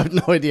 I have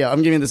no idea.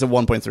 I'm giving this a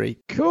 1.3.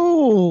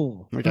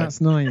 Cool. Okay.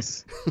 That's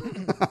nice.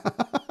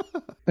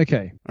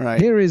 Okay, All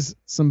right. here is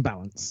some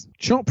balance.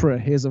 Chopra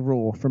hears a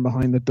roar from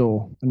behind the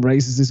door and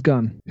raises his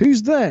gun.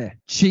 Who's there?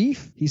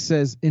 Chief? He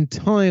says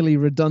entirely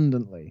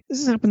redundantly. This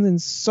has happened in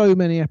so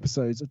many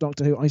episodes of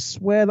Doctor Who. I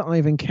swear that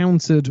I've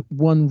encountered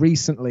one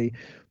recently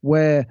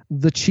where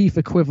the chief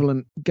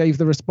equivalent gave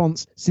the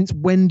response, "Since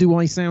when do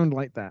I sound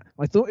like that?"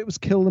 I thought it was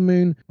Kill the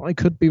Moon, but I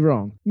could be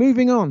wrong.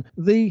 Moving on,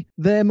 the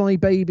 "They're my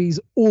babies,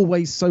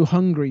 always so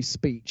hungry"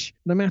 speech,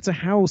 no matter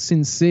how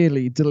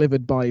sincerely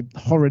delivered by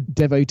horror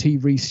devotee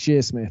Reece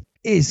Shearsmith,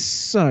 is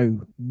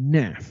so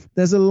naff.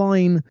 There's a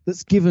line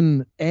that's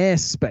given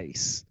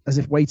airspace, as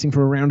if waiting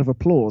for a round of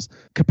applause.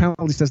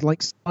 Capaldi says,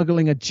 like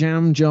smuggling a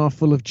jam jar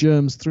full of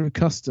germs through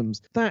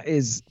customs. That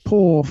is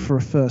poor for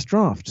a first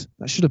draft.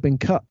 That should have been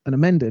cut and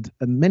amended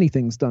and many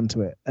things done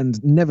to it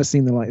and never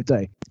seen the light of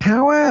day.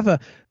 However,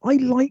 I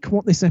like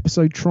what this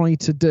episode tried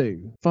to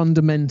do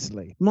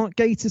fundamentally. Mark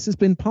Gatiss has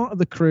been part of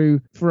the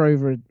crew for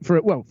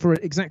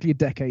exactly a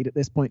decade at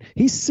this point.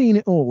 He's seen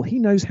it all. He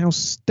knows how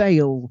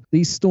stale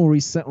these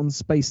stories set on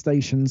space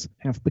stations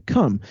have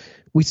become.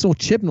 We saw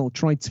Chibnall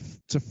try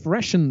to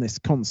freshen this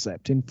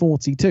concept in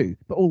 42,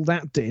 but all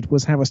that did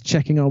was have us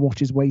checking our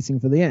watches waiting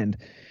for the end.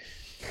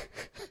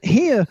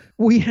 Here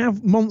we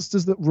have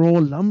monsters that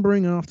roar,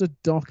 lumbering after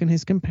Doc and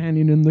his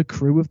companion and the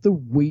crew of the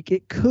week.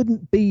 It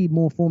couldn't be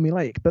more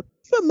formulaic, but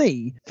for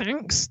me,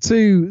 thanks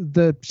to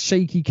the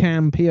shaky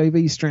cam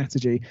POV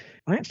strategy,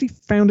 I actually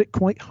found it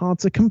quite hard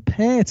to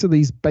compare to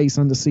these base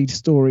under siege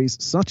stories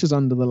such as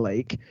Under the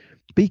Lake,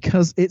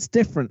 because it's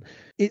different.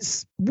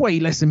 It's way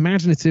less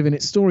imaginative in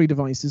its story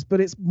devices,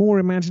 but it's more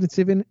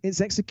imaginative in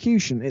its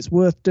execution. It's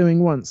worth doing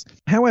once.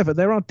 However,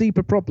 there are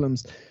deeper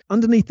problems.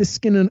 Underneath the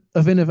skin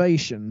of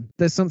innovation,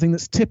 there's something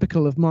that's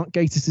typical of Mark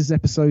Gatiss's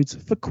episodes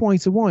for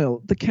quite a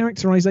while. The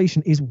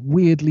characterization is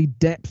weirdly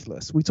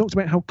depthless. We talked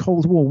about how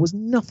Cold War was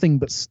nothing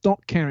but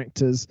stock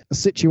characters, a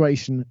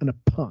situation, and a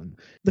pun.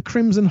 The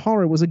Crimson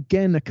Horror was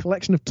again a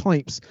collection of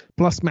types,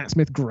 plus Matt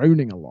Smith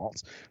groaning a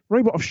lot.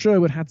 Robot of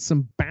Sherwood had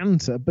some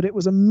banter, but it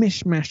was a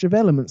mishmash of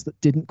elements that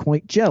didn't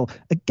quite gel.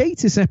 A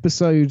Gatiss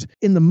episode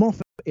in the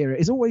Moffat era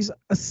is always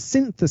a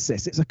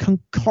synthesis. It's a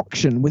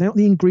concoction without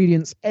the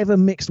ingredients ever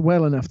mixed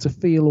well enough to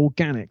feel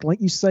organic.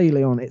 Like you say,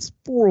 Leon, it's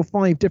 4 or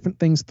 5 different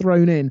things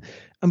thrown in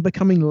and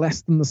becoming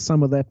less than the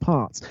sum of their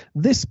parts.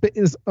 This bit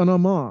is an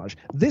homage.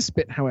 This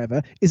bit,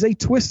 however, is a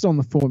twist on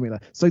the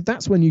formula. So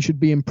that's when you should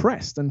be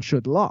impressed and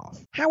should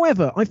laugh.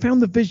 However, I found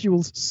the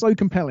visuals so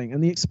compelling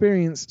and the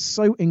experience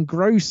so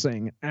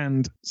engrossing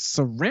and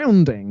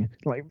surrounding.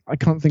 Like, I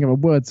can't think of a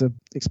word to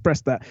express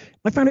that.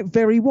 I found it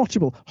very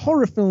watchable.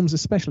 Horror films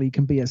especially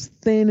can be as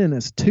thin and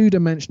as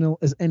two-dimensional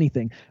as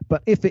anything.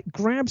 But if it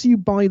grabs you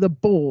by the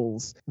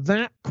balls,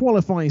 that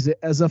qualifies it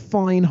as a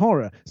fine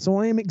horror. So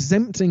I am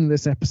exempting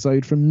this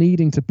episode from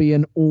needing to be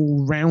an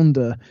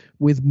all-rounder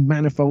with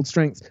manifold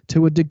strengths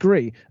to a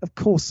degree. Of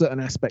course, certain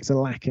aspects are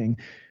lacking.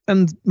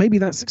 And maybe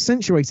that's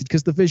accentuated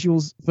because the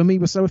visuals for me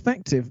were so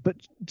effective. But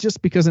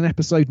just because an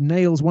episode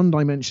nails one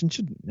dimension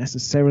shouldn't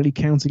necessarily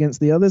count against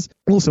the others.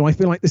 Also, I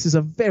feel like this is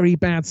a very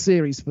bad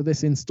series for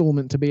this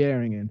installment to be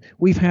airing in.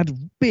 We've had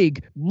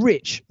big,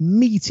 rich,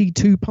 meaty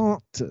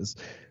two-parters.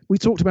 We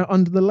talked about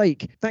Under the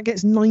Lake. That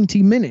gets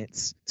 90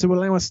 minutes to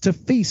allow us to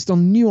feast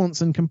on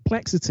nuance and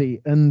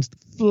complexity and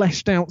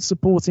fleshed out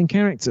supporting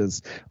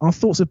characters. Our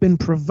thoughts have been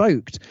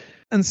provoked.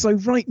 And so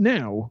right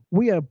now,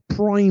 we are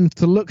primed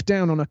to look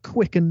down on a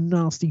quick and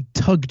nasty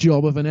tug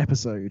job of an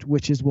episode,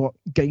 which is what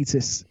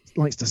Gatiss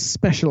likes to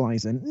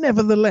specialize in.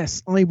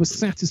 Nevertheless, I was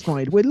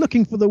satisfied. We're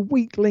looking for the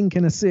weak link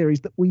in a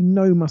series that we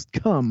know must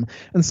come.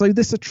 And so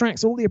this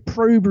attracts all the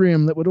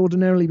opprobrium that would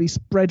ordinarily be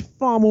spread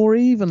far more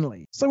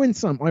evenly. So in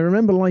sum, I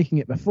remember liking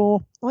it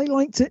before. I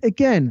liked it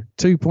again.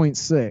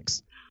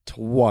 2.6.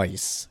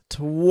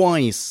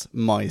 Twice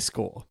my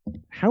score.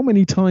 How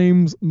many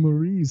times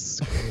Marie's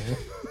score?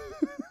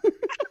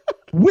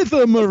 With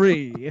a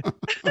Marie. Well,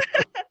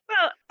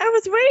 I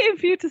was waiting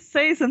for you to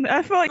say something.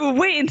 I felt like you were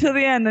waiting till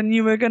the end and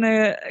you were going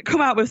to come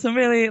out with some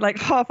really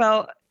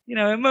heartfelt,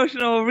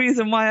 emotional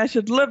reason why I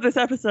should love this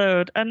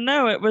episode. And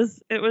no, it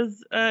was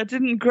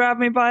didn't grab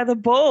me by the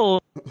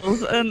balls.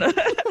 And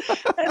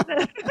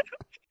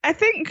I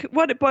think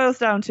what it boils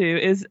down to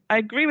is I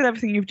agree with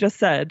everything you've just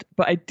said,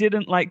 but I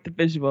didn't like the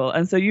visual.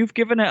 And so you've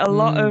given it a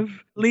lot of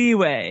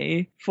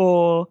leeway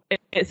for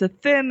it's a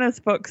thin as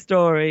fuck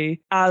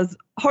story, as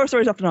horror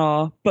stories often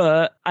are,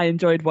 but I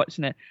enjoyed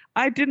watching it.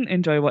 I didn't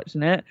enjoy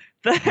watching it,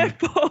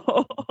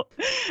 therefore...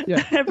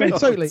 Yeah,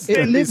 totally.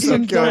 It lives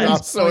and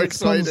dies. So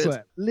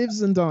excited.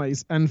 Lives and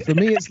dies. And for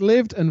me, it's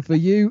lived, and for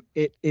you,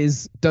 it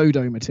is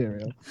dodo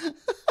material.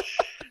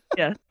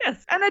 Yes.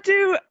 And I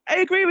I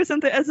agree with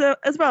something as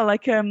well.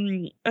 Like I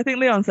think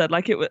Leon said,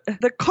 like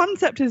the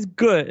concept is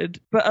good,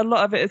 but a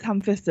lot of it is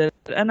ham-fisted.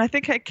 And I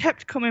think I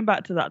kept coming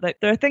back to that. Like,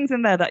 there are things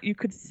in there that you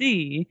could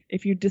see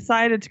if you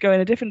decided to go in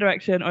a different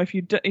direction, or if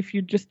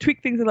you just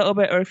tweak things a little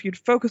bit, or if you'd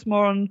focus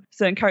more on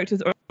certain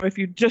characters, or if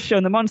you'd just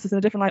shown the monsters in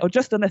a different light, or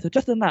just done this, or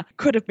just done that,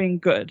 could have been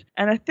good.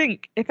 And I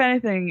think, if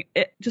anything,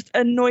 it just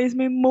annoys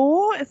me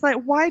more. It's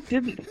like, why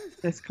didn't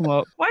this come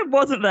up? Why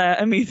wasn't there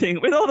a meeting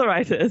with all the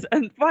writers?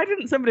 And why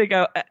didn't somebody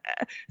go,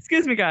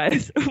 excuse me,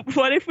 guys,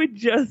 what if we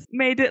just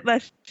made it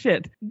less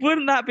shit?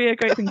 Wouldn't that be a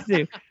great thing to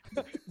do?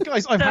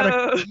 Guys, I've had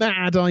a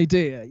mad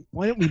idea.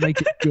 Why don't we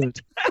make it good?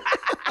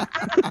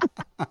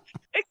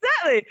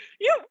 Exactly.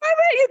 Why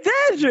weren't you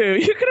there, Drew?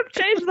 You could have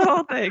changed the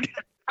whole thing.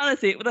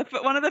 Honestly,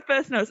 one of the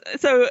first notes.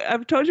 So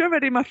I've told you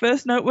already, my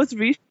first note was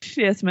Reece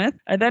Shearsmith.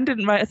 I then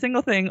didn't write a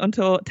single thing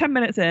until 10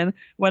 minutes in,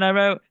 when I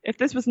wrote, if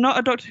this was not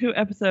a Doctor Who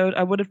episode,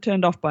 I would have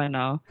turned off by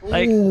now.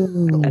 Like,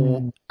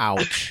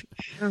 ouch.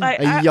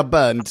 Like, You're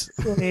burnt.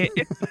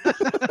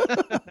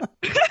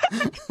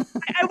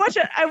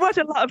 I watch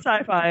a lot of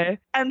sci-fi,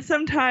 and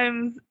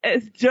sometimes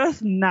it's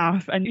just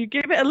naff, and you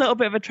give it a little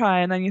bit of a try,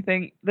 and then you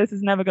think, this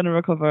is never going to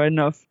recover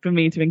enough for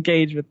me to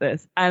engage with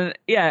this. And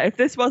yeah, if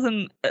this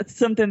wasn't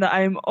something that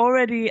I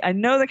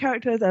know the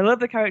characters, I love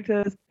the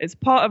characters, it's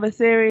part of a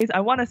series,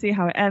 I want to see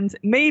how it ends.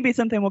 Maybe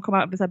something will come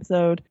out of this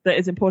episode that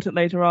is important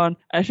later on.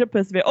 I should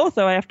persevere.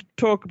 Also, I have to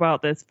talk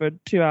about this for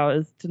 2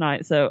 hours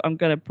tonight, so I'm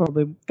going to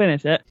probably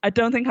finish it. I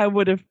don't think I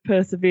would have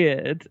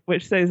persevered,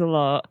 which says a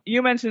lot.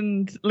 You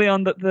mentioned,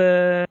 Leon, that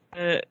the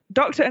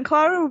Doctor and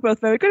Clara were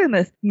both very good in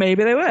this.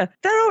 Maybe they were.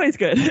 They're always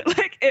good.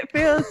 Like, it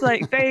feels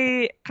like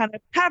they kind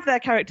of have their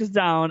characters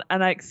down,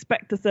 and I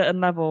expect a certain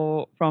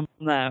level from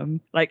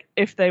them. Like,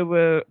 if they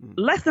were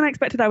less than I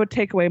expected, I would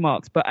take away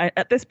marks. But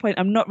at this point,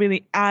 I'm not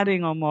really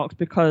adding on marks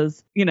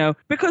because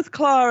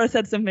Clara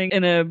said something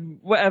in a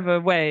whatever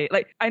way.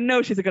 Like, I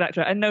know she's a good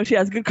actor. I know she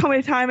has good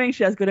comedy timing.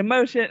 She has good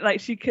emotion. Like,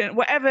 she can,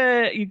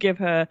 whatever you give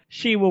her,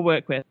 she will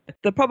work with.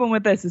 The problem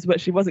with this is that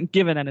she wasn't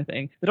given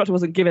anything. The Doctor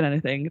wasn't given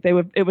anything.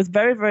 It was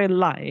very, very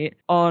light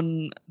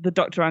on the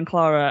Doctor and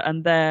Clara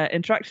and their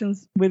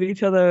interactions with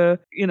each other.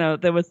 You know,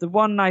 there was the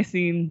one nice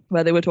scene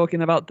where they were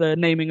talking about the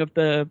naming of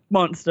the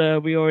monster.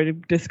 We already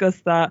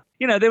discussed that.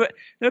 You know, there were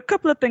a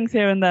couple of things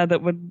here and there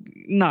that were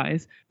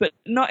nice, but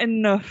not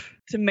enough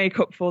to make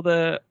up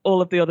for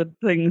all of the other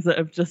things that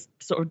have just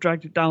sort of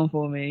dragged it down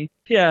for me.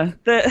 Yeah,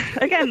 the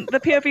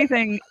POV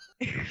thing.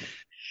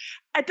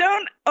 I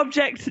don't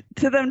object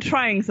to them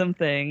trying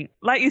something.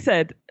 Like you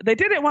said, they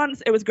did it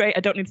once, it was great, I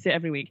don't need to see it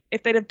every week.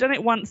 If they'd have done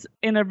it once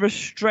in a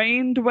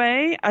restrained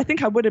way, I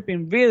think I would have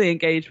been really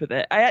engaged with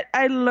it.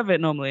 I love it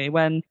normally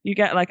when you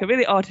get like a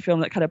really arty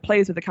film that kind of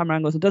plays with the camera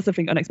angles and does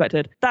something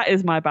unexpected. That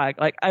is my bag.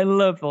 Like, I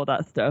love all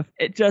that stuff.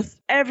 It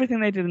just, everything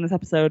they did in this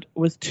episode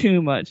was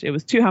too much. It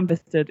was too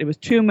ham-fisted. It was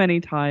too many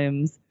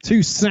times.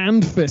 Too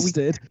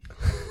sand-fisted.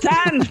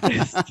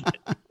 Sand-fisted.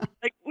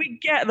 Like, we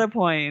get the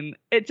point.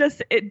 It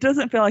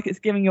doesn't feel like it's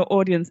giving your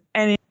audience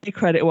any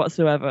credit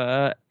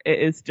whatsoever. It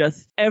is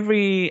just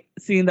every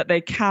scene that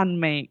they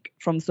can make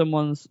from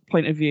someone's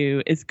point of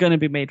view is going to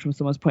be made from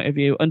someone's point of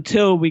view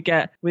until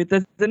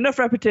there's enough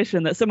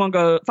repetition that someone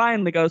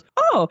finally goes,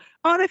 oh,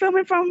 are they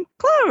filming from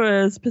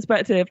Clara's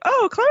perspective?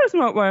 Oh, Clara's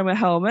not wearing a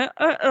helmet,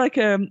 like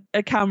a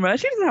camera.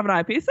 She doesn't have an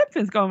eyepiece.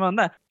 Something's going on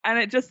there. And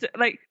it just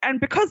and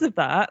because of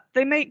that,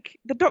 they make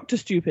the Doctor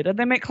stupid and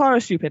they make Clara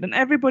stupid, and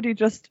everybody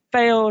just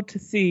failed to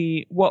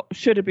see what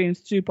should have been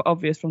super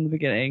obvious from the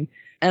beginning.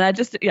 And I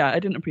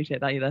didn't appreciate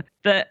that either.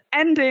 The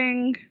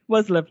ending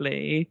was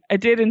lovely. I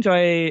did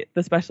enjoy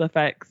the special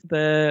effects.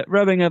 The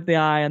rubbing of the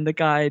eye and the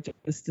guy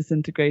just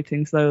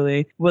disintegrating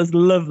slowly was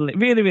lovely.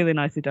 Really, really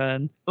nicely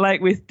done.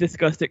 Like we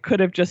discussed, it could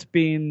have just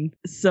been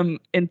some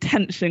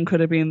intention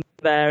could have been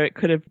there. It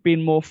could have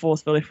been more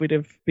forceful if we'd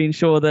have been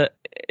sure that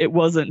it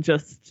wasn't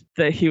just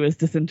that he was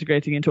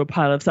disintegrating into a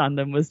pile of sand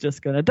and was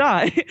just going to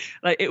die.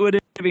 Like, it would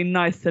have been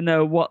nice to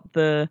know what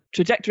the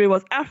trajectory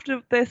was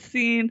after this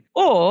scene,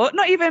 or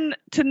not even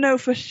to know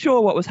for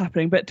sure what was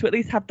happening, but to at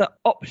least have the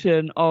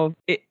option of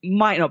it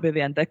might not be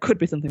the end. There could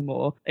be something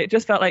more. It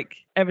just felt like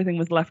everything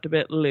was left a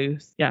bit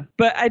loose. Yeah.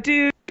 But I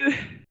do...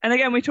 And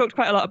again, we talked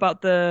quite a lot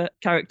about the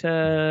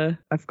character.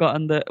 I've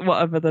forgotten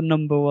whatever the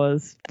number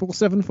was.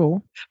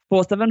 474.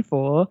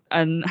 474.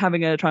 And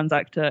having a trans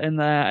actor in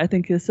there, I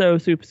think, is so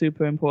super,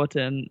 super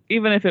important.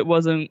 Even if it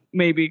wasn't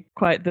maybe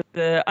quite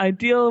the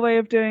ideal way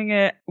of doing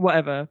it,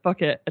 whatever.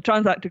 Fuck it. A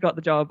trans actor got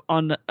the job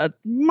on a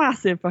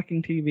massive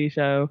fucking TV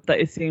show that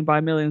is seen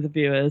by millions of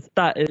viewers.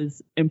 That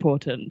is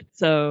important.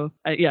 So,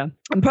 yeah.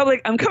 I'm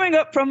coming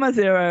up from my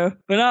zero,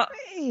 but not...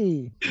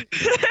 Hey.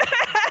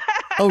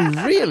 Oh,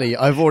 really?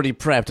 I've already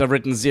prepped. I've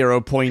written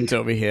 0 point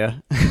over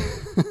here.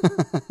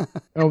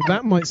 Oh,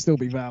 that might still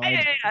be valid. I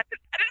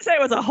didn't say it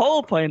was a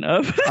whole point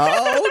of.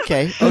 Oh,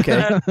 okay.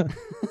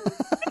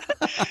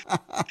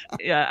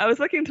 Yeah, I was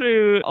looking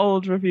through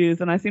old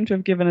reviews and I seem to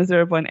have given a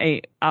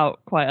 0.8 out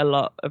quite a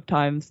lot of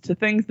times to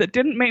things that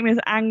didn't make me as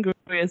angry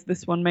as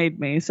this one made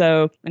me.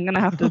 So I'm going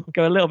to have to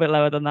go a little bit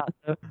lower than that.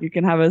 So you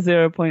can have a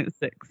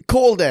 0.6.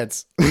 Called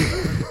it.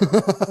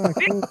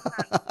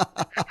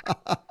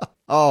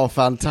 Oh,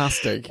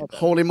 fantastic.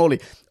 Holy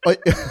moly.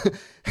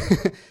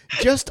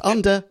 Just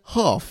under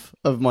half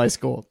of my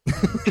score.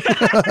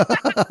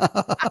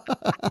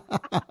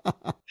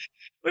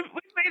 We've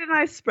made a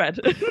nice spread.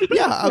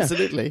 Yeah,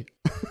 absolutely.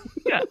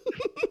 Yeah.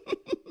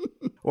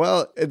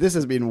 Well, this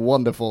has been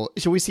wonderful.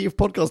 Shall we see if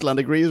Podcastland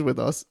agrees with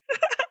us?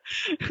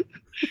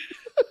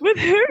 With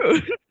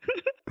who?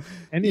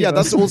 Yeah,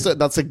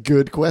 that's a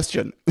good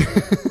question.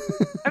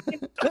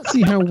 Let's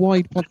see how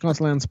wide podcast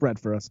land spread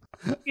for us.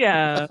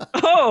 Yeah.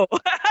 Oh.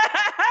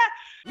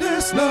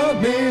 Listener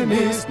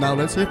minis. Now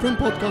let's hear from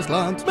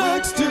Podcastland.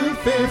 Max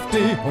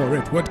 250, or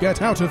it would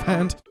get out of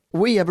hand.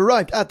 We have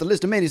arrived at the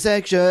Listener Mini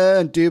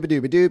section.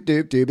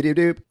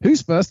 Doop-a-doop-a-doop-doop-doop-a-doop-doop.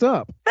 Who's first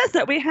up? First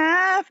up, we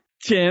have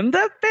Jim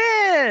the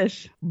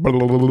Fish.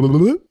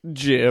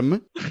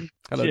 Jim.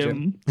 Hello,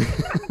 Jim.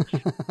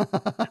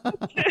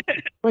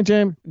 Hi,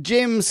 Jim.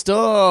 Jim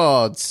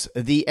starts.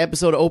 The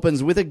episode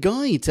opens with a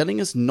guy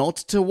telling us not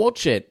to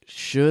watch it.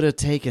 Should have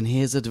taken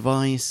his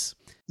advice.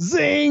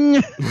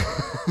 Zing!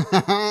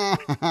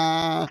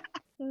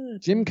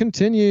 Jim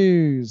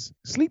continues.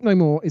 Sleep No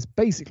More is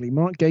basically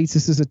Mark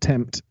Gatiss'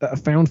 attempt at a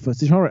found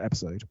footage horror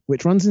episode,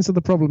 which runs into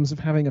the problems of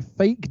having a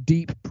fake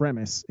deep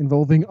premise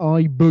involving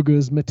eye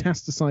boogers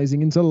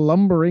metastasizing into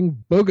lumbering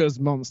boogers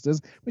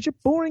monsters, which are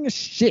boring as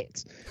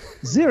shit.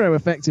 Zero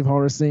effective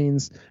horror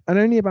scenes, and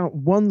only about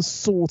one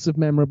sort of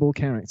memorable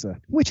character,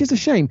 which is a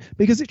shame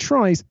because it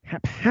tries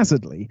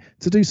haphazardly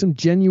to do some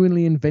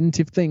genuinely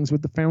inventive things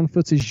with the found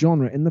footage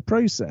genre in the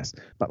process,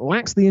 but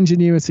lacks the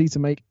ingenuity to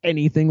make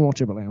anything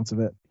watchable out of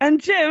it. And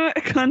Jim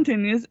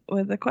continues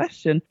with a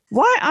question.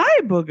 Why eye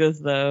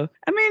boogers, though?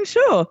 I mean,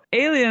 sure,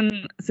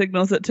 alien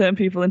signals that turn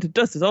people into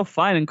dust is all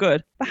fine and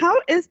good, but how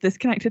is this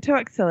connected to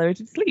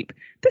accelerated sleep?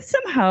 This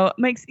somehow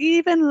makes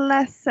even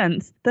less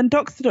sense than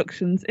Doc's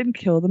deductions in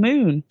Kill the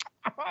Moon.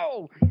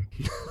 Oh!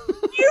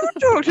 You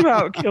talked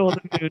about Kill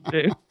the Moon,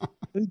 dude.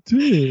 I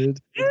did.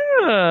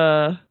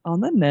 Yeah,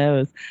 on the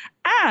nose.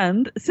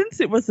 And since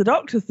it was the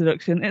Doctor's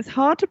deduction, it's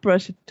hard to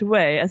brush it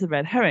away as a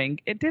red herring.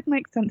 It did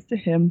make sense to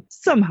him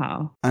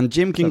somehow. And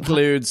Jim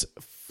concludes,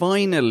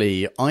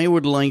 finally, I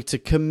would like to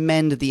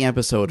commend the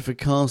episode for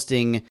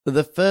casting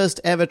the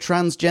first ever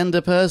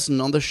transgender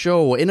person on the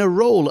show in a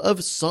role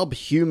of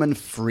subhuman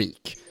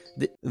freak.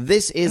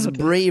 This is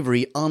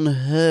bravery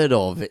unheard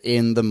of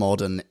in the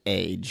modern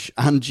age.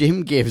 And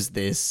Jim gives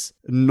this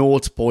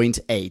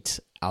 0.8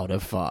 out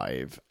of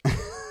 5.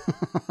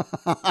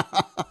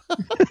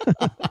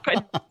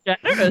 Quite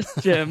generous,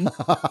 Jim.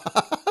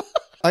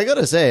 I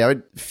gotta say,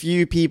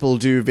 few people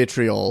do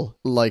vitriol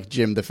like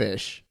Jim the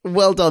Fish.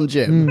 Well done,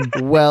 Jim.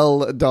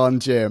 Well done,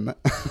 Jim.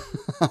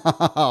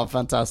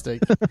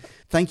 Fantastic.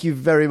 Thank you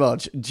very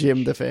much,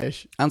 Jim the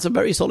Fish. And some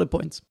very solid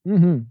points.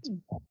 Mm-hmm.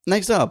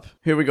 Next up,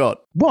 who we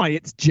got? Why,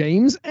 it's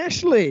James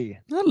Ashley.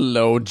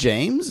 Hello,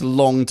 James.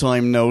 Long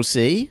time no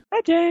see.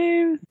 Hi,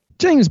 James.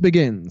 James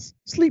begins.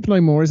 Sleep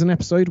No More is an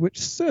episode which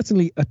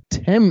certainly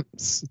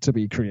attempts to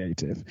be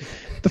creative.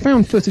 The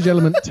found footage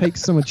element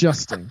takes some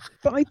adjusting,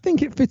 but I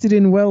think it fitted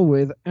in well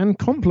with and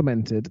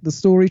complemented the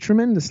story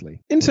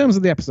tremendously. In terms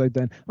of the episode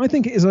then, I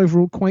think it is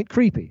overall quite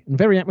creepy and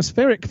very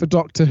atmospheric for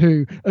Doctor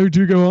Who. Oh,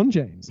 do go on,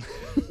 James.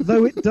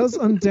 Though it does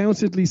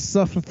undoubtedly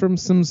suffer from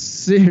some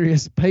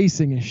serious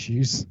pacing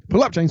issues.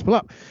 Pull up, James, pull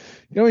up.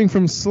 Going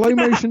from slow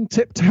motion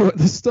tiptoe at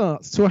the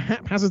start to a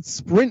haphazard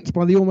sprint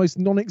by the almost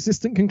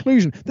non-existent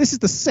conclusion. This is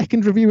the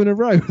second review in a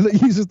row that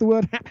uses the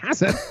word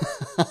haphazard.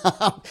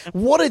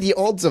 What are the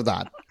odds of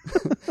that?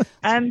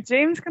 And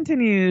James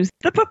continues,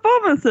 the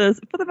performances,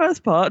 for the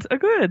most part, are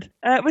good,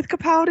 with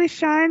Capaldi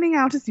shining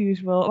out as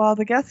usual, while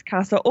the guest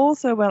cast are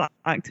also well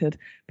acted,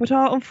 but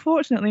are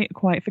unfortunately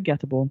quite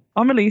forgettable.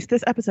 On release,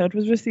 this episode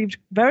was received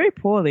very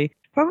poorly,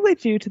 probably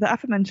due to the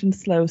aforementioned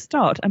slow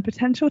start and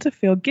potential to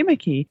feel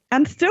gimmicky,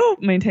 and still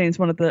maintains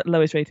one of the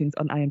lowest ratings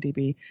on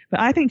IMDb. But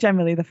I think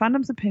generally the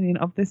fandom's opinion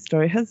of this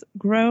story has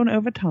grown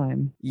over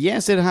time.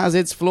 Yes, it has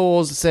its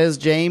flaws, says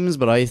James,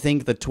 but I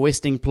think the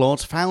twisting plot,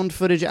 found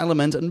footage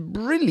element, and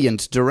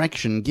brilliant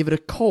direction give it a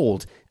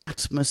cold,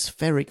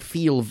 atmospheric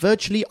feel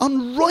virtually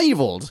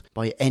unrivaled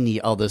by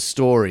any other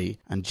story.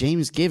 And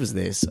James gives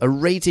this a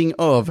rating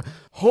of,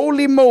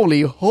 holy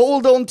moly,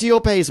 hold on to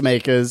your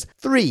pacemakers,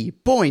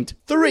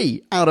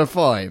 3.3 out of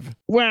 5.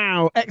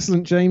 Wow,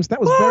 excellent, James. That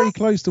was very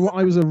close to what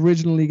I was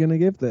originally going to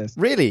give this.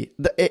 Really?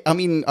 I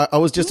mean, I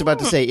was just about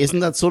to say, isn't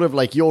that sort of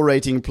like your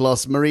rating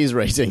plus Marie's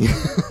rating?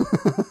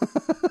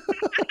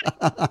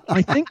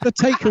 I think the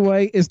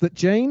takeaway is that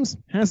James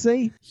has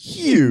a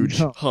huge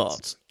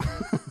heart.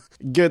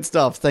 Good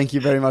stuff. Thank you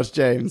very much,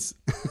 James.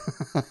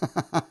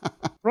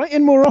 Write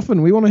in more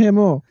often. We want to hear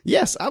more.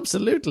 Yes,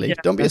 absolutely. Yeah,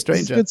 don't be a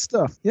stranger. Good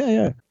stuff.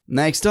 Yeah.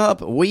 Next up,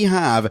 we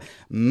have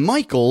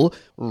Michael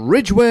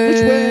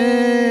Ridgway.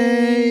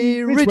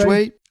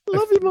 Ridgway.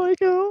 Love you,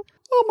 Michael.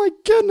 Oh my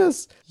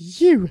goodness,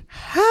 you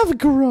have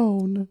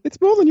grown. It's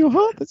more than your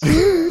heart that's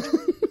huge.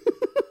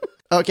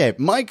 Okay,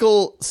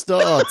 Michael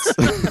starts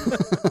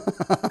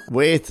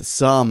with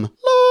some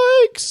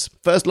likes.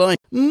 First line,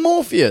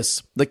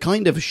 Morpheus, the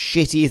kind of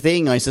shitty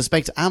thing I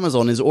suspect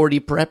Amazon is already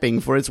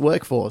prepping for its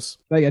workforce.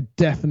 They are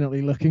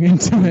definitely looking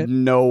into it.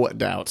 No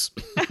doubt.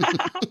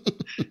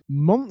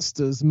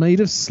 Monsters made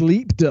of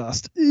sleep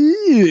dust.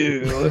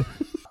 Ew.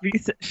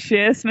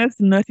 Shearsmith's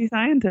nutty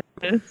scientist.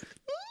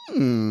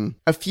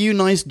 A few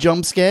nice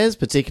jump scares,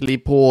 particularly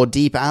poor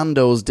Deep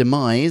Ando's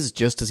demise,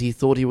 just as he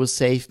thought he was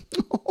safe.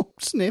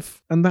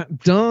 Sniff. And that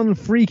darn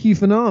freaky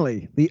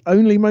finale, the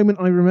only moment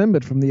I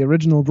remembered from the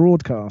original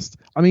broadcast.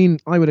 I mean,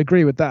 I would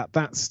agree with that.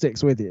 That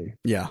sticks with you.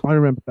 Yeah. I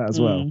remember that as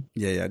well.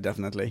 Yeah,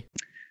 definitely.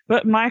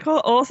 But Michael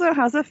also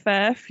has a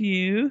fair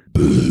few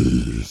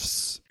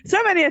So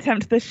many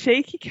attempt the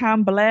shaky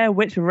cam Blair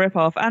Witch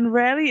ripoff, and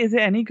rarely is it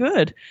any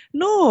good.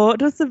 Nor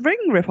does the Ring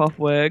ripoff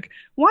work.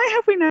 Why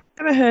have we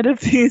never heard of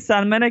these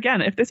Sandmen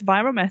again if this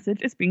viral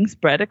message is being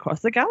spread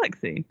across the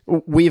galaxy?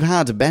 We've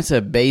had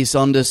better base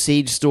under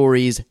siege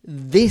stories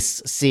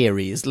this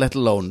series, let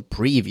alone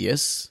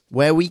previous,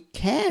 where we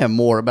care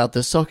more about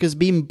the suckers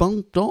being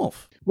bunked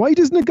off. Why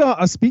does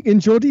Nagata speak in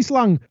Geordie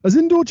slang as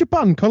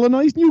Indo-Japan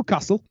colonised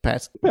Newcastle?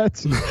 Pet.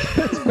 Pet.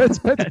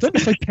 Don't be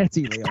so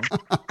petty, Leon.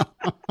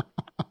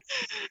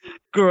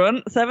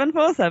 Grunt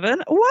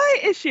 747. Why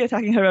is she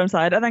attacking her own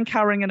side and then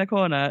cowering in a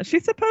corner?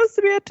 She's supposed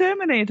to be a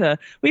Terminator.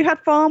 We've had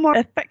far more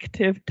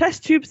effective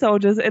test tube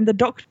soldiers in The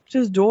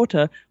Doctor's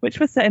Daughter, which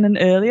was set in an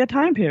earlier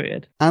time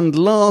period. And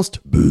last,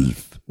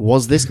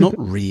 was this not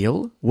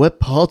real? Were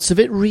parts of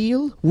it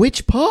real?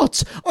 Which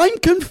parts? I'm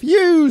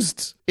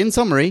confused! In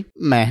summary,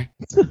 meh.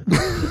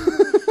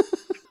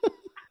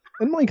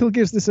 And Michael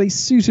gives this a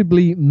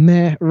suitably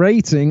meh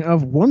rating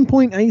of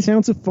 1.8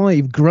 out of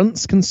 5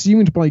 grunts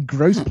consumed by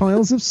gross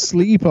piles of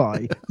sleep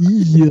eye.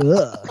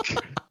 Yuck.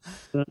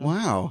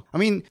 Wow. I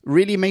mean,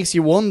 really makes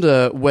you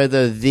wonder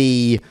whether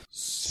the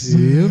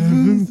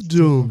Seventh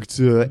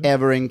Doctor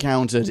ever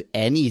encountered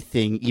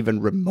anything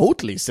even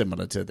remotely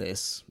similar to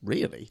this.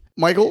 Really?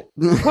 Michael?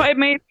 What it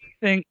made me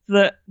think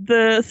that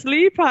the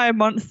sleep eye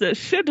monsters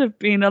should have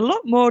been a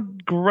lot more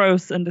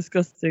gross and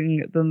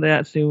disgusting than they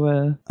actually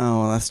were.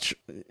 Oh, that's true.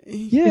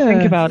 Yeah.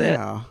 Think about it.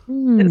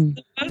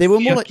 They were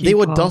more like, they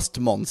were part. dust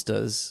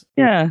monsters.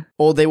 Yeah.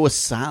 Or they were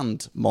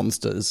sand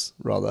monsters,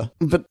 rather.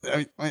 But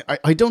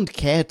I don't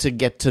care to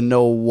get to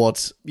know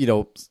what,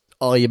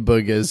 eye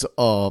boogers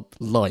are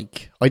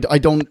like. I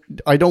don't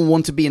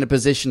want to be in a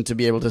position to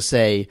be able to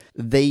say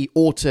they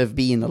ought to have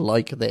been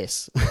like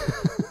this.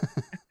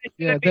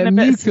 Yeah, their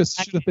mucus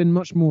should have been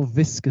much more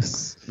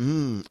viscous.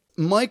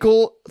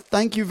 Michael,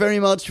 thank you very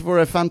much for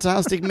a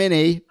fantastic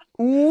mini.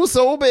 Ooh,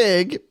 so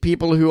big.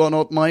 People who are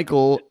not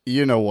Michael,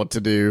 you know what to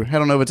do.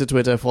 Head on over to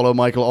Twitter, follow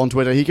Michael on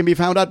Twitter. He can be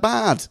found at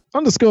bad_.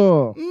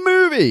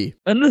 Movie.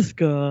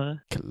 _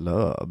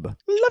 Club.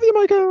 Love you,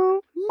 Michael.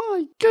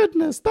 My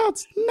goodness,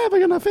 that's never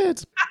gonna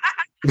fit.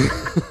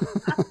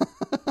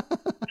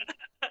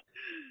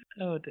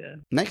 Oh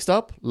dear. Next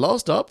up,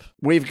 last up,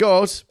 we've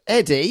got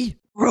Eddie.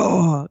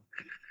 Rock.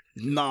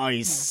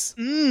 Nice.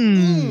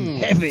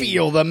 Heavy.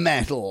 Feel the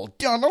metal.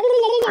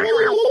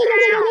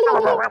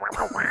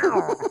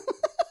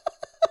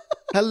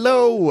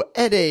 Hello,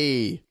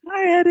 Eddie.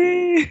 Hi,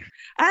 Eddie.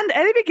 And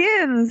Eddie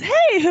begins.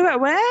 Hey, who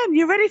at when?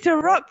 You ready to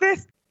rock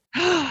this?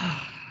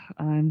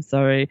 I'm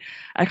sorry.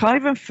 I can't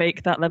even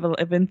fake that level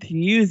of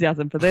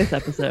enthusiasm for this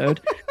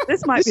episode.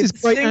 This might be is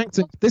great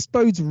acting. This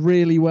bodes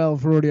really well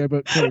for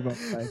audiobook 2, by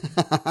the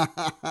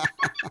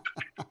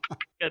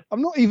way.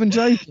 I'm not even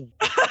joking.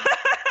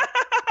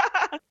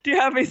 Do you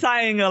have me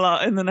sighing a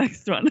lot in the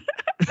next one?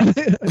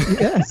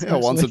 Yes. Yeah,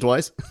 once or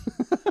twice.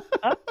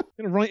 I'm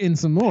going to write in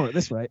some more at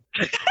this rate.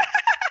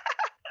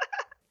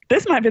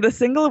 This might be the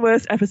single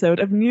worst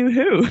episode of New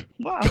Who.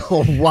 Wow.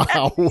 Oh,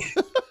 wow.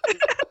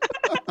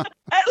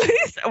 At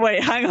least,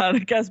 wait, hang on,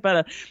 it gets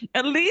better.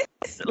 At least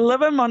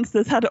Love and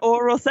Monsters had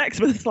oral sex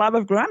with a slab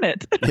of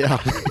granite. Yeah,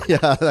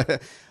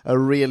 a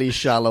really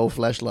shallow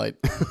fleshlight.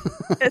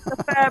 It's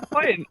a fair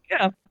point,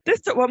 yeah.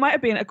 This took what might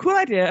have been a cool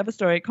idea of a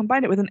story,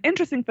 combined it with an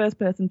interesting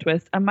first-person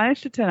twist, and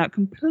managed to turn out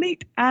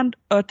complete and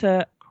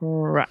utter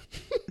crap.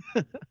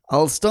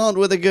 I'll start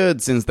with the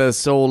good, since there's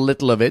so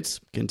little of it,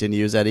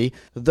 continues Eddie.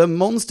 The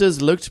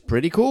monsters looked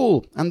pretty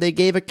cool, and they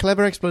gave a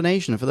clever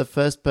explanation for the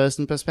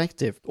first-person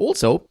perspective.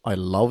 Also, I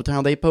loved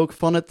how they poke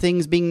fun at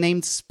things being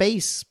named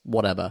space,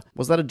 whatever.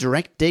 Was that a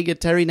direct dig at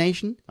Terry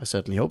Nation? I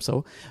certainly hope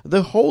so.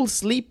 The whole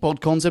sleep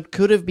pod concept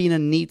could have been a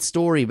neat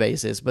story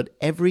basis, but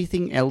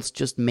everything else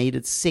just made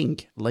it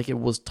sink, like it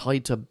was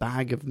tied to a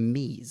bag of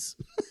me's.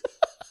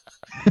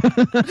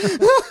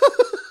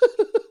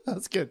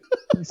 That's good.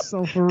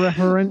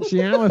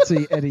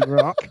 Self-referentiality, Eddie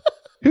Rock.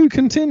 Who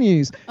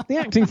continues? The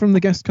acting from the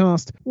guest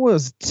cast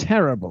was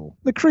terrible.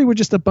 The crew were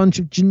just a bunch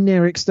of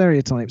generic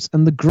stereotypes,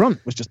 and the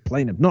grunt was just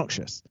plain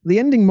obnoxious. The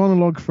ending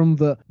monologue from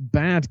the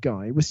bad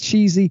guy was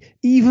cheesy,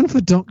 even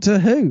for Doctor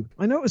Who.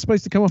 I know it was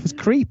supposed to come off as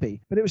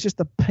creepy, but it was just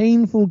a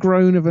painful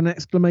groan of an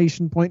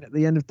exclamation point at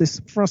the end of this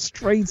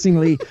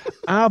frustratingly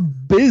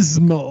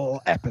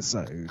abysmal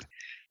episode.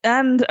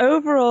 And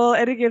overall,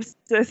 Eddie gives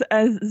this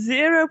a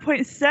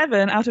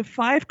 0.7 out of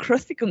 5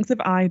 crusty gunks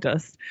of eye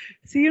dust.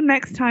 See you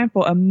next time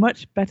for a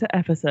much better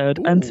episode.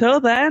 Ooh. Until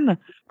then,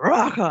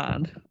 rock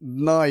on.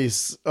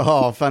 Nice.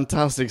 Oh,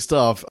 fantastic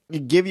stuff.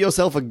 Give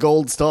yourself a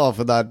gold star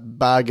for that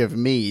bag of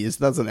me's.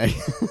 That's an A.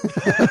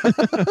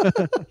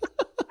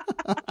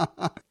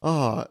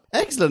 Oh,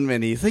 excellent,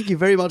 Minnie. Thank you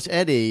very much,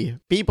 Eddie.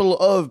 People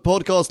of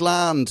Podcast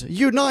Land,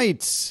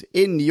 unite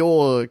in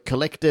your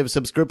collective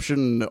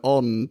subscription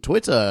on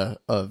Twitter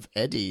of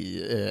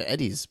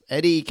Eddie's.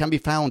 Eddie can be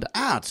found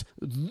at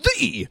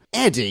the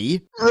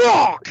Eddie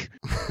Rock.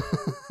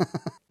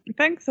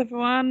 Thanks,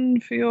 everyone,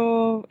 for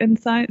your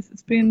insights.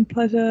 It's been a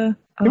pleasure.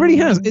 It really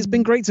has. It's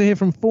been great to hear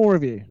from 4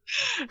 of you.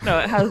 No,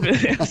 it has been.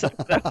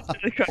 That was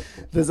really great.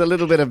 There's a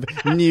little bit of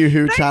New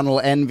Who channel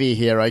envy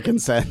here, I can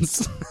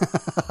sense.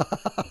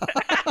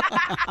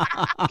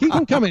 Keep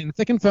them coming,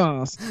 thick and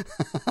fast.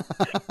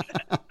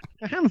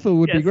 A handful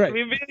would be great.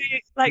 We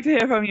really like to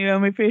hear from you,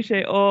 and we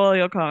appreciate all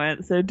your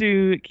comments, so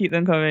do keep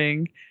them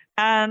coming.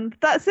 And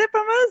that's it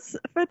from us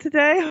for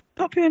today.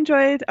 Hope you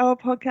enjoyed our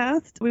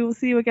podcast. We will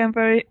see you again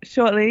very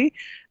shortly.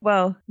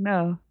 Well,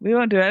 no, we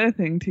won't do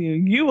anything to you.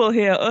 You will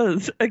hear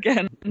us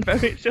again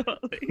very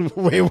shortly.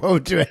 We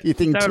won't do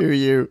anything to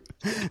you.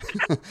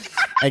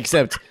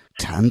 Except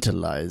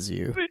tantalize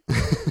you.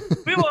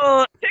 We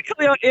will tickle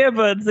your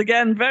earbuds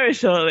again very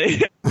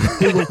shortly.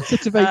 We will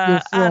titivate your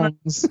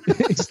throngs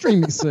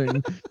extremely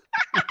soon.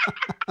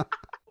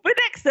 But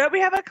next up,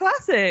 we have a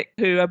classic,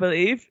 who I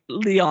believe,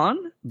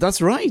 Leon.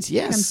 That's right,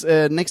 yes.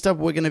 Next up,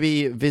 we're going to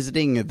be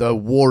visiting the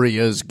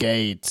Warrior's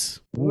Gate.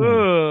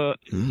 Ooh,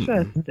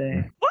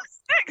 interesting.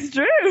 What's next,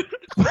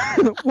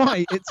 Drew?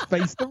 Why, it's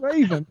Face the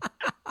Raven.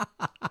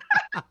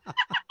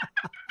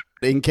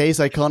 In case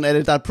I can't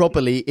edit that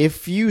properly,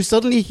 if you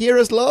suddenly hear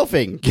us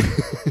laughing,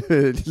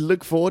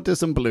 look forward to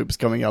some bloops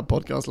coming up,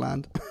 Podcast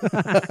Land.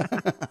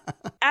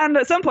 And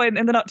at some point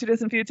in the not too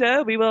distant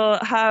future, we will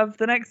have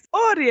the next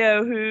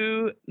Audio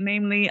Who,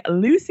 namely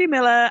Lucy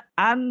Miller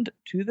and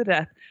To the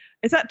Death.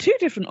 Is that 2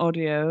 different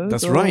audios?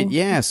 That's right,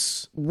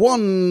 yes.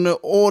 1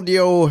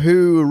 Audio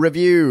Who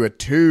review,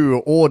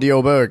 2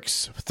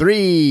 audiobooks,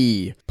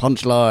 3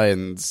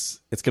 punchlines.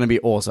 It's going to be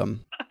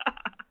awesome.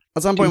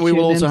 At some point, we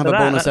will also have a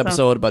bonus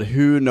episode, but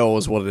who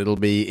knows what it'll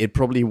be. It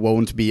probably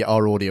won't be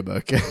our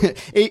audiobook.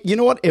 You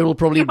know what? It will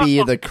probably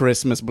be the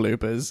Christmas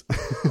bloopers.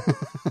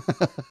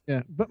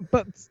 Yeah,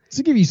 but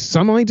to give you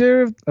some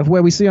idea of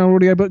where we see our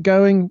audiobook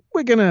going,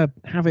 we're going to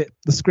have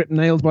the script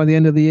nailed by the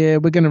end of the year.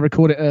 We're going to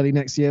record it early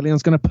next year.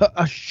 Leon's going to put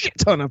a shit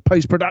ton of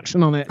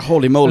post-production on it.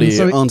 Holy moly,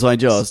 so aren't I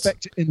just?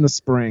 Expect it in the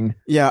spring.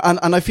 Yeah,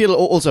 and I feel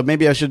also,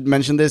 maybe I should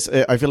mention this,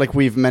 I feel like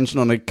we've mentioned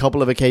on a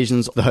couple of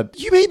occasions that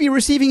you may be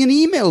receiving an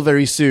email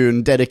very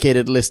soon,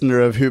 dedicated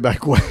listener of Who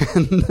Back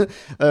When,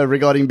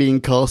 regarding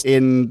being cast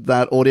in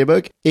that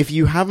audiobook. If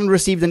you haven't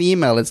received an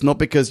email, it's not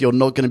because you're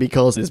not going to be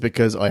cast, it's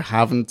because I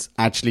haven't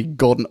actually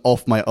gotten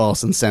off my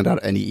arse and sent out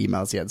any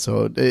emails yet.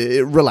 So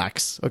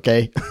relax,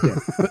 okay? Yeah.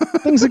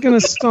 But things are going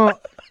to start...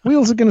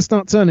 Wheels are going to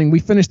start turning. We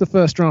finished the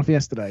first draft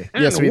yesterday.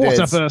 Yes, we did. What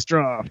a first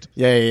draft.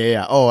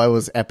 Yeah. Oh, I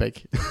was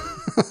epic.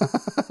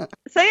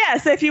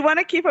 So if you want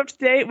to keep up to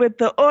date with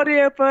the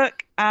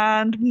audiobook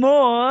and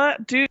more,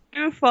 do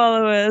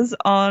follow us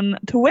on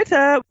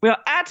Twitter. We're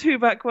at Who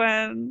Back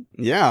When.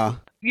 Yeah.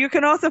 You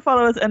can also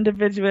follow us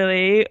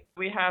individually.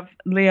 We have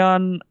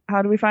Leon.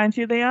 How do we find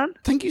you, Leon?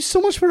 Thank you so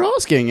much for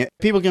asking.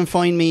 People can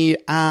find me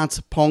at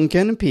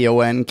Ponken,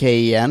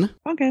 Ponken.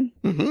 Ponken.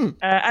 Mm-hmm.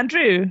 And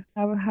Drew,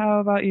 how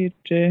about you,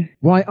 Drew?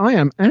 Why, I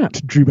am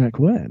at Drew Back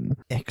When.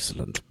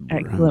 Excellent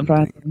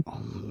branding.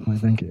 Why,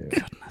 thank you.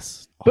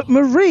 Goodness. But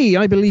Marie,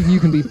 I believe you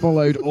can be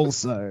followed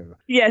also.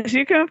 Yes,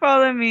 you can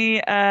follow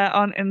me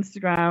on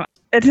Instagram.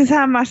 It is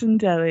Ham, Mash and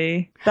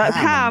Jelly. That's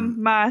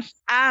ham, mash,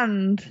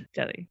 and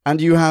jelly.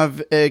 And you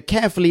have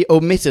carefully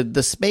omitted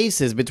the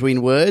spaces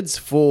between words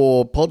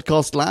for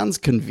Podcast Land's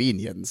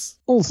convenience.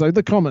 Also,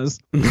 the commas.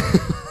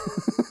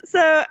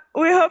 So,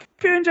 we hope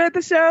you enjoyed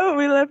the show.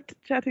 We loved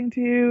chatting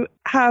to you.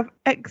 Have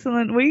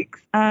excellent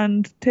weeks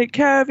and take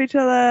care of each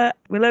other.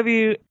 We love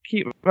you.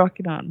 Keep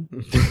rocking on.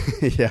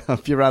 Yeah,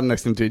 if you're right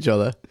next to each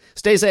other.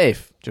 Stay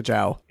safe.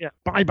 Ciao. Yeah.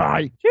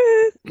 Bye-bye.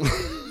 Cheers.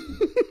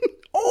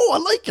 Oh, I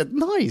like it.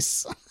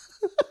 Nice.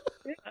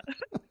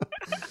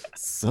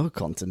 So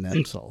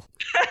continental.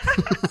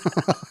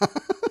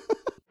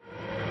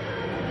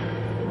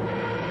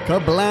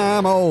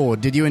 Kablamo!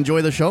 Did you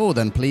enjoy the show?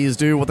 Then please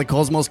do what the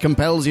cosmos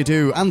compels you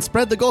to and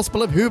spread the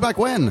gospel of Who Back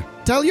When.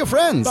 Tell your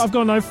friends. I've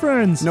got no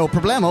friends. No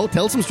problemo.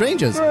 Tell some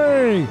strangers.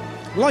 Hey!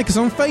 Like us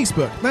on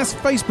Facebook. That's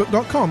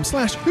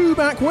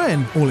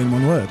facebook.com/whobackwhen, all in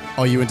one word.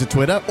 Are you into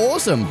Twitter?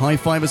 Awesome! High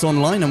five us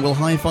online and we'll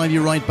high five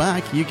you right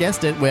back. You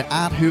guessed it, we're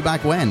at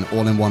whobackwhen,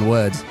 all in one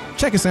word.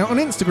 Check us out on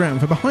Instagram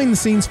for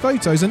behind-the-scenes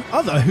photos and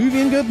other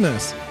Whovian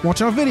goodness.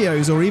 Watch our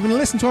videos or even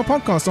listen to our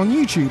podcast on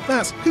YouTube.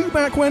 That's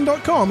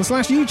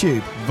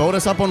whobackwhen.com/YouTube. Vote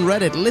us up on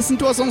Reddit, listen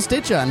to us on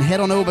Stitcher, and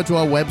head on over to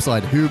our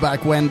website,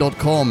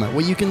 whobackwhen.com,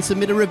 where you can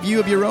submit a review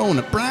of your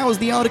own, browse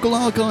the article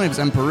archives,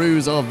 and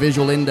peruse our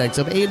visual index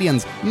of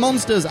aliens,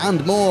 monsters,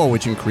 and more,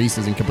 which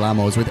increases in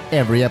kablamos with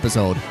every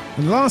episode.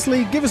 And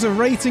lastly, give us a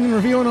rating and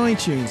review on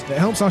iTunes. It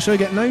helps our show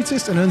get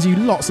noticed and earns you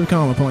lots of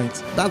karma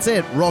points. That's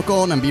it. Rock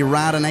on and be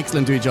rad and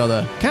excellent to each other.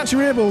 Catch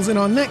your earballs in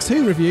our next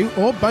Who review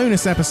or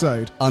bonus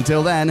episode.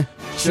 Until then,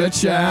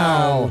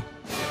 ciao.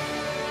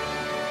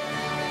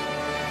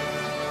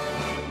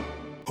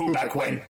 Who back when?